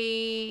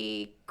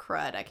way,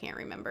 I can't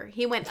remember.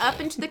 He went up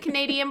into the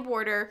Canadian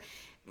border,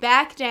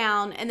 back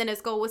down, and then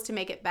his goal was to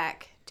make it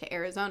back to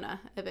Arizona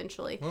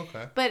eventually.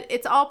 Okay. But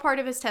it's all part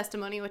of his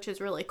testimony, which is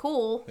really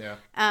cool. Yeah.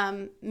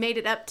 Made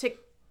it up to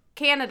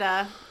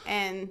Canada,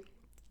 and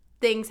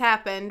things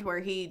happened where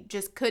he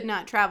just could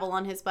not travel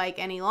on his bike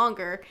any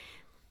longer.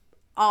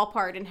 All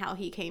part in how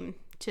he came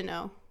to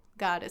know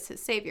God as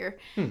his savior.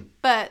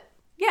 But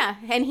yeah,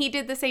 and he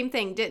did the same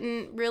thing.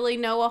 Didn't really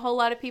know a whole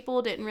lot of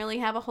people, didn't really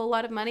have a whole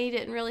lot of money,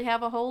 didn't really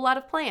have a whole lot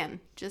of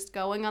plan. Just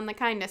going on the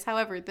kindness.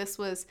 However, this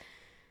was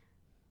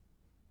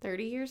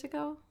 30 years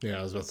ago. Yeah,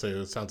 I was about to say,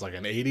 it sounds like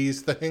an 80s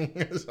thing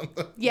or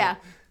something. Yeah.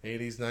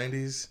 80s,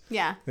 90s.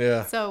 Yeah.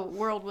 Yeah. So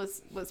world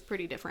was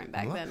pretty different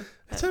back then.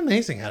 It's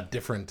amazing how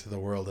different the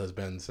world has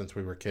been since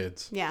we were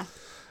kids. Yeah.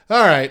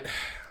 All right.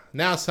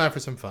 Now it's time for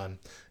some fun.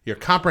 Your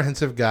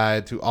comprehensive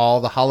guide to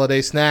all the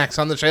holiday snacks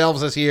on the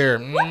shelves this year.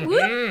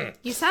 Mm-hmm.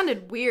 You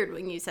sounded weird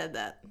when you said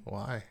that.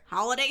 Why?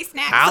 Holiday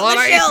snacks on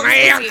the shelves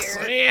this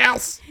year.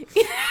 Yes.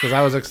 Because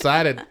I was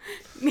excited.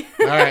 All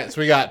right. So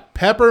we got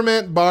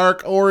peppermint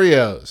bark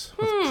Oreos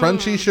with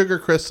crunchy sugar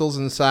crystals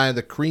inside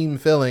the cream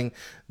filling.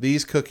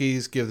 These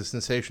cookies give the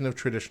sensation of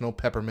traditional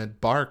peppermint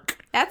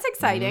bark. That's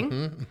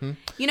exciting.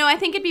 You know, I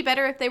think it'd be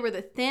better if they were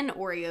the thin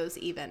Oreos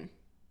even.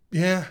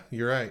 Yeah,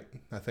 you're right.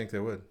 I think they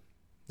would.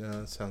 Yeah,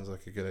 that sounds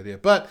like a good idea.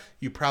 But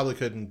you probably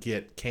couldn't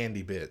get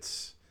candy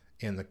bits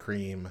in the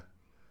cream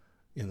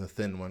in the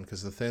thin one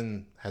because the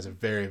thin has a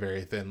very,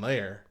 very thin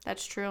layer.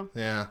 That's true.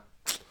 Yeah.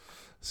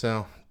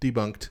 So,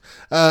 debunked.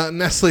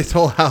 Nestle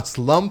Toll House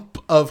lump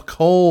of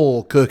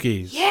coal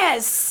cookies.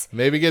 Yes.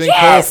 Maybe getting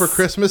coal for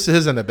Christmas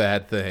isn't a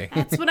bad thing.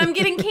 That's what I'm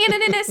getting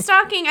Cannon in his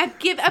stocking. I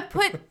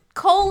put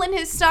coal in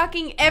his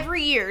stocking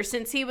every year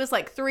since he was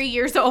like 3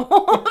 years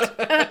old.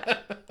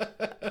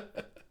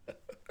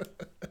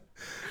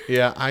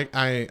 Yeah,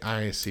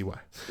 I see why.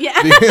 Yeah.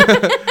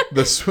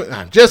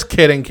 I'm just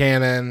kidding,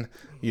 Cannon.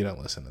 You don't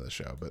listen to the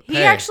show, but He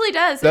actually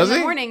does in the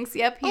he? mornings.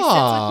 Yep, he sits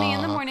with me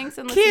in the mornings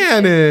and listens.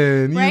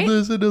 Cannon, Right? you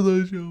listen to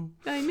the show.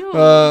 I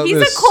know. He's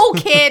this- a cool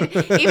kid,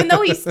 even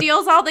though he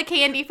steals all the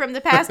candy from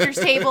the pastor's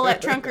table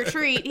at Trunk or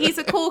Treat. He's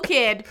a cool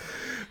kid.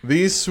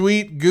 These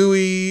sweet,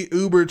 gooey,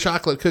 uber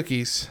chocolate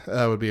cookies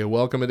would be a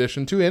welcome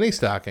addition to any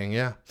stocking,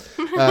 yeah.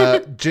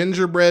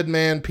 Gingerbread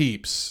Man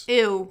Peeps.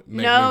 Ew.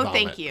 Make No, me vomit.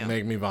 thank you.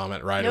 Make me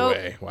vomit right Nope.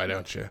 away. Why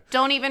don't you?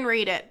 Don't even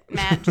read it,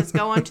 Matt. Just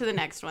go on to the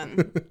next one.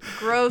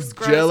 Gross,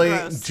 gross,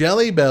 gross.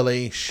 Jelly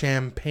Belly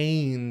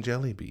Champagne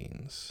Jelly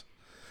Beans.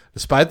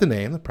 Despite the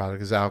name, the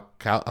product is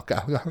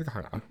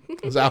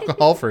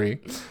alcohol-free.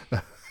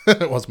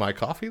 Was my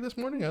coffee this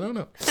morning? I don't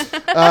know.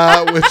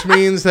 Which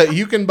means that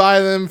you can buy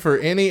them for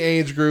any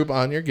age group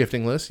on your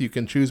gifting list. You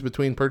can choose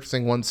between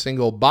purchasing one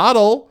single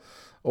bottle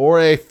or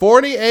a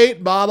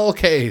 48-bottle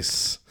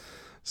case.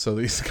 So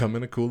these come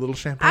in a cool little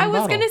champagne bottle. I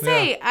was going to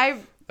say,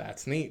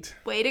 That's neat.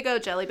 way to go,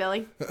 Jelly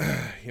Belly.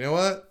 You know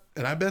what?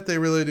 And I bet they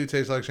really do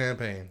taste like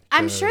champagne.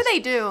 I'm sure they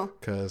do.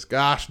 Because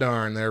gosh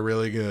darn, they're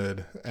really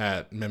good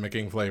at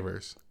mimicking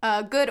flavors.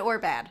 Good or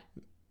bad.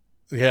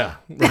 Yeah,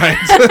 right.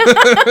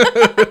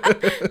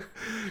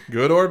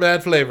 Good or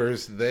bad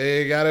flavors,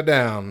 they got it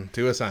down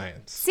to a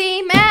science.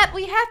 See, Matt,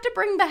 we have to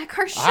bring back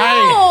our show.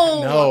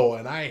 I know,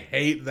 and I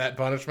hate that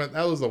punishment.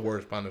 That was the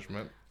worst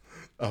punishment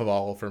of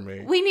all for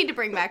me. We need to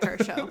bring back our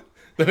show.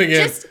 Then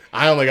again,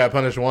 I only got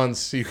punished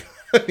once.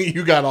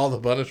 You got all the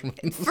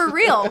punishments. For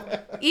real.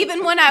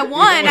 Even when I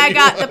won, I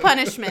got the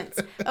punishments.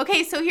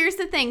 Okay, so here's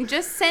the thing.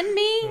 Just send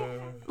me,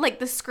 like,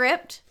 the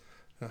script,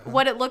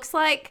 what it looks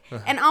like,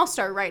 and I'll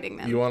start writing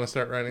them. You want to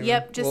start writing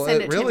Yep, them? just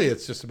send it to me. Really,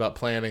 it's just about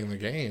planning the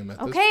game.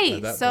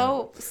 Okay,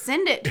 so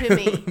send it to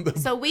me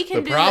so we can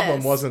do this. The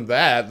problem wasn't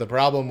that. The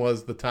problem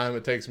was the time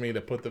it takes me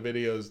to put the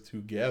videos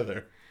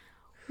together.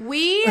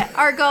 We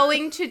are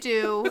going to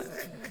do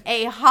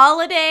a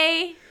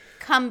holiday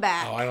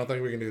comeback. Oh, I don't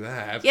think we can do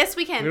that. Yes,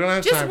 we can. We don't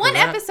have just time one for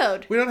that.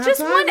 episode. We don't have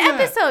just time one for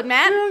that. episode,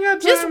 Matt. We don't got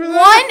time just for one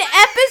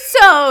that.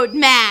 episode,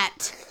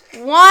 Matt.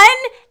 One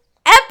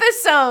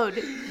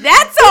episode.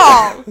 That's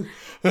all.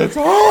 That's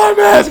all I'm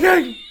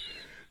asking.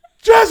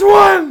 Just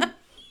one.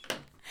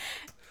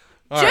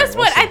 Just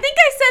one. I think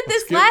I said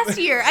this last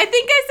year. I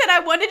think I said I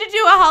wanted to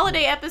do a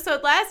holiday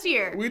episode last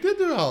year. We did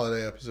do a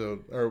holiday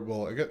episode. Or,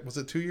 well, was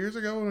it 2 years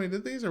ago when we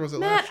did these? Or was it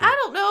Matt, last year? I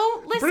don't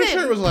know. Listen. Pretty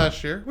sure it was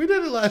last year. We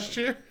did it last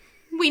year.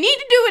 We need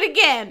to do it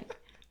again.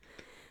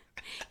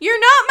 You're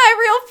not my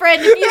real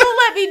friend if you don't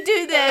let me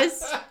do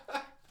this.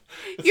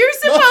 You're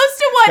supposed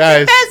to want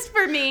the best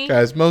for me.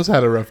 Guys, Mo's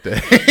had a rough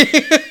day.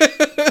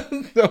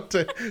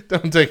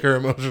 Don't take her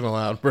emotional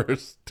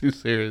outbursts too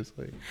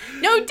seriously.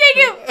 No, take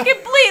it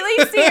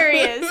completely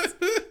serious.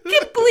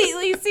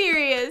 Completely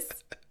serious.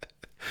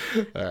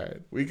 All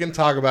right. We can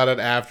talk about it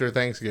after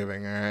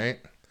Thanksgiving, all right?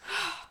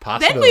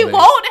 Possibility. Then we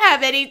won't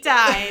have any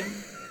time.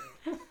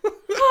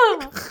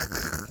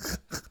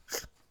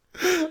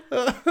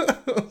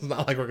 It's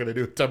not like we're going to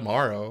do it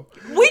tomorrow.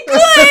 We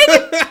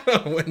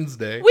could.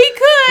 Wednesday. We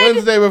could.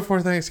 Wednesday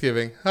before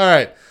Thanksgiving. All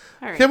right.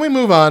 Can we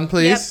move on,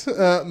 please?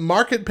 Yep.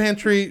 Market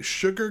Pantry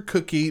Sugar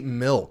Cookie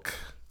Milk.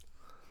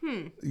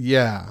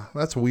 Yeah,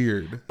 that's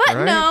weird. But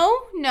right?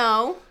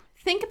 no.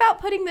 Think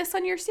about putting this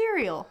on your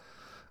cereal.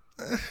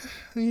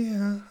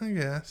 Yeah, I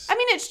guess. I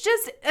mean,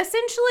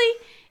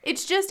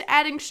 it's just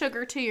adding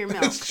sugar to your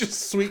milk. It's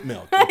just sweet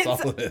milk. That's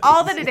all it is.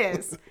 All that it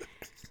is.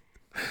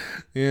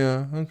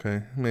 Yeah,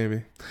 okay,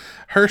 maybe.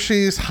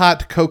 Hershey's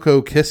Hot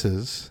Cocoa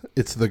Kisses.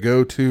 It's the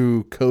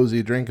go-to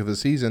cozy drink of the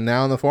season,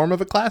 now in the form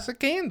of a classic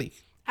candy.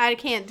 I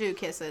can't do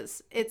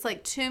kisses. It's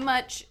like too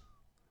much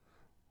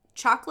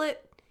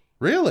chocolate.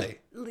 Really?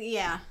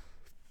 Yeah.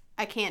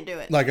 I can't do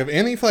it. Like of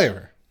any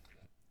flavor?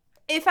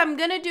 If I'm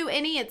going to do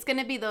any, it's going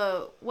to be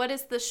what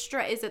is the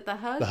is it the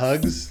Hugs? The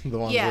Hugs? The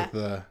ones with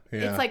the,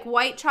 It's like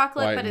white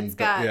chocolate, but it's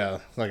got. Yeah,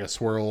 like a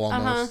swirl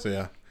almost,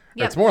 yeah.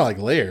 Yep. It's more like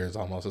layers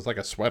almost. It's like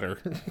a sweater.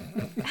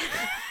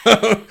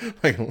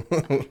 Like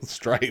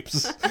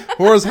stripes.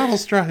 Horizontal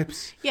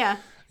stripes. Yeah.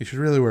 You should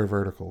really wear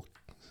vertical.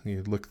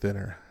 You look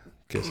thinner.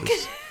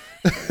 Kisses.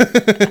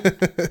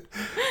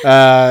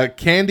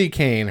 Candy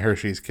cane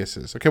Hershey's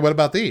Kisses. Okay, what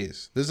about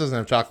these? This doesn't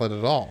have chocolate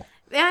at all.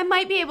 I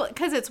might be able,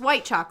 because it's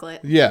white chocolate.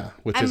 Yeah,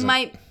 which isn't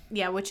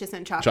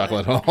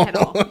chocolate at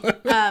all.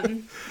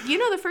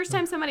 The first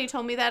time somebody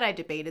told me that, I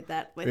debated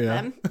that with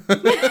them.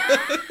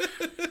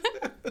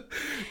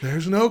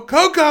 There's no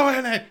cocoa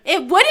in it.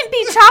 It wouldn't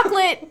be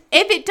chocolate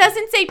if it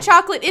doesn't say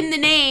chocolate in the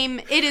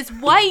name. It is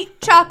white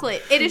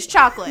chocolate. It is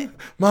chocolate.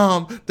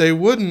 Mom, they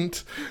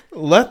wouldn't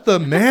let the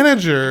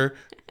manager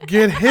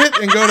get hit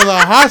and go to the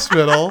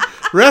hospital.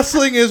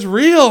 Wrestling is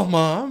real,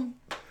 Mom.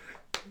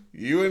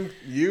 You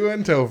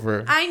and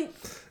Topher. I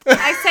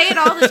say it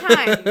all the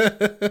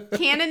time.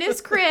 Cannon is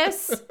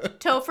Chris.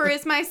 Topher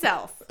is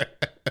myself.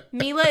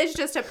 Mila is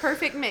just a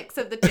perfect mix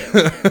of the two.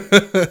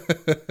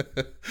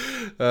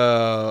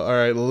 All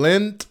right.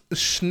 Lindt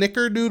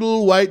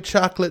Schnickerdoodle White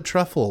Chocolate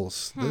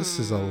Truffles. This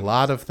is a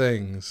lot of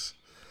things.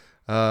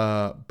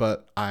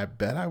 But I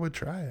bet I would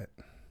try it.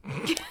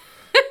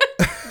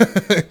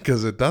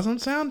 Because it doesn't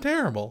sound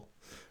terrible.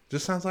 It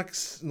just sounds like...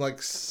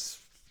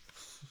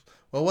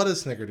 Well, what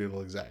is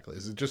Snickerdoodle exactly?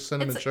 Is it just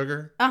cinnamon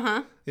sugar?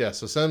 Uh-huh. Yeah,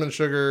 so cinnamon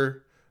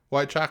sugar,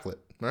 white chocolate,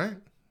 right?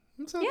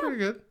 That sounds pretty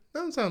good.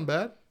 Doesn't sound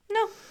bad.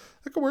 No.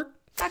 That could work.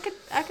 I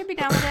could be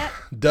down with that.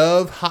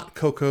 Dove hot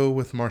cocoa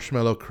with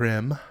marshmallow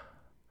creme.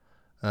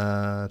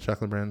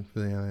 Chocolate brand.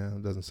 Yeah,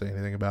 it doesn't say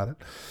anything about it.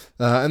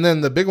 And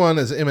then the big one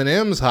is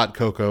M&M's hot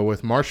cocoa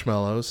with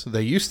marshmallows.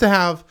 They used to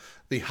have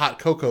the hot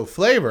cocoa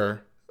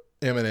flavor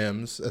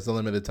M&M's as a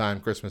limited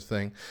time Christmas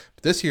thing.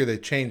 But this year they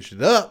changed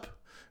it up.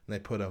 And they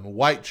put a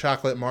white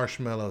chocolate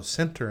marshmallow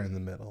center in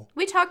the middle.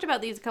 We talked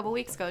about these a couple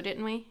weeks ago,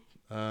 didn't we?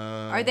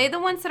 Are they the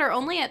ones that are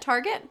only at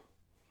Target?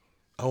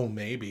 Oh,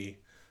 maybe.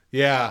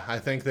 Yeah, I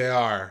think they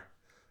are.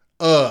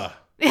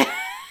 There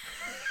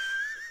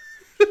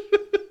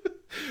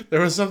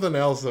was something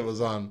else that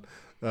was on.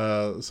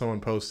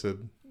 Someone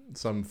posted,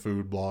 some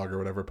food blog or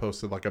whatever,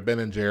 posted like a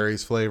Ben &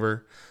 Jerry's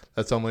flavor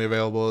that's only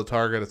available at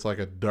Target. It's like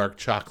a dark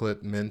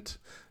chocolate mint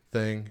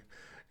thing.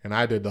 And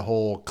I did the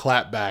whole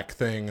clapback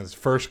thing. His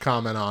first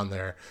comment on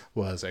there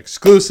was,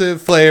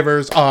 exclusive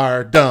flavors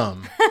are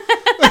dumb.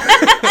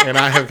 And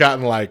I have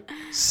gotten like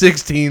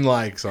 16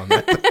 likes on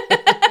that.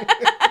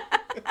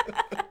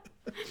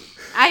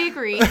 I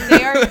agree.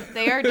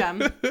 They are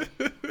dumb.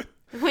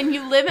 When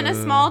you live in a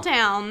small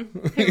town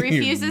who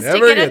refuses to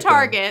get a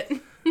Target.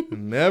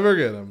 Never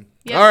get them.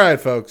 Yep. All right,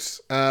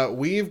 folks.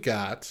 We've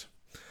got...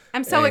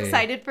 I'm so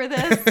excited for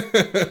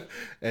this.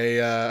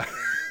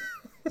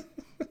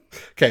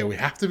 Okay, we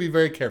have to be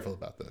very careful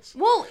about this.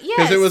 Well,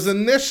 yes. Because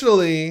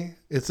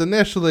it's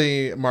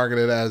initially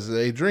marketed as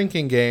a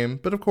drinking game,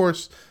 but of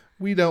course,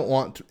 we don't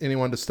want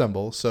anyone to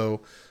stumble.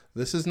 So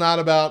this is not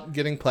about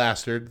getting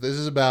plastered. This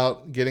is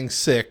about getting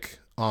sick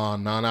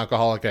on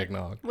non-alcoholic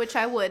eggnog. Which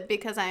I would,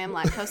 because I am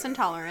lactose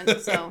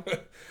intolerant, so...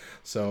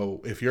 So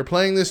if you're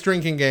playing this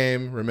drinking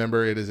game,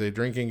 remember it is a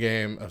drinking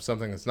game of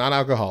something that's not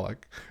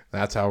alcoholic.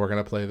 That's how we're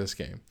going to play this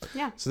game.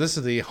 Yeah. So this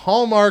is the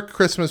Hallmark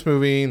Christmas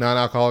movie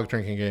non-alcoholic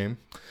drinking game.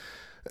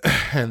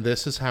 And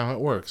this is how it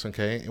works,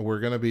 okay?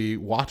 We're going to be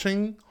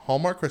watching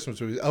Hallmark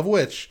Christmas movies, of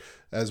which,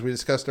 as we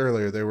discussed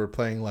earlier, they were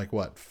playing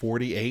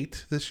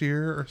 48 this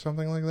year or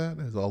something like that.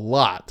 It's a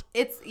lot.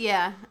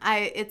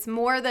 It's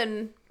more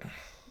than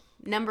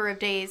number of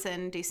days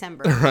in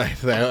December. Right.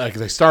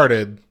 They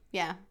started...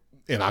 Yeah.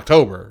 In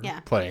October, yeah.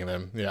 Playing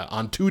them,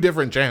 on 2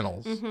 different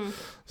channels. Mm-hmm.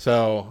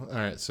 So, all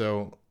right,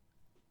 so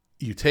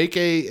you take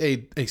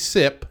a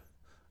sip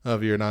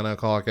of your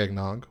non-alcoholic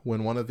eggnog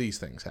when one of these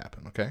things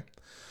happen, okay?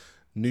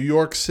 New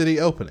York City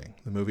opening.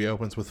 The movie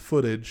opens with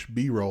footage,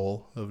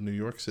 B-roll of New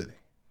York City.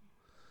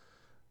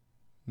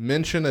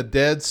 Mention a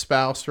dead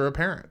spouse or a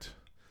parent.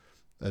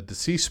 A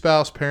deceased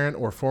spouse, parent,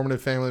 or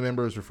formative family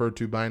member is referred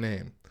to by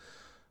name.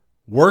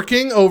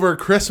 Working over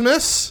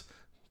Christmas?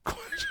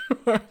 Question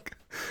mark.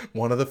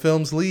 One of the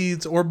film's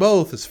leads, or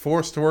both, is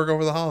forced to work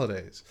over the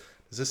holidays.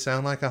 Does this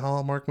sound like a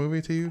Hallmark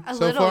movie to you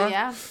so far?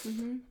 Yeah.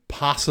 Mm-hmm.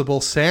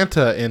 Possible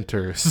Santa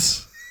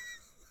enters.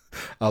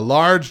 A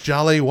large,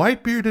 jolly,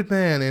 white-bearded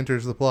man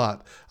enters the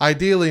plot,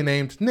 ideally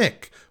named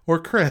Nick or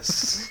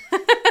Chris.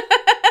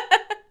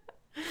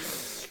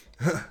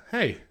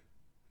 Hey,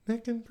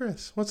 Nick and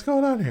Chris, what's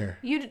going on here?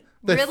 You're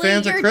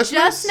Christmas?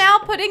 Just now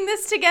putting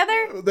this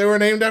together? They were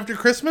named after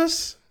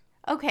Christmas?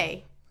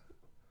 Okay.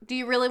 Do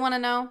you really want to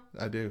know?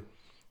 I do.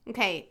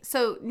 Okay,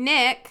 so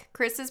Nick,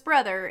 Chris's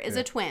brother, is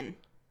a twin.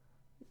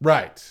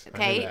 Right.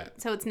 Okay,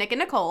 so it's Nick and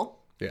Nicole.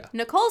 Yeah.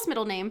 Nicole's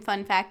middle name,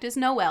 fun fact, is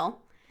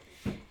Noel.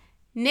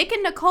 Nick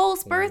and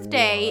Nicole's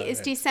birthday is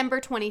December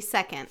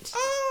 22nd.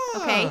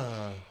 Okay?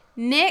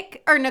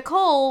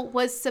 Nicole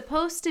was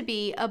supposed to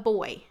be a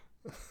boy.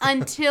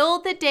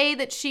 Until the day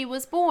that she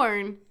was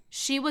born,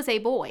 she was a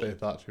boy. They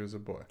thought she was a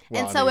boy.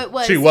 Well, it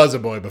was... She was a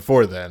boy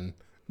before then,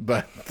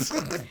 but...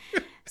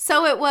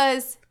 So it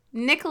was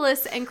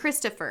Nicholas and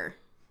Christopher.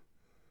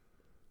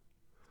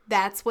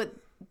 That's what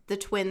the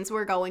twins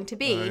were going to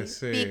be. I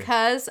see.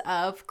 Because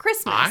of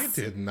Christmas. I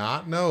did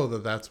not know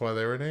that that's why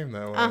they were named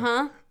that way.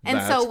 Uh-huh.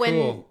 And so when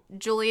cool.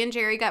 Julie and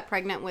Jerry got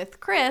pregnant with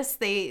Chris,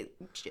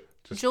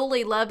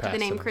 Julie loved the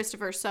name him.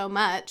 Christopher so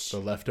much. The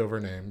leftover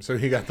name. So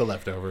he got the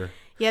leftover.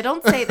 Yeah,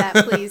 don't say that,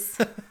 please.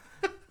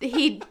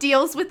 He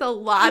deals with a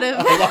lot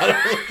of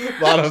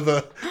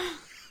the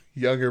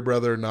younger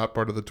brother, not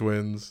part of the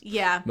twins.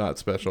 Yeah. Not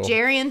special.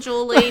 Jerry and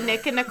Julie,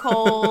 Nick and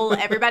Nicole.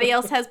 Everybody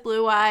else has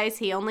blue eyes.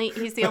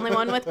 He's the only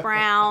one with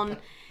brown.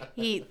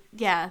 They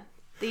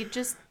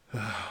just...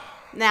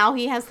 Now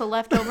he has the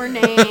leftover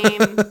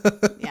name.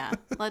 Yeah,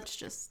 let's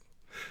just...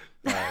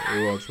 All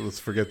right, let's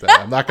forget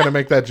that. I'm not going to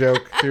make that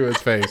joke to his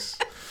face.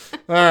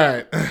 All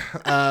right.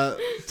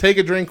 Take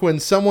a drink when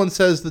someone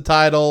says the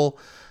title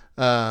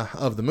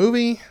of the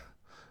movie.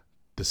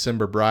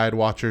 December Bride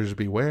Watchers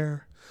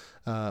Beware.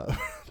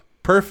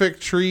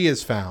 Perfect tree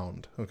is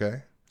found.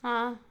 Okay.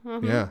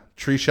 Mm-hmm. Yeah.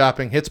 Tree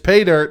shopping hits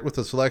pay dirt with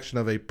a selection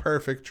of a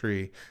perfect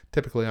tree,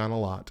 typically on a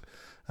lot.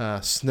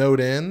 Snowed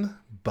in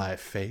by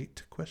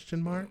fate?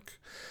 Question mark.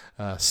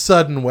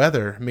 Sudden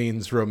weather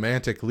means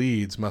romantic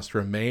leads must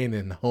remain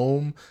in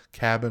home,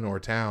 cabin, or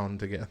town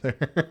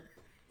together.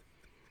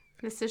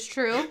 This is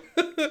true.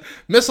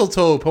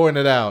 Mistletoe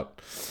pointed out.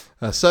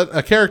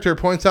 A character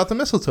points out the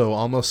mistletoe,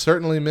 almost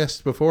certainly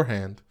missed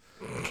beforehand.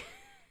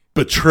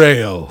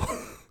 Betrayal.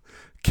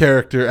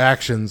 Character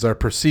actions are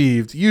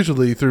perceived,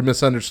 usually through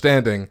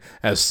misunderstanding,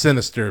 as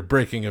sinister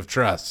breaking of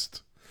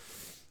trust.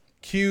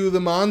 Cue the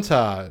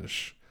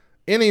montage.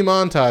 Any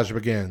montage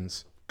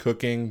begins.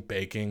 Cooking,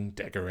 baking,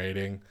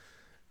 decorating.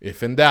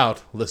 If in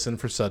doubt, listen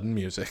for sudden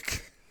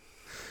music.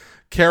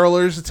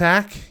 Carolers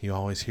attack. You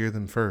always hear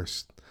them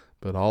first,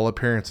 but all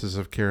appearances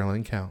of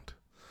caroling count.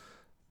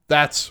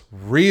 That's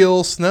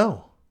real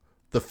snow.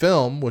 The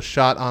film was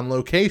shot on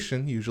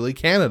location, usually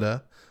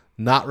Canada,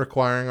 not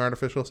requiring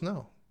artificial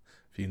snow.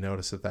 If you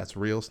notice that that's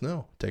real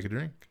snow, take a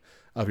drink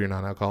of your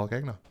non-alcoholic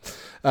eggnog.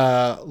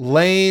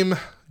 Lame.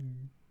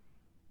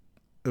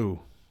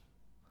 Ooh.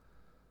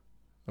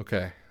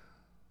 Okay.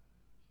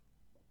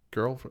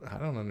 I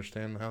don't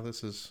understand how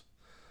this is.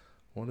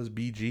 What does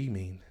BG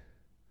mean?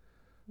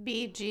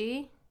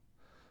 BG?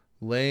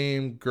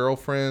 Lame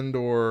girlfriend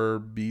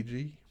or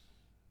BG?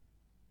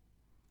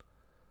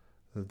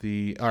 All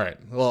right.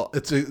 Well,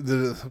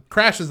 the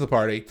crashes the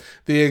party.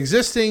 The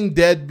existing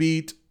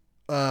deadbeat,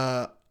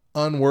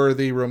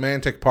 unworthy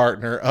romantic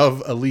partner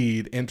of a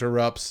lead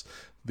interrupts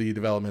the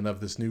development of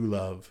this new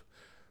love.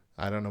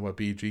 I don't know what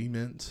BG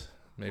meant.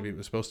 Maybe it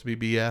was supposed to be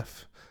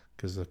BF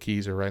because the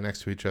keys are right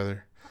next to each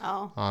other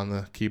on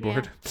the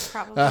keyboard. Yeah,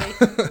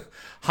 probably.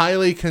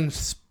 Highly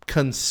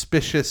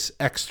conspicuous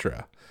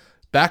extra.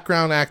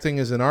 Background acting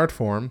is an art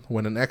form.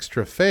 When an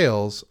extra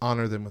fails,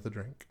 honor them with a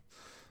drink.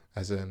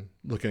 As in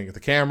looking at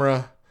the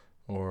camera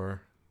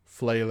or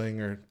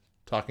flailing or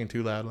talking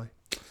too loudly.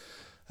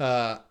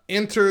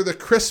 Enter the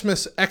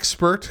Christmas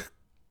expert,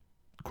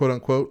 quote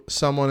unquote.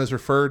 Someone is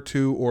referred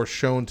to or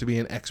shown to be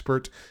an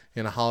expert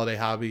in a holiday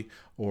hobby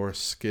or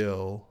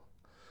skill.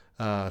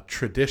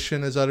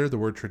 Tradition is uttered. The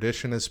word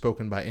tradition is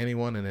spoken by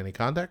anyone in any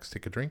context.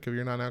 Take a drink of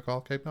your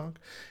non-alcoholic eggnog.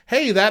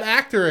 Hey, that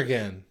actor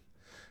again.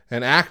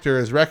 An actor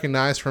is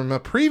recognized from a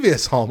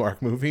previous Hallmark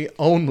movie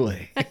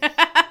only.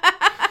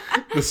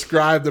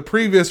 Describe the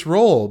previous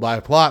role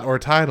by plot or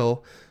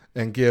title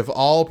and give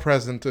all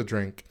present a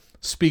drink.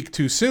 Speak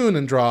too soon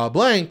and draw a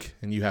blank,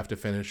 and you have to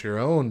finish your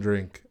own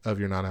drink of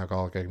your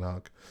non-alcoholic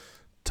eggnog.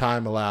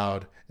 Time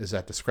allowed is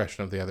at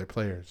discretion of the other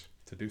players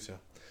to do so.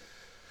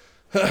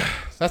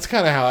 That's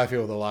kind of how I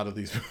feel with a lot of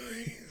these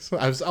movies.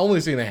 I've only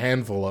seen a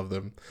handful of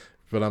them,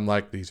 but I'm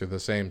like, these are the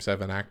same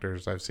 7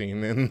 actors I've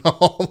seen in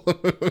all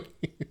the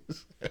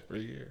movies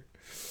every year.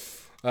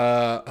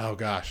 Oh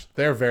gosh,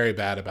 they're very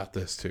bad about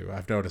this too.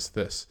 I've noticed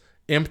this.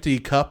 Empty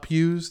cup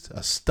used,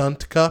 a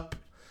stunt cup.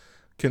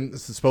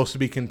 It's supposed to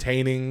be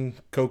containing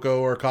cocoa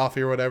or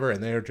coffee or whatever,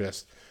 and they're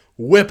just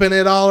whipping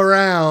it all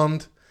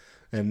around,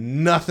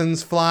 and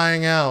nothing's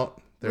flying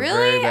out. They're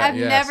really? I've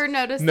never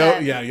noticed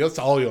that. Yeah, that's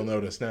all you'll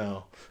notice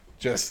now.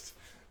 Just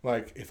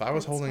like if I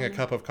was holding a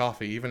cup of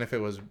coffee, even if it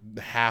was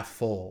half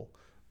full,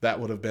 that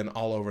would have been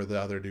all over the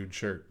other dude's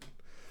shirt.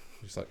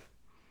 Just like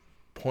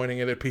pointing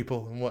it at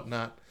people and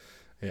whatnot.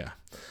 Yeah.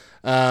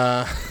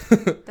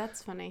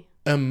 That's funny.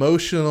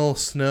 Emotional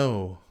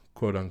snow,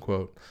 quote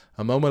unquote.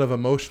 A moment of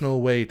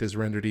emotional weight is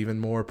rendered even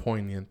more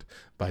poignant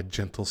by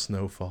gentle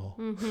snowfall.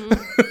 Mm-hmm.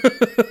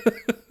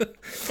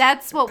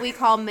 That's what we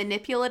call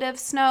manipulative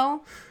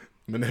snow.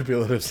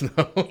 Manipulative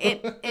snow.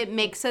 It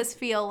makes us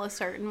feel a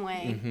certain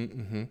way.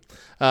 Mm-hmm,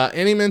 mm-hmm.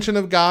 Any mention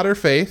of God or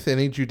faith,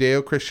 any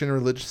Judeo-Christian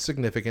religious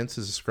significance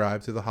is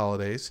ascribed to the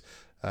holidays.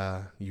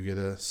 You get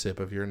a sip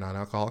of your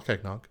non-alcoholic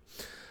eggnog.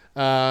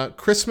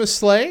 Christmas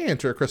sleigh.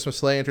 Enter a Christmas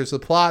sleigh enters the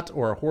plot,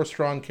 or a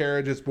horse-drawn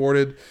carriage is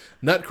boarded.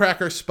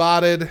 Nutcracker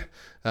spotted.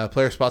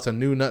 Player spots a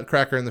new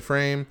nutcracker in the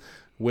frame,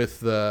 with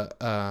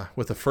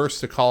the first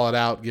to call it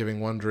out giving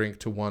one drink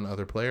to one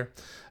other player.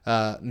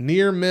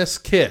 Near miss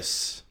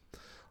kiss.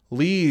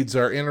 Leads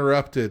are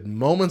interrupted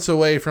moments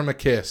away from a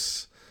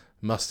kiss.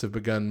 Must have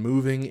begun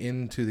moving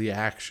into the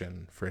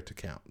action for it to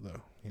count,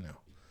 though.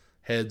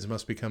 Heads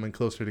must be coming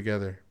closer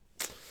together.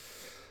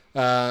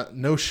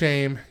 No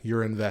shame,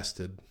 you're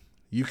invested.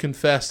 You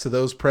confess to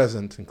those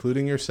present,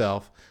 including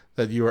yourself,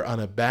 that you are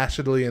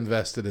unabashedly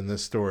invested in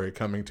this story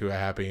coming to a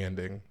happy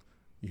ending.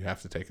 You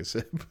have to take a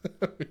sip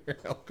of your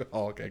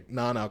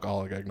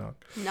non-alcoholic eggnog.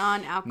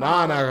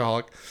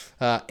 Non-alcoholic.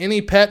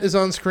 Any pet is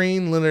on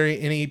screen, literally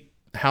any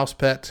house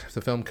pet. If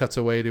the film cuts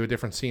away to a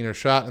different scene or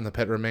shot and the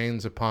pet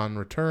remains upon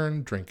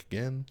return, drink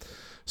again.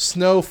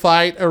 Snow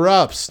fight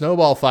erupts.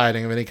 Snowball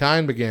fighting of any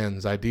kind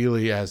begins,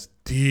 ideally as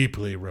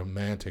deeply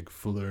romantic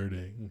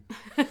flirting.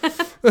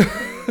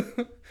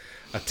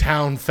 A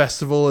town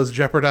festival is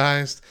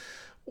jeopardized.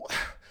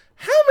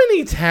 How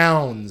many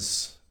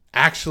towns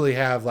actually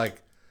have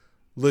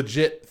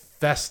legit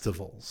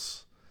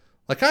festivals?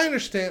 I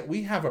understand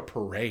we have a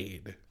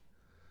parade,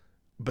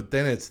 but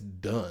then it's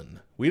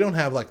done. We don't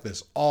have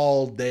this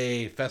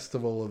all-day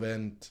festival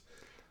event.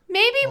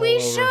 Maybe we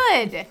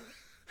should.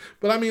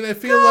 But I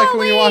feel like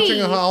when you're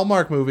watching a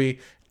Hallmark movie,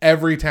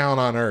 every town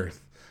on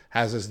Earth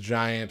has this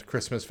giant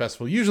Christmas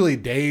festival, usually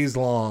days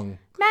long.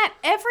 Matt,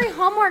 every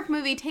Hallmark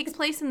movie takes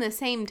place in the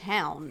same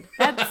town.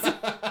 That's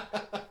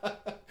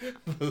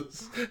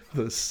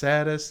the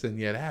saddest and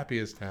yet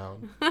happiest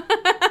town.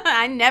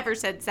 I never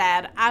said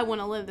sad. I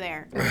want to live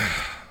there.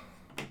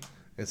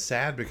 It's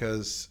sad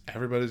because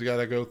everybody's got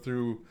to go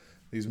through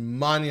these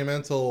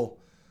monumental,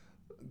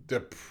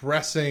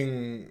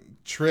 depressing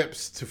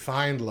trips to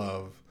find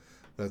love.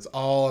 That's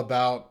all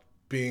about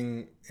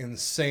being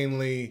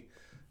insanely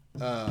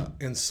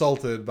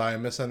insulted by a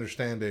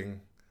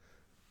misunderstanding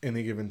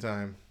any given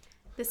time.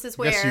 This is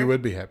where... Yes, you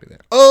would be happy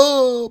there.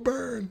 Oh,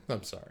 burn.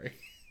 I'm sorry.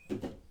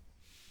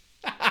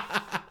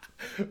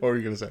 What were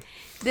you going to say?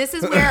 This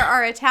is where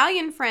our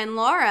Italian friend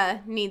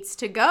Laura needs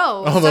to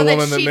go so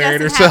that she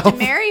doesn't have to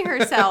marry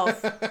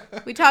herself.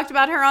 We talked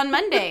about her on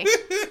Monday.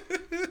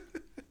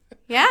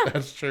 Yeah.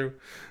 That's true.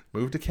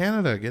 Move to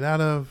Canada. Get out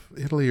of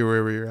Italy or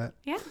wherever you're at.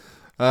 Yeah.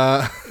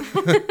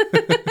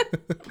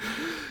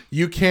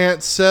 You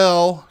can't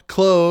sell,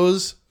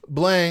 close,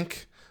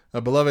 blank. A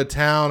beloved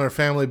town or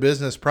family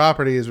business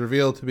property is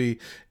revealed to be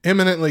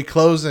imminently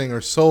closing or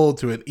sold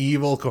to an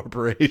evil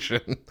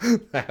corporation.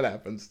 That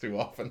happens too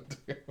often,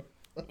 too.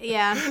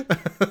 Yeah.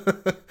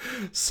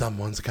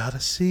 Someone's got a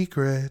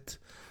secret.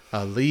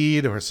 A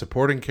lead or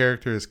supporting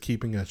character is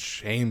keeping a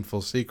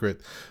shameful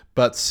secret,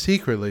 but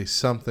secretly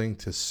something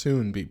to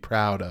soon be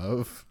proud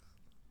of.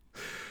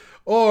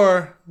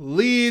 Or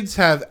leads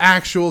have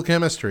actual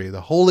chemistry.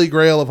 The holy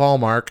grail of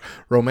Hallmark,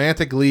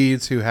 romantic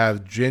leads who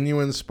have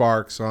genuine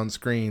sparks on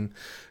screen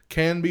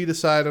can be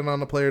decided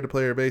on a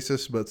player-to-player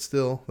basis, but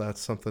still,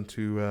 that's something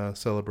to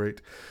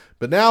celebrate.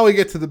 But now we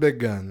get to the big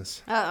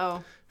guns.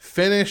 Uh-oh.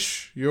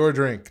 Finish your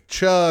drink.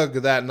 Chug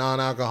that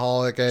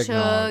non-alcoholic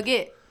eggnog. Chug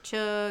it.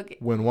 Chug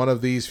it. When one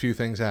of these few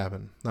things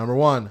happen. Number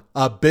one,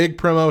 a big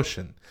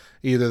promotion.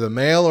 Either the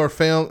male or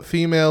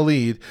female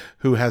lead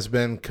who has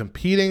been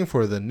competing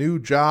for the new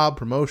job,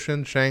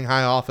 promotion,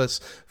 Shanghai office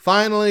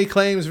finally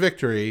claims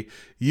victory,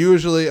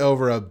 usually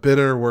over a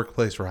bitter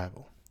workplace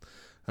rival.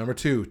 Number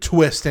two,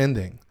 twist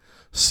ending.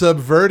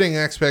 Subverting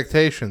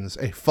expectations,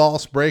 a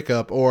false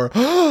breakup, or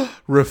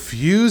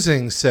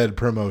refusing said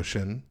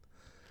promotion.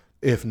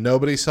 If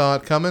nobody saw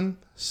it coming,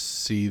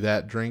 see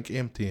that drink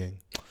emptying.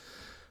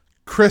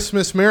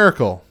 Christmas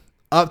miracle.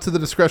 Up to the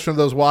discretion of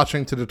those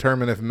watching to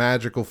determine if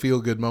magical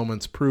feel-good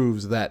moments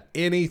proves that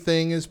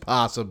anything is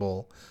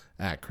possible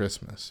at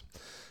Christmas.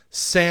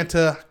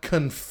 Santa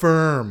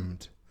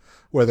confirmed.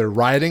 Whether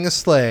riding a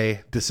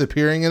sleigh,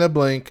 disappearing in a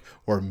blink,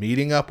 or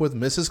meeting up with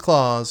Mrs.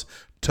 Claus,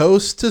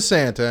 toast to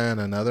Santa and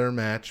another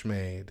match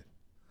made.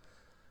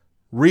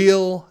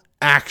 Real,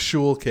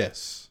 actual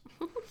kiss.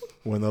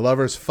 When the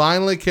lovers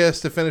finally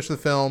kiss to finish the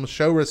film,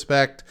 show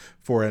respect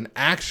for an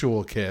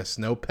actual kiss,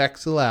 no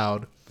pecks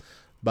allowed,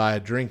 by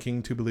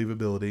drinking to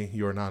believability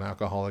your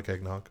non-alcoholic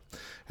eggnog.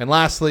 And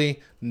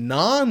lastly,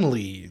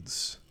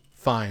 non-leads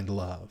find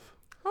love.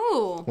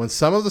 Oh. When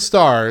some of the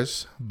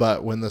stars,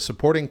 but when the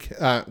supporting,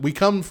 we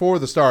come for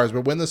the stars,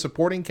 but when the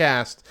supporting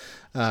cast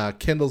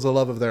kindles a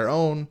love of their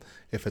own,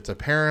 if it's a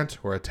parent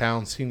or a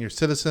town senior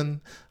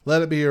citizen,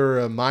 let it be a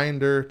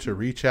reminder to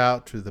reach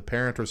out to the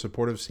parent or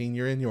supportive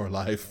senior in your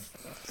life.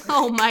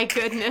 Oh my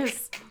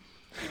goodness.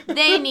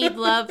 They need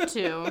love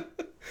too.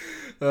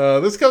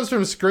 This comes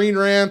from Screen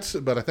Rant,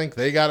 but I think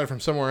they got it from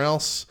somewhere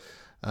else.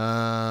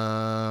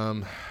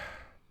 Yeah,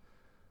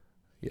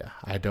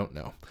 I don't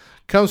know.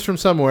 Comes from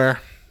somewhere,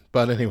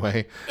 but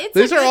anyway.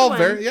 These are all one.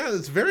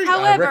 It's very,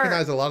 however, I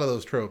recognize a lot of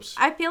those tropes.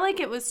 I feel like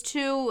it was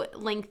too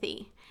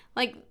lengthy.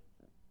 Like,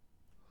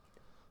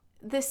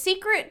 the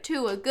secret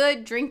to a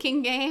good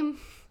drinking game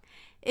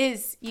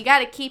is you got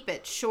to keep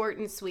it short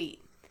and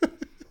sweet.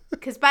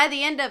 Because by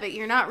the end of it,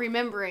 you're not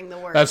remembering the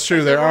words. That's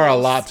true. There are a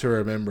lot to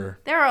remember.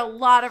 There are a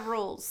lot of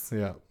rules.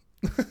 Yeah.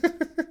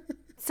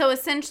 So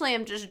essentially,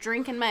 I'm just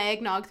drinking my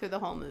eggnog through the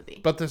whole movie.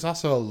 But there's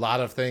also a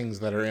lot of things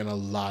that are in a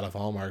lot of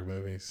Hallmark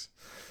movies.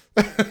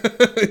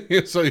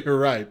 So you're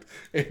right.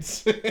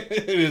 It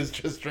is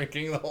just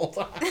drinking the whole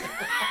time.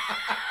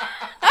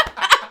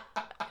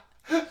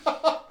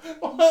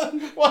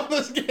 What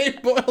this game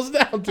boils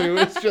down to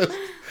is just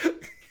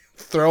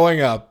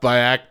throwing up by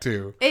Act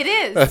 2. It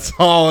is. That's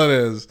all it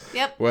is.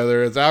 Yep.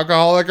 Whether it's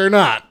alcoholic or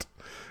not,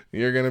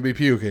 you're going to be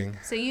puking.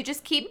 So you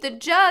just keep the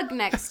jug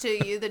next to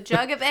you, the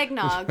jug of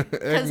eggnog,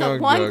 because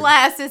one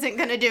glass isn't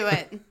going to do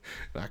it.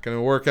 Not going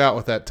to work out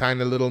with that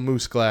tiny little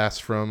moose glass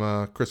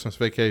from Christmas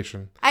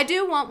Vacation. I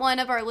do want one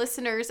of our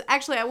listeners,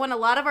 actually I want a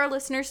lot of our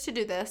listeners to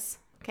do this.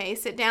 Okay,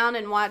 sit down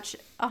and watch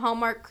a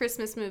Hallmark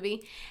Christmas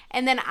movie.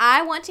 And then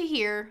I want to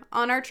hear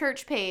on our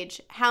church page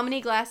how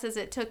many glasses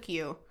it took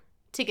you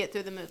to get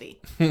through the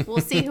movie. We'll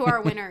see who our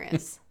winner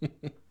is.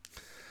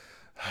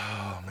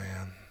 Oh,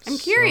 man. I'm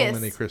curious. So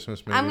many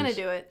Christmas movies. I'm going to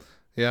do it.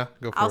 Yeah,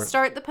 go for it. I'll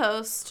start the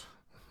post.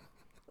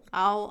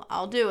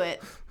 I'll do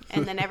it.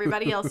 And then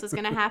everybody else is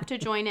going to have to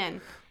join in.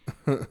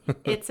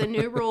 It's a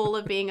new rule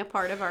of being a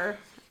part of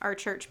our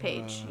church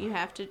page. You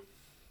have to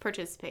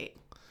participate.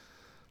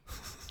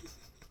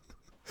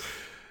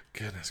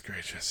 Goodness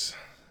gracious.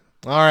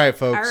 All right,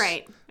 folks. All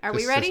right. Are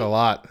we ready? It's a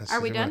lot. Are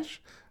we done? Much.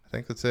 I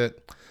think that's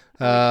it.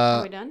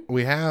 Are we done?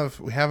 We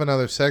have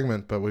another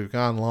segment, but we've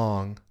gone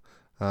long.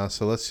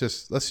 So let's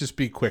just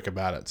be quick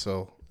about it.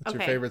 So it's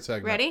your favorite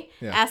segment. Ready?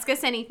 Yeah. Ask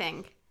us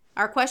anything.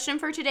 Our question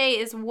for today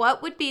is,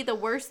 what would be the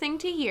worst thing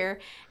to hear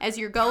as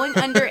you're going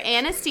under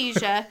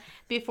anesthesia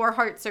before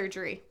heart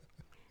surgery?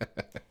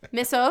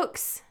 Miss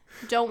Oakes,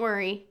 don't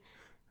worry.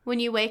 When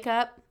you wake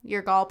up,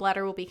 your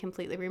gallbladder will be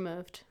completely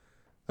removed.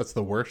 That's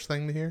the worst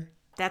thing to hear?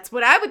 That's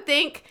what I would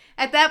think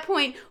at that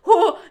point.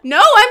 Oh, no,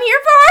 I'm here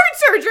for heart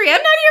surgery.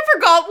 I'm not here for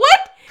gall.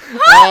 What?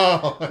 Huh?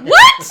 Oh.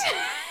 What?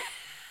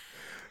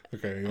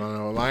 Okay, you want to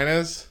know what mine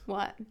is?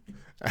 What?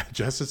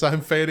 Just as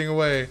I'm fading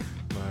away,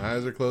 my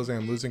eyes are closing,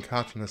 I'm losing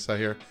consciousness, I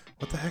hear,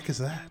 what the heck is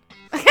that?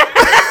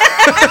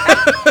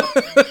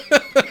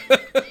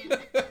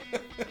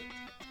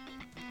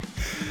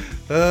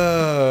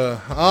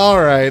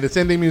 All right, it's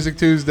Indie Music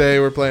Tuesday.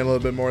 We're playing a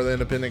little bit more of the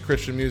independent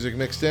Christian music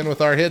mixed in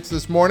with our hits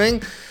this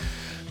morning.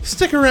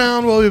 Stick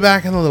around. We'll be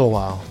back in a little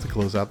while to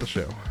close out the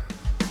show.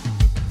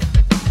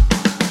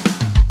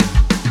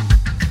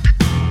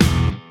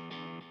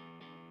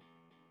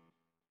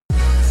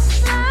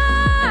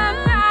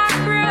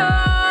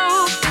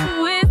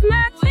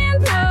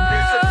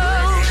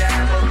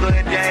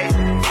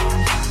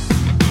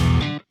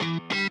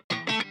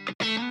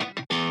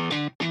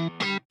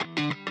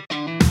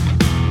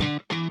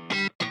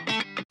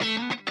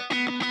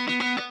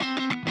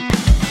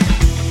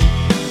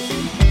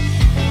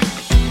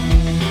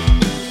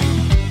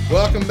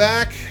 welcome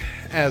back.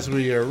 As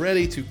we are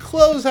ready to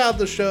close out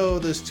the show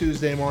this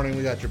Tuesday morning,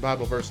 we got your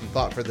Bible verse and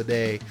thought for the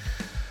day.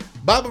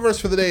 Bible verse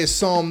for the day is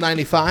Psalm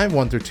 95,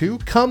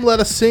 1-2. Come, let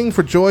us sing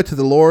for joy to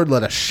the Lord.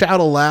 Let us shout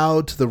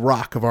aloud to the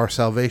rock of our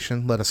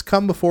salvation. Let us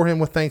come before him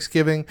with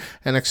thanksgiving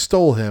and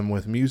extol him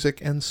with music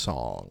and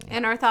song.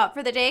 And our thought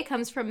for the day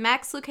comes from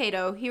Max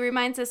Lucado. He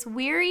reminds us,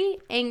 weary,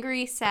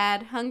 angry,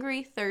 sad,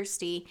 hungry,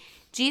 thirsty.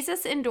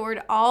 Jesus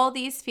endured all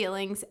these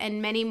feelings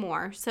and many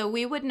more, so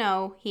we would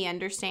know he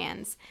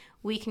understands.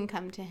 We can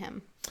come to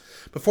him.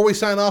 Before we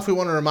sign off, we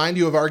want to remind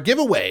you of our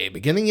giveaway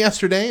beginning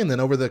yesterday and then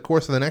over the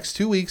course of the next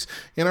 2 weeks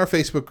in our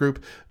Facebook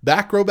group,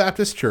 Back Row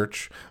Baptist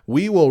Church.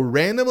 We will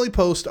randomly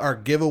post our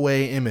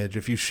giveaway image.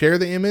 If you share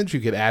the image, you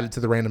get added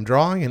to the random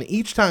drawing, and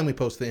each time we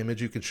post the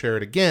image, you can share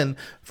it again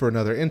for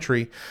another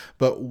entry.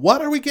 But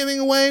what are we giving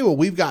away? Well,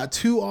 we've got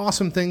 2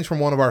 awesome things from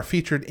one of our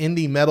featured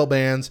indie metal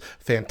bands,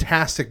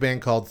 fantastic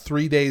band called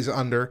 3 Days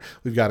Under.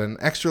 We've got an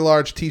extra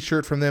large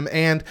t-shirt from them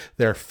and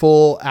their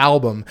full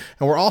album.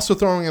 And we're also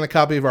throwing in a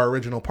copy of our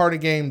original party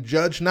game,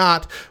 Judge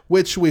Not,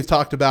 which we've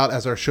talked about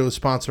as our show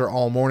sponsor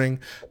all morning.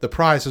 The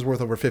prize is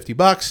worth over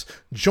 $50.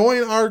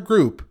 Join our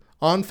group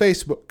on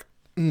Facebook.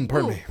 On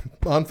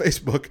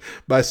Facebook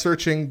by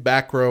searching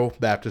Back Row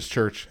Baptist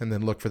Church and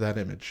then look for that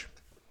image.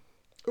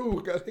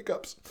 Ooh, got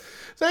hiccups.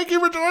 Thank you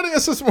for joining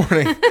us this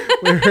morning.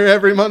 We're here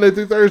every Monday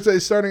through Thursday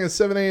starting at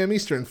 7 a.m.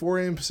 Eastern, 4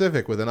 a.m.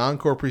 Pacific, with an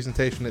encore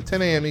presentation at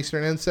 10 a.m.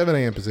 Eastern and 7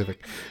 a.m.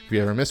 Pacific. If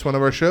you ever miss one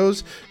of our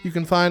shows, you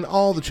can find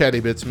all the chatty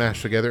bits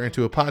mashed together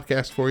into a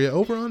podcast for you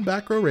over on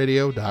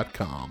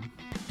backrowradio.com.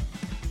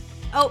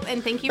 Oh,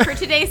 and thank you for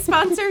today's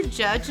sponsor,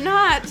 Judge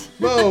Not.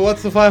 Whoa,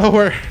 what's the final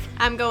word?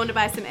 I'm going to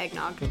buy some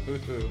eggnog.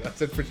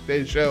 That's it for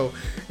today's show.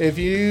 If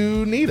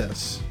you need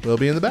us, we'll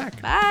be in the back.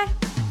 Bye.